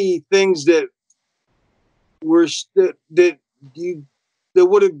many things that would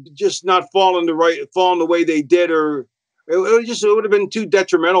have just not fallen the way they did, or it would have been too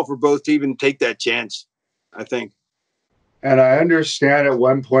detrimental for both to even take that chance, I think. And I understand at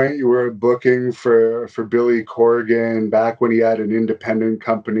one point you were booking for Billy Corgan back when he had an independent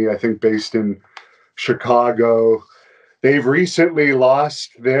company, I think based in Chicago. They've recently lost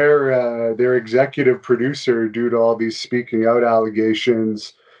their executive producer due to all these speaking out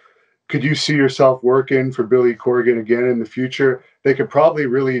allegations. Could you see yourself working for Billy Corgan again in the future? They could probably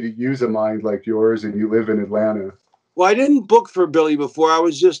really use a mind like yours, and you live in Atlanta. Well, I didn't book for Billy before. I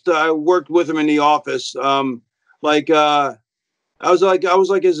worked with him in the office. I was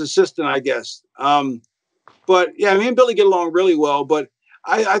like his assistant, I guess. But yeah, me and Billy get along really well. But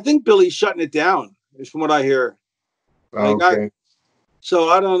I think Billy's shutting it down, is from what I hear. Okay. So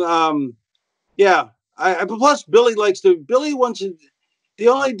I don't. Yeah. Plus Billy wants to.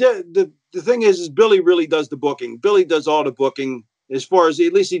 The thing is Billy really does the booking. Billy does all the booking, as far as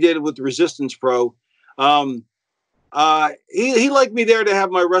at least he did it with the Resistance Pro. He liked me there to have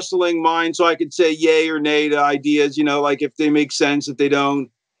my wrestling mind, so I could say yay or nay to ideas, like if they make sense, if they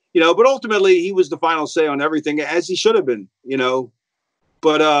don't, but ultimately he was the final say on everything, as he should have been,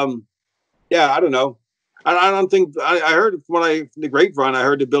 but I don't know. I don't think I heard from the grapevine. I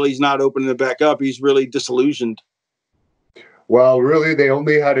heard that Billy's not opening it back up. He's really disillusioned. Well, really, they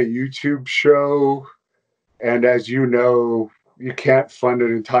only had a YouTube show, and as you know, you can't fund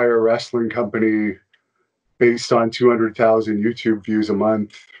an entire wrestling company based on 200,000 YouTube views a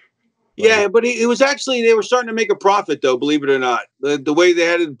month. Yeah, but it was actually, they were starting to make a profit, though, believe it or not. The way they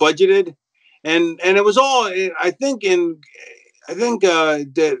had it budgeted, and it was all, I think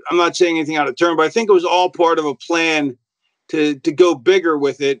that I'm not saying anything out of turn, but I think it was all part of a plan to go bigger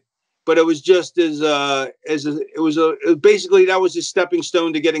with it. But it was just basically that was his stepping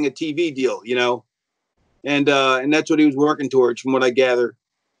stone to getting a TV deal, and that's what he was working towards, from what I gather.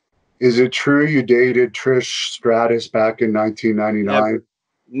 Is it true you dated Trish Stratus back in 1999?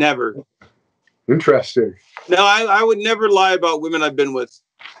 Never. Interesting. No, I would never lie about women I've been with.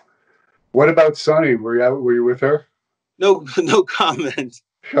 What about Sunny? Were you with her? No comment.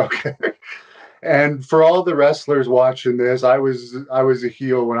 Okay. And for all the wrestlers watching this, I was a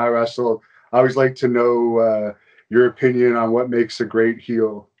heel when I wrestled. I always like to know, your opinion on what makes a great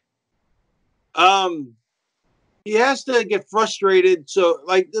heel? He has to get frustrated. So,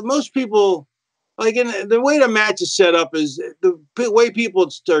 like most people, like in the way the match is set up is the way people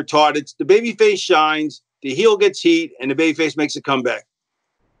are taught. It's the babyface shines, the heel gets heat, and the babyface makes a comeback.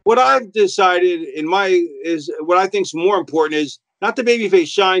 What I've decided is what I think is more important is not the babyface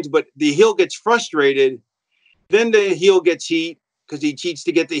shines, but the heel gets frustrated. Then the heel gets heat because he cheats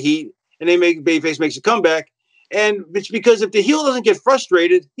to get the heat, and babyface makes a comeback. And it's because if the heel doesn't get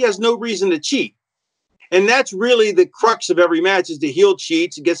frustrated, he has no reason to cheat. And that's really the crux of every match is the heel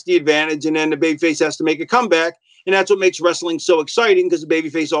cheats, gets the advantage, and then the babyface has to make a comeback. And that's what makes wrestling so exciting because the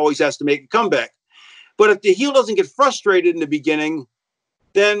babyface always has to make a comeback. But if the heel doesn't get frustrated in the beginning,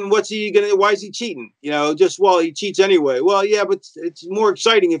 then why is he cheating? He cheats anyway. Well, yeah, but it's more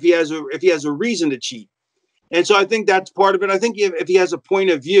exciting if he has a reason to cheat. And so I think that's part of it. I think if he has a point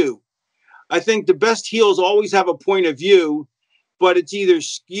of view, I think the best heels always have a point of view, but it's either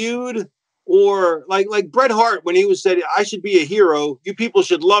skewed or like Bret Hart when he said, I should be a hero. You people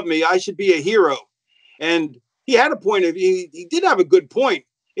should love me. I should be a hero. And he had a point of view. He did have a good point,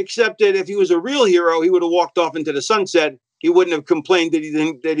 except that if he was a real hero, he would have walked off into the sunset. He wouldn't have complained that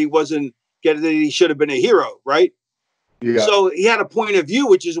he should have been a hero. Right. Yeah. So he had a point of view,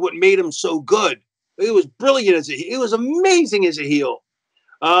 which is what made him so good. It was brilliant it was amazing as a heel.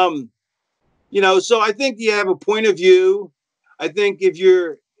 So I think you have a point of view. I think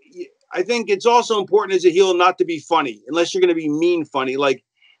it's also important as a heel not to be funny unless you're going to be mean funny. Like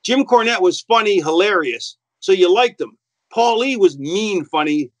Jim Cornette was funny, hilarious. So you liked him. Paul Lee was mean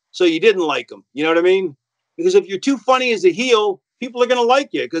funny. So you didn't like him. You know what I mean? Because if you're too funny as a heel, people are going to like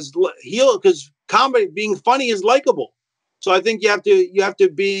you because comedy being funny is likable. So I think you have to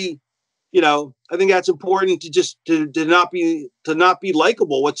be, I think that's important to not be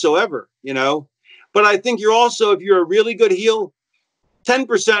likable whatsoever, But I think if you're a really good heel,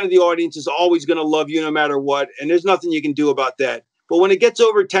 10% of the audience is always going to love you no matter what. And there's nothing you can do about that. But when it gets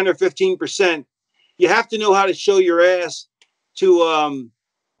over 10 or 15%, you have to know how to show your ass to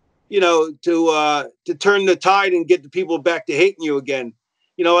turn the tide and get the people back to hating you again.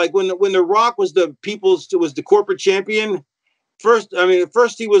 Like when The Rock was the corporate champion. First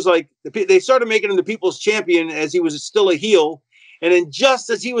he was like, they started making him the people's champion as he was still a heel. And then just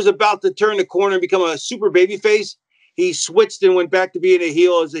as he was about to turn the corner and become a super babyface, he switched and went back to being a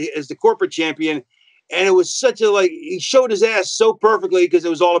heel as the corporate champion. And it was he showed his ass so perfectly because it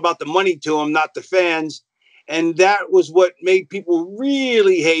was all about the money to him, not the fans. And that was what made people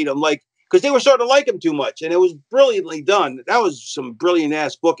really hate him. Because they were starting to like him too much. And it was brilliantly done. That was some brilliant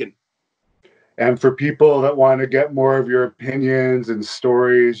ass booking. And for people that want to get more of your opinions and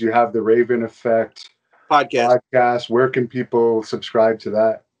stories, you have the Raven Effect podcast. Where can people subscribe to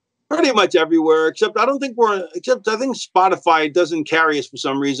that? Pretty much everywhere, except I think Spotify doesn't carry us for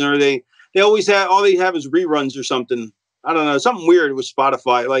some reason, or they always have all they have is reruns or something. I don't know, something weird with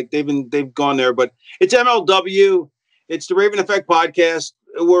Spotify. Like they've gone there, but it's MLW. It's the Raven Effect podcast.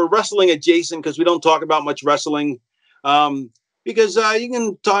 We're wrestling adjacent because we don't talk about much wrestling. Because you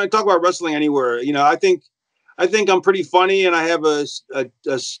can talk about wrestling anywhere. I think I'm pretty funny and I have a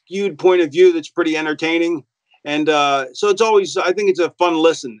skewed point of view that's pretty entertaining. And so it's always, I think it's a fun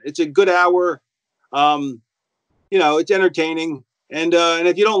listen. It's a good hour. It's entertaining. And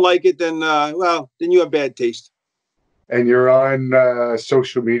if you don't like it, then you have bad taste. And you're on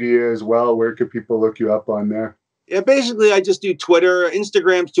social media as well. Where could people look you up on there? Yeah, basically I just do Twitter.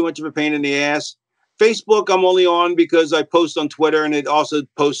 Instagram's too much of a pain in the ass. Facebook, I'm only on because I post on Twitter and it also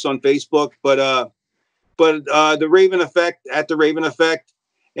posts on Facebook. But the Raven Effect at the Raven Effect,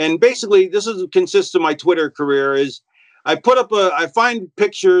 and basically this consists of my Twitter career. Is I find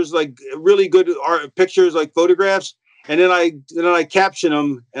pictures like really good art pictures like photographs, and then I caption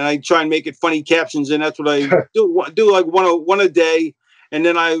them and I try and make it funny captions, and that's what I do like one a day, and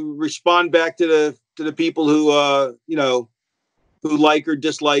then I respond back to the people who who like or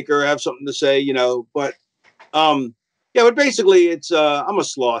dislike or have something to say, but basically it's, I'm a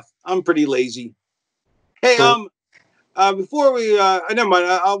sloth. I'm pretty lazy. Hey, before we, never mind.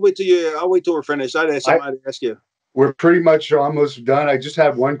 I'll wait till we're finished. I'd ask you. We're pretty much almost done. I just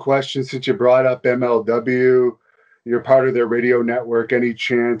have one question since you brought up MLW. You're part of their radio network. Any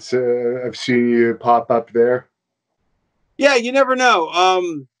chance of seeing you pop up there? Yeah, you never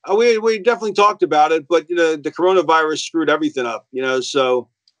know. We definitely talked about it, but the coronavirus screwed everything up. So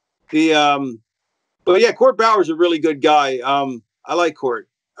but yeah, Court Bauer's a really good guy. I like Court.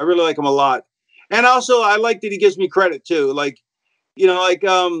 I really like him a lot, and also I like that he gives me credit too.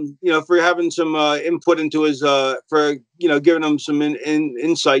 For having some input into his, for giving him some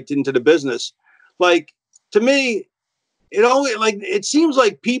insight into the business. Like to me, it seems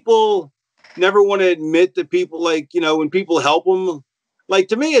like people never want to admit that people, like, when people help them. Like,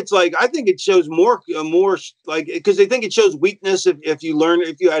 to me, it's like, I think it shows more like, because they think it shows weakness if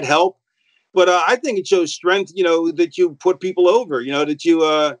you had help. But I think it shows strength, that you put people over, that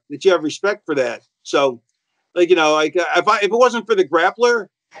you have respect for that. So, like, if it wasn't for the grappler,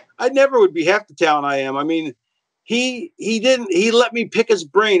 I never would be half the talent I am. I mean, he let me pick his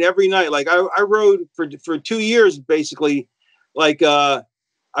brain every night. Like, I rode for 2 years, basically. Like, I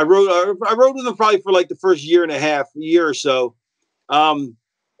rode with him probably for like the first year or so.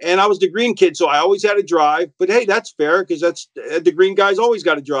 And I was the green kid, so I always had to drive. But hey, that's fair, because that's the green guy's always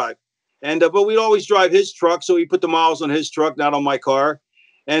got to drive. And but we'd always drive his truck, so he put the miles on his truck, not on my car.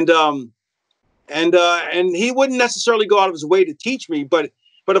 And and he wouldn't necessarily go out of his way to teach me, but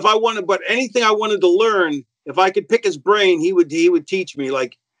anything I wanted to learn, if I could pick his brain, he would teach me.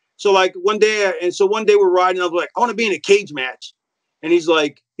 Like, so like one day we're riding, I was like, I want to be in a cage match. And he's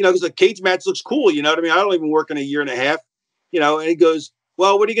like, because a cage match looks cool, you know what I mean? I don't even work in a year and a half, and he goes,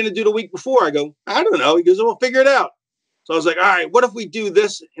 well, what are you going to do the week before? I go, I don't know. He goes, well, figure it out. So I was like, all right, what if we do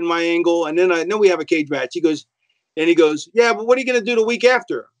this in my angle? And then I know we have a cage match. He goes, yeah, but what are you going to do the week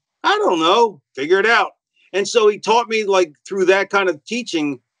after? I don't know. Figure it out. And so he taught me, like, through that kind of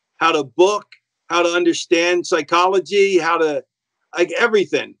teaching, how to book, how to understand psychology, how to, like,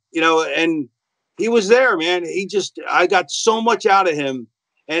 everything, and he was there, man. I got so much out of him.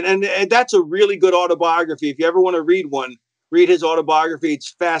 And that's a really good autobiography. If you ever want to read one, read his autobiography.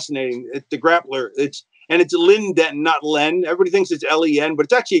 It's fascinating. It's The Grappler. It's Lynn Denton, not Len. Everybody thinks it's Len, but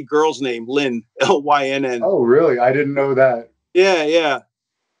it's actually a girl's name, Lynn, Lynn. Oh, really? I didn't know that. Yeah.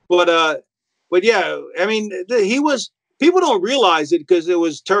 But yeah, I mean, people don't realize it because it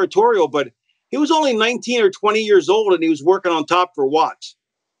was territorial, but he was only 19 or 20 years old, and he was working on top for Watts.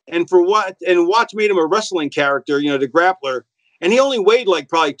 And Watts made him a wrestling character, the grappler. And he only weighed like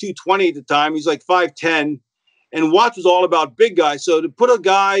probably 220 at the time. He's like 5'10". And Watts was all about big guys. So to put a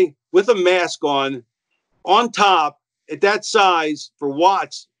guy with a mask on top at that size for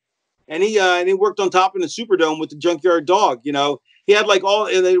Watts, and he worked on top in the Superdome with the Junkyard Dog, He had like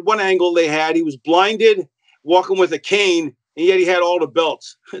one angle he was blinded, walking with a cane, and yet he had all the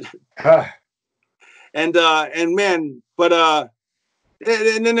belts. And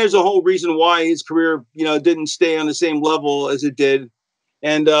then there's a whole reason why his career, didn't stay on the same level as it did.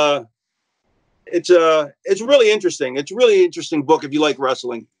 And it's really interesting. It's a really interesting book if you like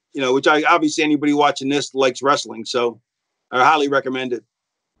wrestling, which obviously anybody watching this likes wrestling. So I highly recommend it.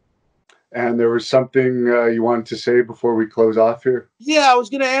 And there was something you wanted to say before we close off here? Yeah, I was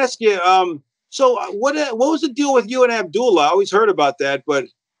going to ask you. So what was the deal with you and Abdullah? I always heard about that, but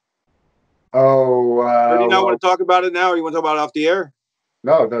do you not want to talk about it now, or you want to talk about it off the air?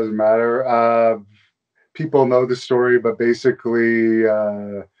 No, it doesn't matter. People know the story, but basically,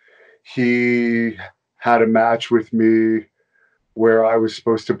 he had a match with me where I was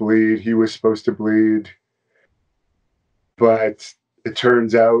supposed to bleed. He was supposed to bleed, but it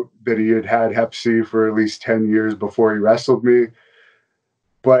turns out that he had Hep C for at least 10 years before he wrestled me.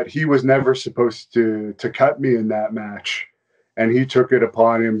 But he was never supposed to cut me in that match. And he took it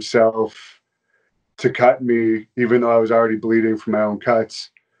upon himself to cut me, even though I was already bleeding from my own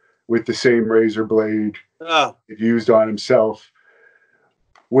cuts, with the same razor blade he used on himself.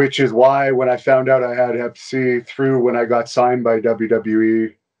 Which is why when I found out I had Hep C when I got signed by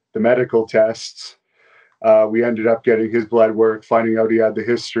WWE, the medical tests, we ended up getting his blood work, finding out he had the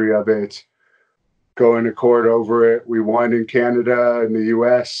history of it, going to court over it. We won in Canada and the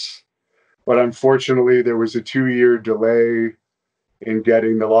US, but unfortunately there was a 2-year delay in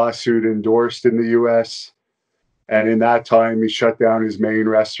getting the lawsuit endorsed in the US. And in that time, he shut down his main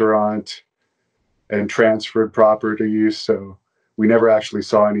restaurant and transferred properties. So we never actually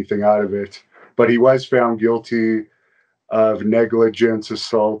saw anything out of it. But he was found guilty of negligence,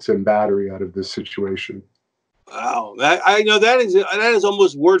 assault, and battery out of this situation. Wow, I know that is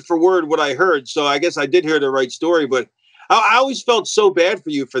almost word for word what I heard. So I guess I did hear the right story, but I always felt so bad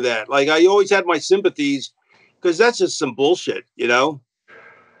for you for that. Like, I always had my sympathies, because that's just some bullshit, Yeah,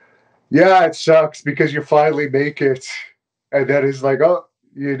 it sucks because you finally make it, and then it's like, oh,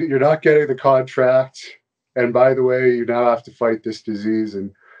 you're not getting the contract, and by the way, you now have to fight this disease.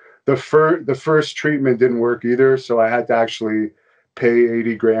 And the first treatment didn't work either, so I had to actually pay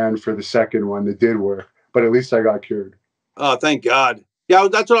 80 grand for the second one that did work. But at least I got cured. Oh, thank God. Yeah,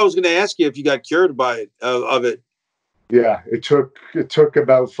 that's what I was going to ask you, if you got cured of it. Yeah, it took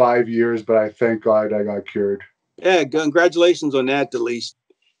about 5 years, but I thank God I got cured. Yeah, congratulations on that, at least.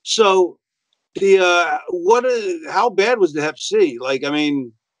 So, how bad was the Hep C? Like, I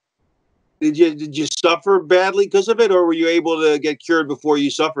mean, Did you suffer badly because of it, or were you able to get cured before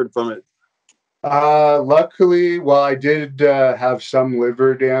you suffered from it? Luckily, well, I did have some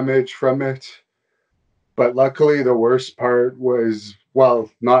liver damage from it, but luckily the worst part was,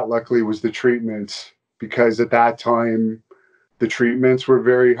 well, not luckily, was the treatments, because at that time the treatments were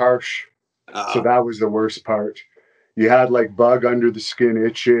very harsh. So that was the worst part. You had like bug under the skin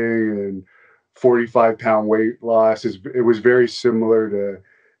itching and 45-pound weight loss. It was very similar to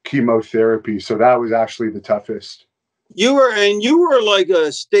chemotherapy. So that was actually the toughest. You were like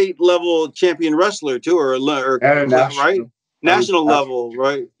a state level champion wrestler too, or And right? National level,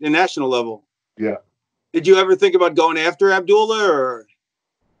 right? The national level. Yeah. Did you ever think about going after Abdullah, or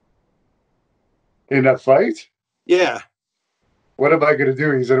in a fight? Yeah. What am I going to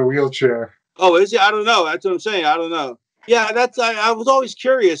do? He's in a wheelchair. Oh, is he? I don't know. That's what I'm saying. I don't know. Yeah, I was always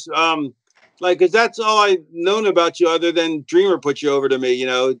curious. Like, because that's all I've known about you, other than Dreamer put you over to me,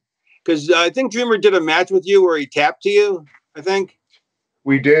 because I think Dreamer did a match with you where he tapped to you, I think.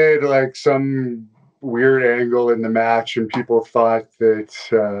 We did like some weird angle in the match, and people thought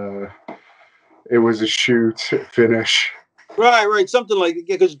that it was a shoot finish. Right. Something like that.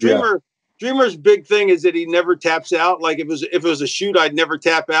 Because Dreamer's big thing is that he never taps out. Like if it was a shoot, I'd never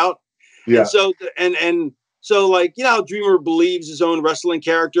tap out. Yeah. And so like, how Dreamer believes his own wrestling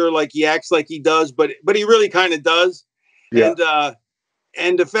character, like he acts like he does, but he really kind of does. Yeah.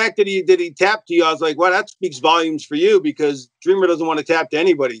 And the fact that he tapped to you, I was like, well, that speaks volumes for you, because Dreamer doesn't want to tap to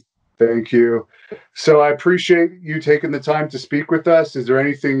anybody. Thank you. So I appreciate you taking the time to speak with us. Is there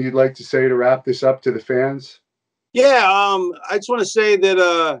anything you'd like to say to wrap this up to the fans? Yeah. I just want to say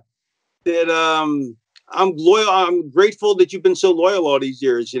that I'm loyal. I'm grateful that you've been so loyal all these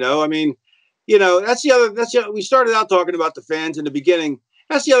years. I mean, that's the other, we started out talking about the fans in the beginning.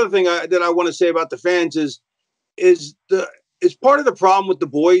 That's the other thing that I want to say about the fans is part of the problem with the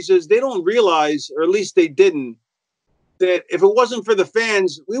boys is they don't realize, or at least they didn't, that if it wasn't for the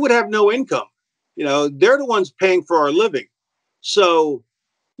fans, we would have no income. They're the ones paying for our living. So,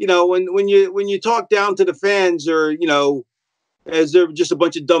 when you talk down to the fans, or, as they're just a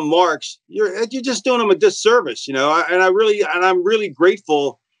bunch of dumb marks, you're just doing them a disservice, and I'm really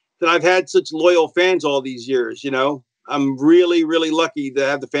grateful that I've had such loyal fans all these years. I'm really, really lucky to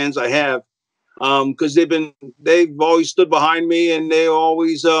have the fans I have, because they've always stood behind me, and they've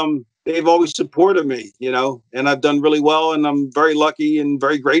always supported me, and I've done really well, and I'm very lucky and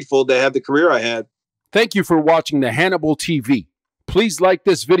very grateful to have the career I had. Thank you for watching the Hannibal TV. Please like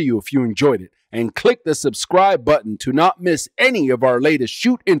this video if you enjoyed it, and click the subscribe button to not miss any of our latest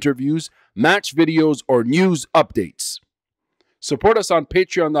shoot interviews, match videos, or news updates. Support us on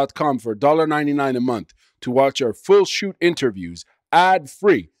patreon.com for $1.99 a month to watch our full shoot interviews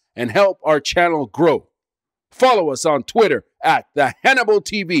ad-free and help our channel grow. Follow us on Twitter at the Hannibal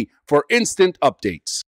TV for instant updates.